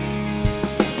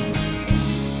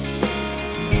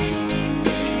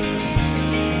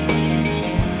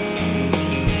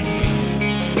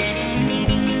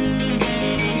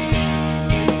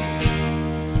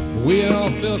 We all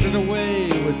filtered away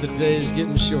with the days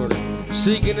getting shorter,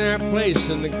 seeking our place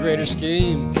in the greater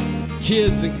scheme.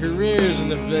 Kids and careers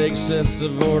and a vague sense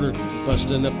of order,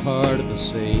 busting apart at the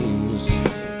seams.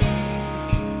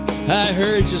 I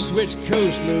heard you switch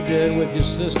coast, moved in with your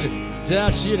sister.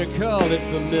 Doubt you'd have called it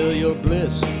familial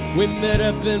bliss. We met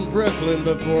up in Brooklyn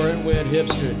before it went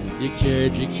hipster. You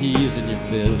carried your keys in your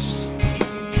fist.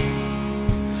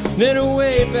 Then a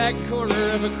way back corner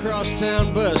of a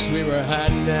crosstown bus, we were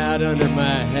hiding out under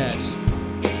my hat.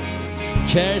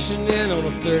 Cashing in on a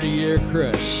 30-year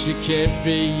crush. You can't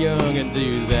be young and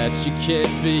do that. You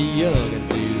can't be young and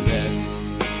do that.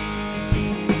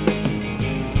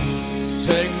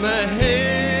 Take my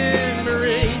hand,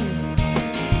 Marie.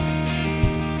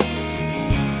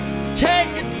 Take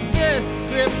a death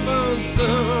grip on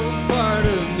some part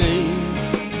of me.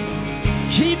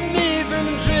 Keep me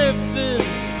from drifting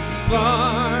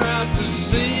far out to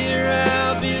sea, or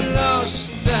I'll be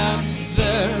lost out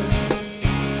there.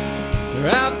 Or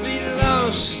I'll be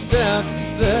lost out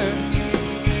there.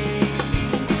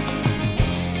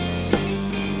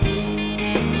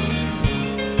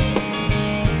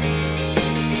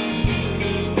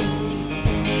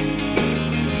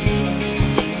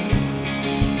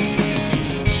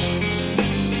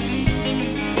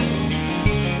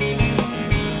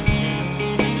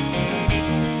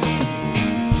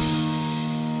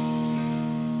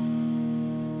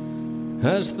 I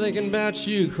was thinking about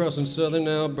you crossing southern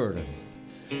Alberta.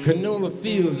 Canola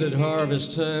fields at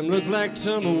harvest time look like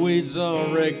tumbleweeds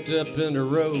all raked up into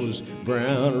rows,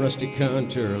 brown rusty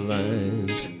contour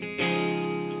lines.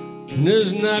 And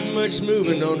there's not much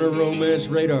moving on the romance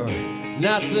radar.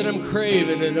 Not that I'm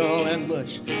craving it all that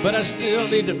much, but I still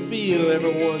need to feel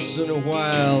every once in a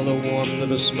while the warmth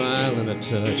of a smile and a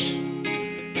touch.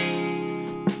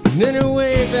 And in a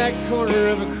way back corner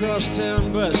of a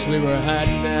crosstown bus, we were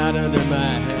hiding out under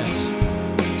my hat,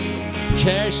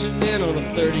 cashing in on a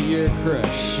 30-year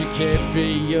crush. You can't be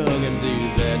young and do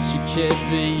that. You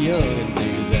can't be young and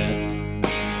do that.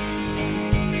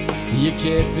 You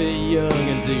can't be young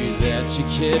and do that. You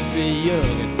can't be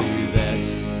young and do that.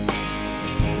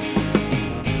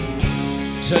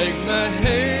 Take my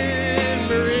hand,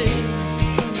 Marie.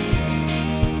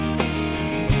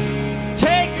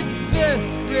 Take a death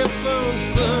grip on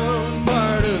some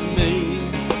part of me.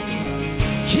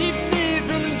 Keep me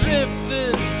from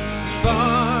drifting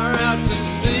far out to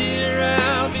sea, or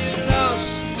I'll be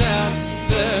lost out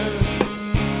there.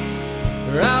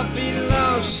 Or I'll be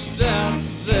lost out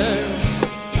there.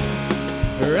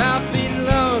 Or I'll be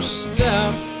lost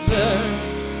out there.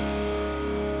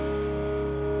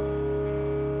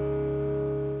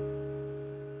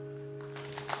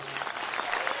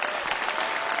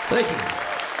 Thank you.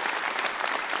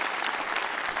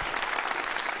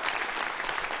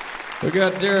 We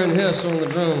got Darren Hess on the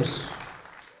drums.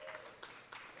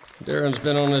 Darren's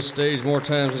been on this stage more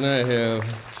times than I have,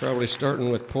 probably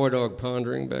starting with Poi Dog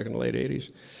Pondering back in the late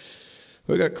 80s.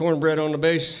 We got Cornbread on the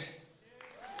bass.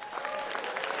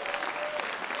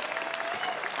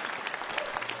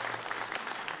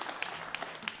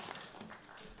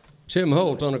 Tim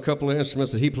Holt on a couple of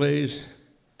instruments that he plays.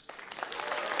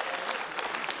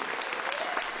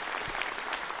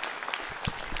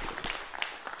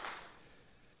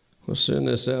 We'll send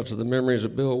this out to the memories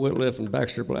of Bill Whitliff and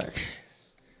Baxter Black.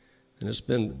 And it's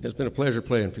been a pleasure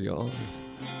playing for y'all.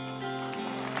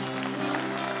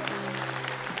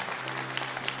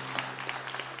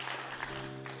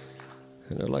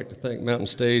 And I'd like to thank Mountain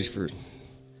Stage for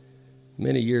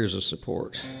many years of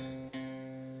support.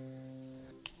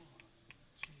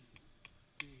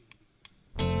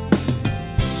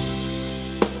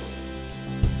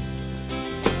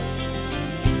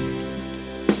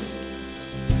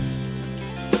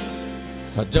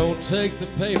 I don't take the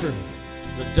paper,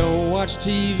 but don't watch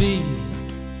TV.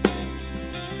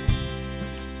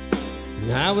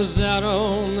 And I was out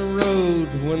on the road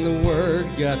when the word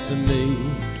got to me.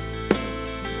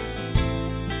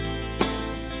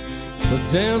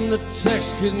 But damn, the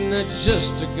text couldn't have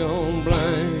just have gone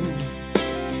blind.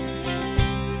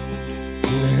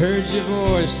 And I heard your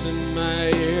voice in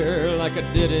my ear like I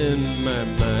did in my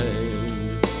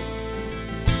mind.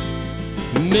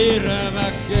 Mira,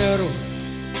 vaquero,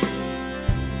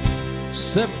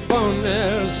 se pone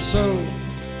el sol.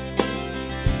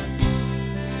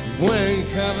 Buen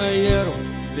caballero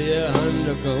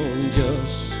viajando con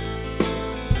Dios.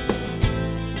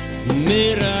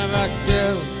 Mira,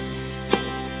 vaquero,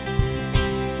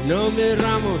 no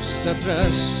miramos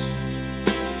atrás.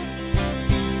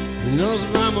 Nos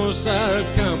vamos al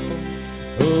campo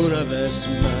una vez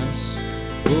más,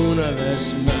 una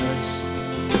vez más.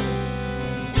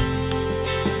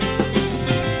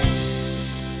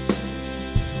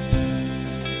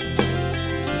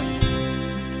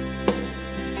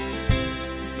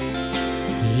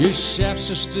 Your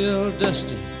shafts are still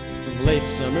dusty from late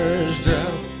summer's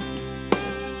drought.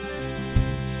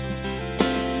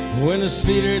 When the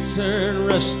cedar turned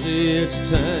rusty, it's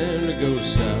time to go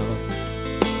south.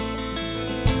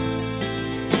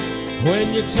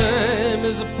 When your time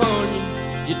is upon you,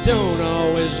 you don't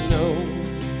always know.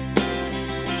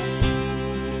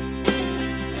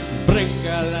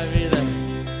 Brinca la vida,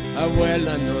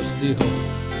 abuela nos dijo,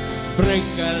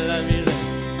 brinca la vida,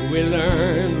 we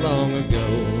learned long ago.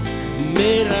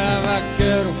 Mira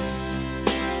vaquero,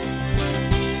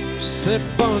 se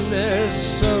pone el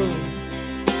sol,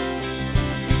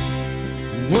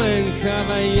 buen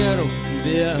caballero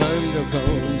viajando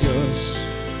con Dios.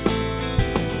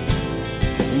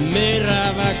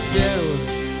 Mira vaquero,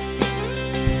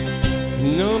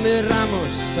 no miramos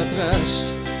atrás,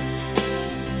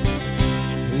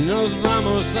 nos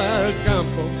vamos al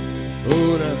campo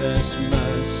una vez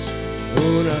más,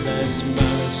 una vez más.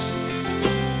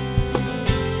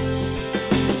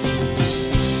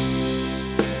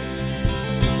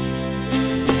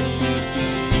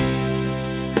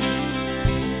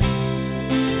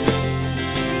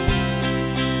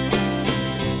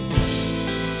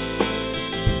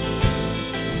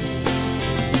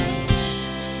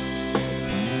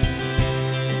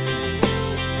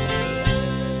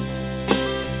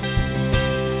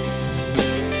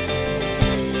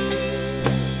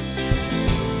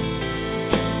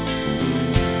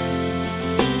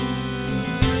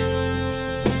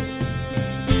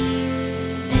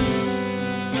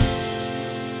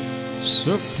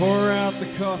 So pour out the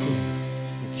coffee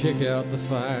and kick out the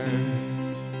fire.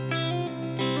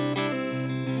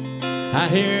 I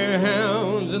hear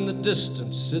hounds in the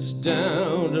distance, it's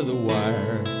down to the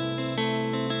wire.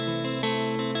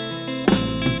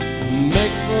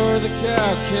 Make for the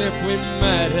cow camp, we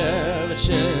might have a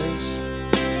chance.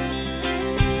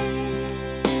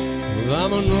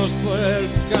 Vámonos por el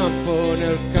campo, en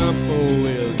el campo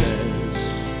we'll dance.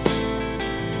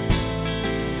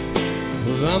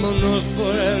 Vámonos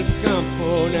por el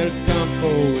campo, en el campo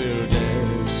we'll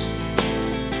dance.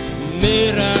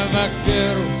 Mira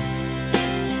vaquero,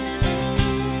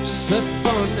 se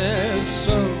pone el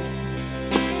sol,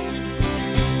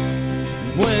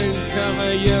 buen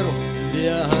caballero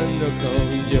viajando con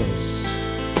Dios.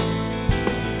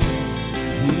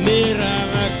 Mira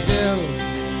vaquero,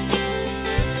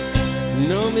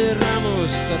 no miramos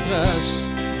atrás,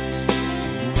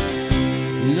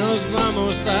 nos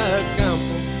vamos al campo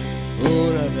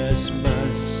una vez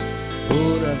más,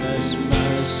 una vez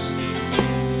más.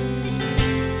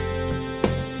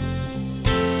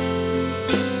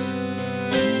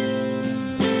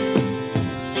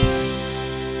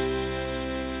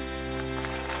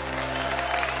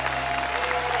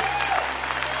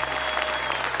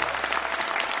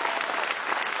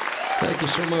 Thank you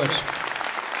so much.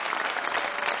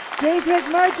 James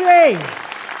McMurtry.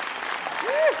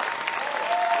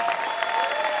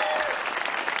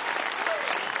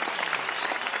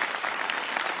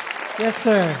 Yes,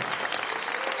 sir.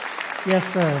 Yes,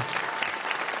 sir.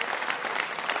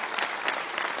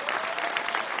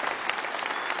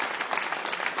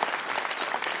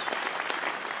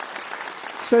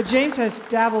 So James has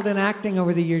dabbled in acting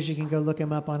over the years. You can go look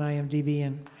him up on IMDb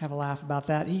and have a laugh about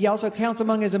that. He also counts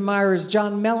among his admirers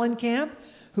John Mellencamp,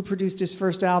 who produced his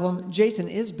first album, Jason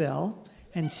Isbell,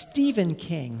 and Stephen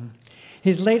King.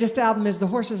 His latest album is The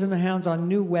Horses and the Hounds on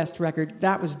New West Record.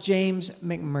 That was James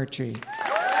McMurtry.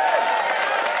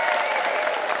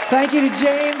 Thank you to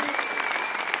James.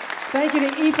 Thank you to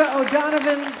Aoife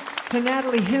O'Donovan, to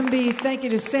Natalie Himby. Thank you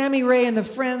to Sammy Ray and the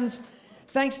Friends.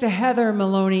 Thanks to Heather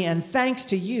Maloney, and thanks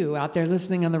to you out there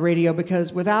listening on the radio,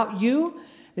 because without you,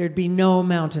 there'd be no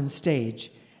Mountain Stage,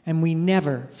 and we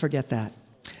never forget that.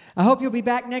 I hope you'll be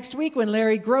back next week when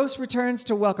Larry Gross returns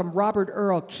to welcome Robert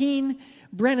Earl Keen,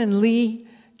 Brennan Lee,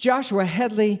 Joshua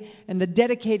Headley, and the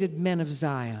dedicated Men of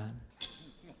Zion.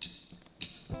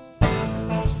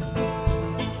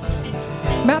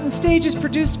 Mountain Stage is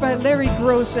produced by Larry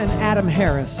Gross and Adam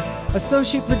Harris.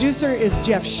 Associate producer is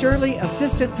Jeff Shirley.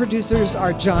 Assistant producers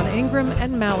are John Ingram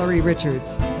and Mallory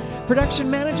Richards.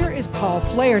 Production manager is Paul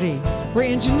Flaherty. We're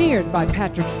engineered by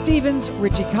Patrick Stevens,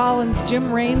 Richie Collins,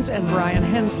 Jim Raines, and Brian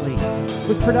Hensley.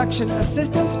 With production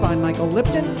assistance by Michael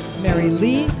Lipton, Mary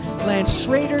Lee, Lance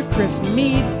Schrader, Chris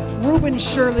Mead, Reuben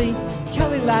Shirley,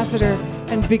 Kelly Lassiter,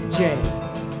 and Big J.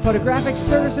 Photographic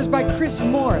services by Chris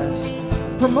Morris.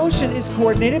 Promotion is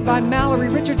coordinated by Mallory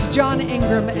Richards, John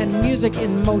Ingram, and Music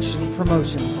in Motion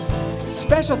Promotions.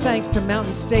 Special thanks to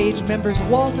Mountain Stage members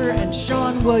Walter and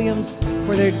Sean Williams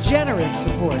for their generous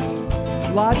support.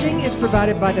 Lodging is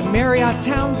provided by the Marriott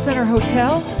Town Center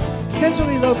Hotel,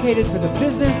 centrally located for the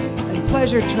business and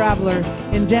pleasure traveler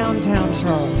in downtown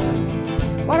Charleston.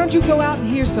 Why don't you go out and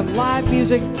hear some live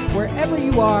music wherever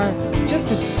you are just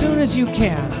as soon as you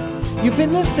can? You've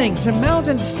been listening to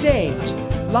Mountain Stage,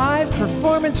 live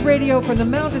performance radio from the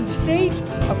Mountain State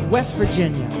of West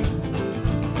Virginia.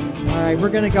 All right, we're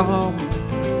going to go home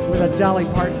with a Dolly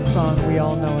Parton song we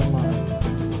all know and love.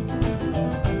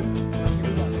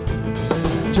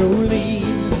 Jolene,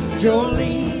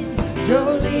 Jolene,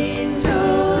 Jolene,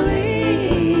 Jolene,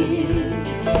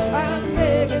 I'm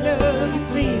begging of you,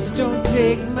 please don't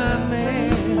take my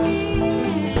man.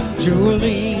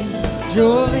 Jolene,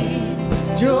 Jolene,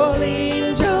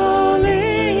 Jolene,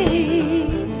 Jolene,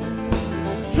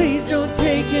 please don't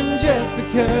take him just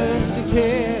because you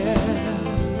can.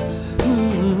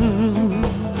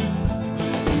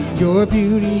 Your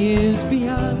beauty is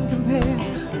beyond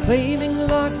compare, flaming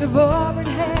locks of auburn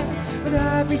hair, with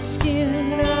ivory skin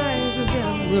and eyes of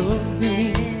emerald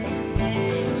green.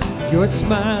 Your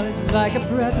smile is like a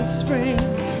breath of spring,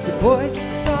 your voice is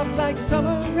soft like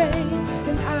summer rain,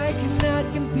 and I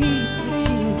cannot compete with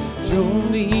you,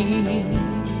 Jolene.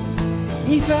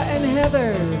 Aoife and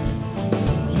Heather.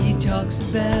 He talks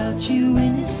about you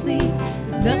in his sleep.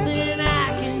 There's nothing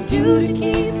I can do to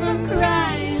keep from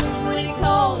crying when he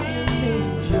calls your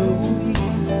name, Jolene.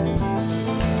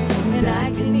 And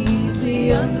I can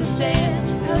easily understand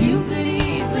how you could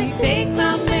easily take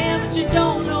my man, but you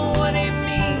don't know what it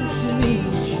means to me,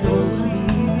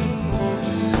 Jolene.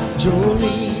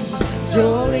 Jolene,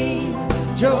 Jolene,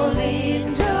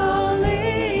 Jolene,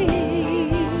 Jolene,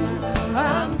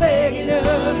 I'm begging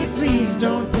of you, please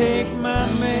don't take my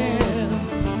man.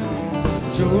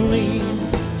 Jolene,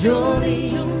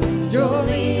 Jolene,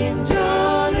 Jolene,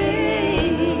 Jolene,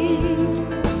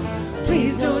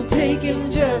 please don't take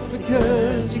him just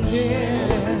because you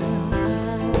can.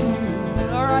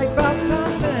 All right, Bob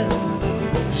Thompson.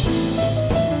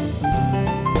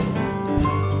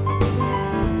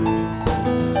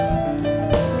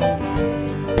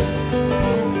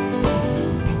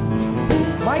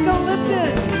 Michael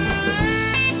Lipton.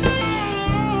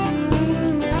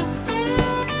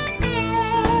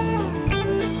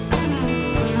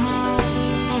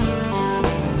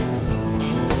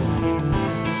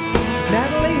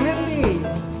 Natalie Henry.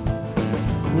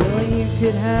 Well, you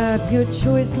could have your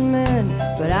choice of men,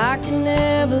 but I can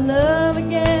never love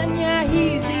again. Yeah,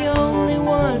 he's the only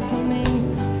one for me,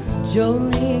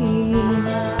 Jolene.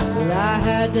 Well, I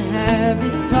had to have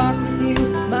this talk with you.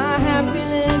 My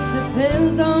happiness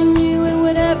depends on you and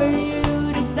whatever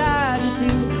you decide to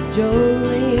do,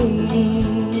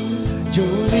 Jolene.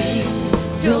 Jolene,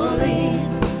 Jolene,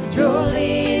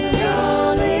 Jolene,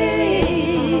 Jolene,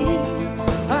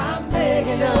 I'm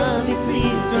begging of you,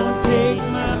 please don't take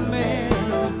my man.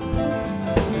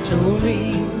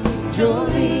 Jolene,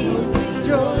 Jolene,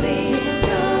 Jolene,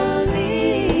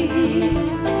 Jolene,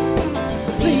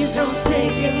 please don't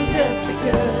take him just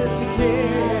because you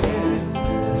can.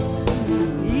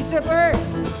 Issa Burke.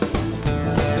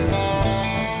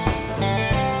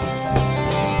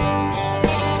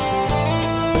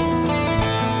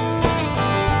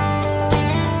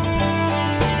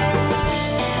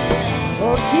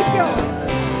 Oh, keep going.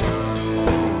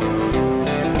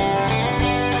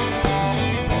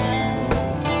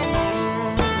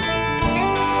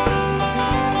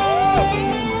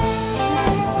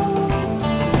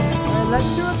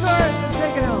 Let's do a chorus and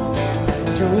take it home.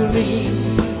 Jolene,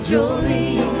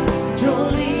 Jolene,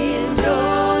 Jolene,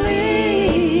 Jolene,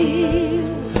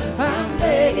 I'm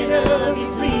begging of you,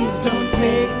 please don't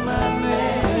take my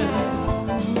man.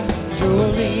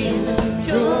 Jolene,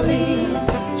 Jolene,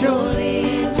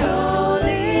 Jolene,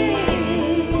 Jolene,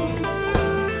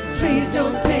 please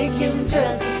don't take him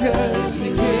just because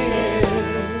you can.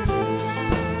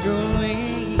 Jolene.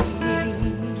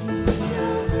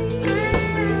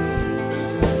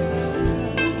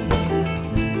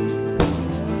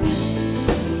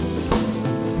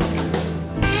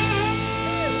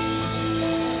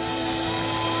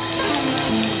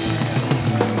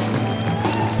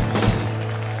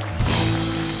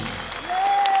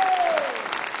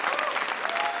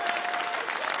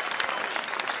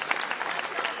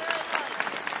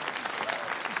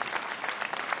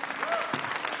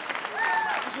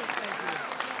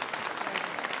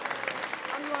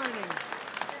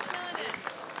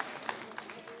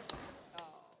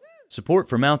 Support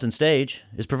for Mountain Stage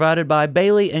is provided by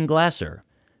Bailey and Glasser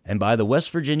and by the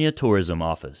West Virginia Tourism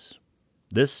Office.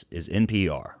 This is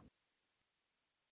NPR.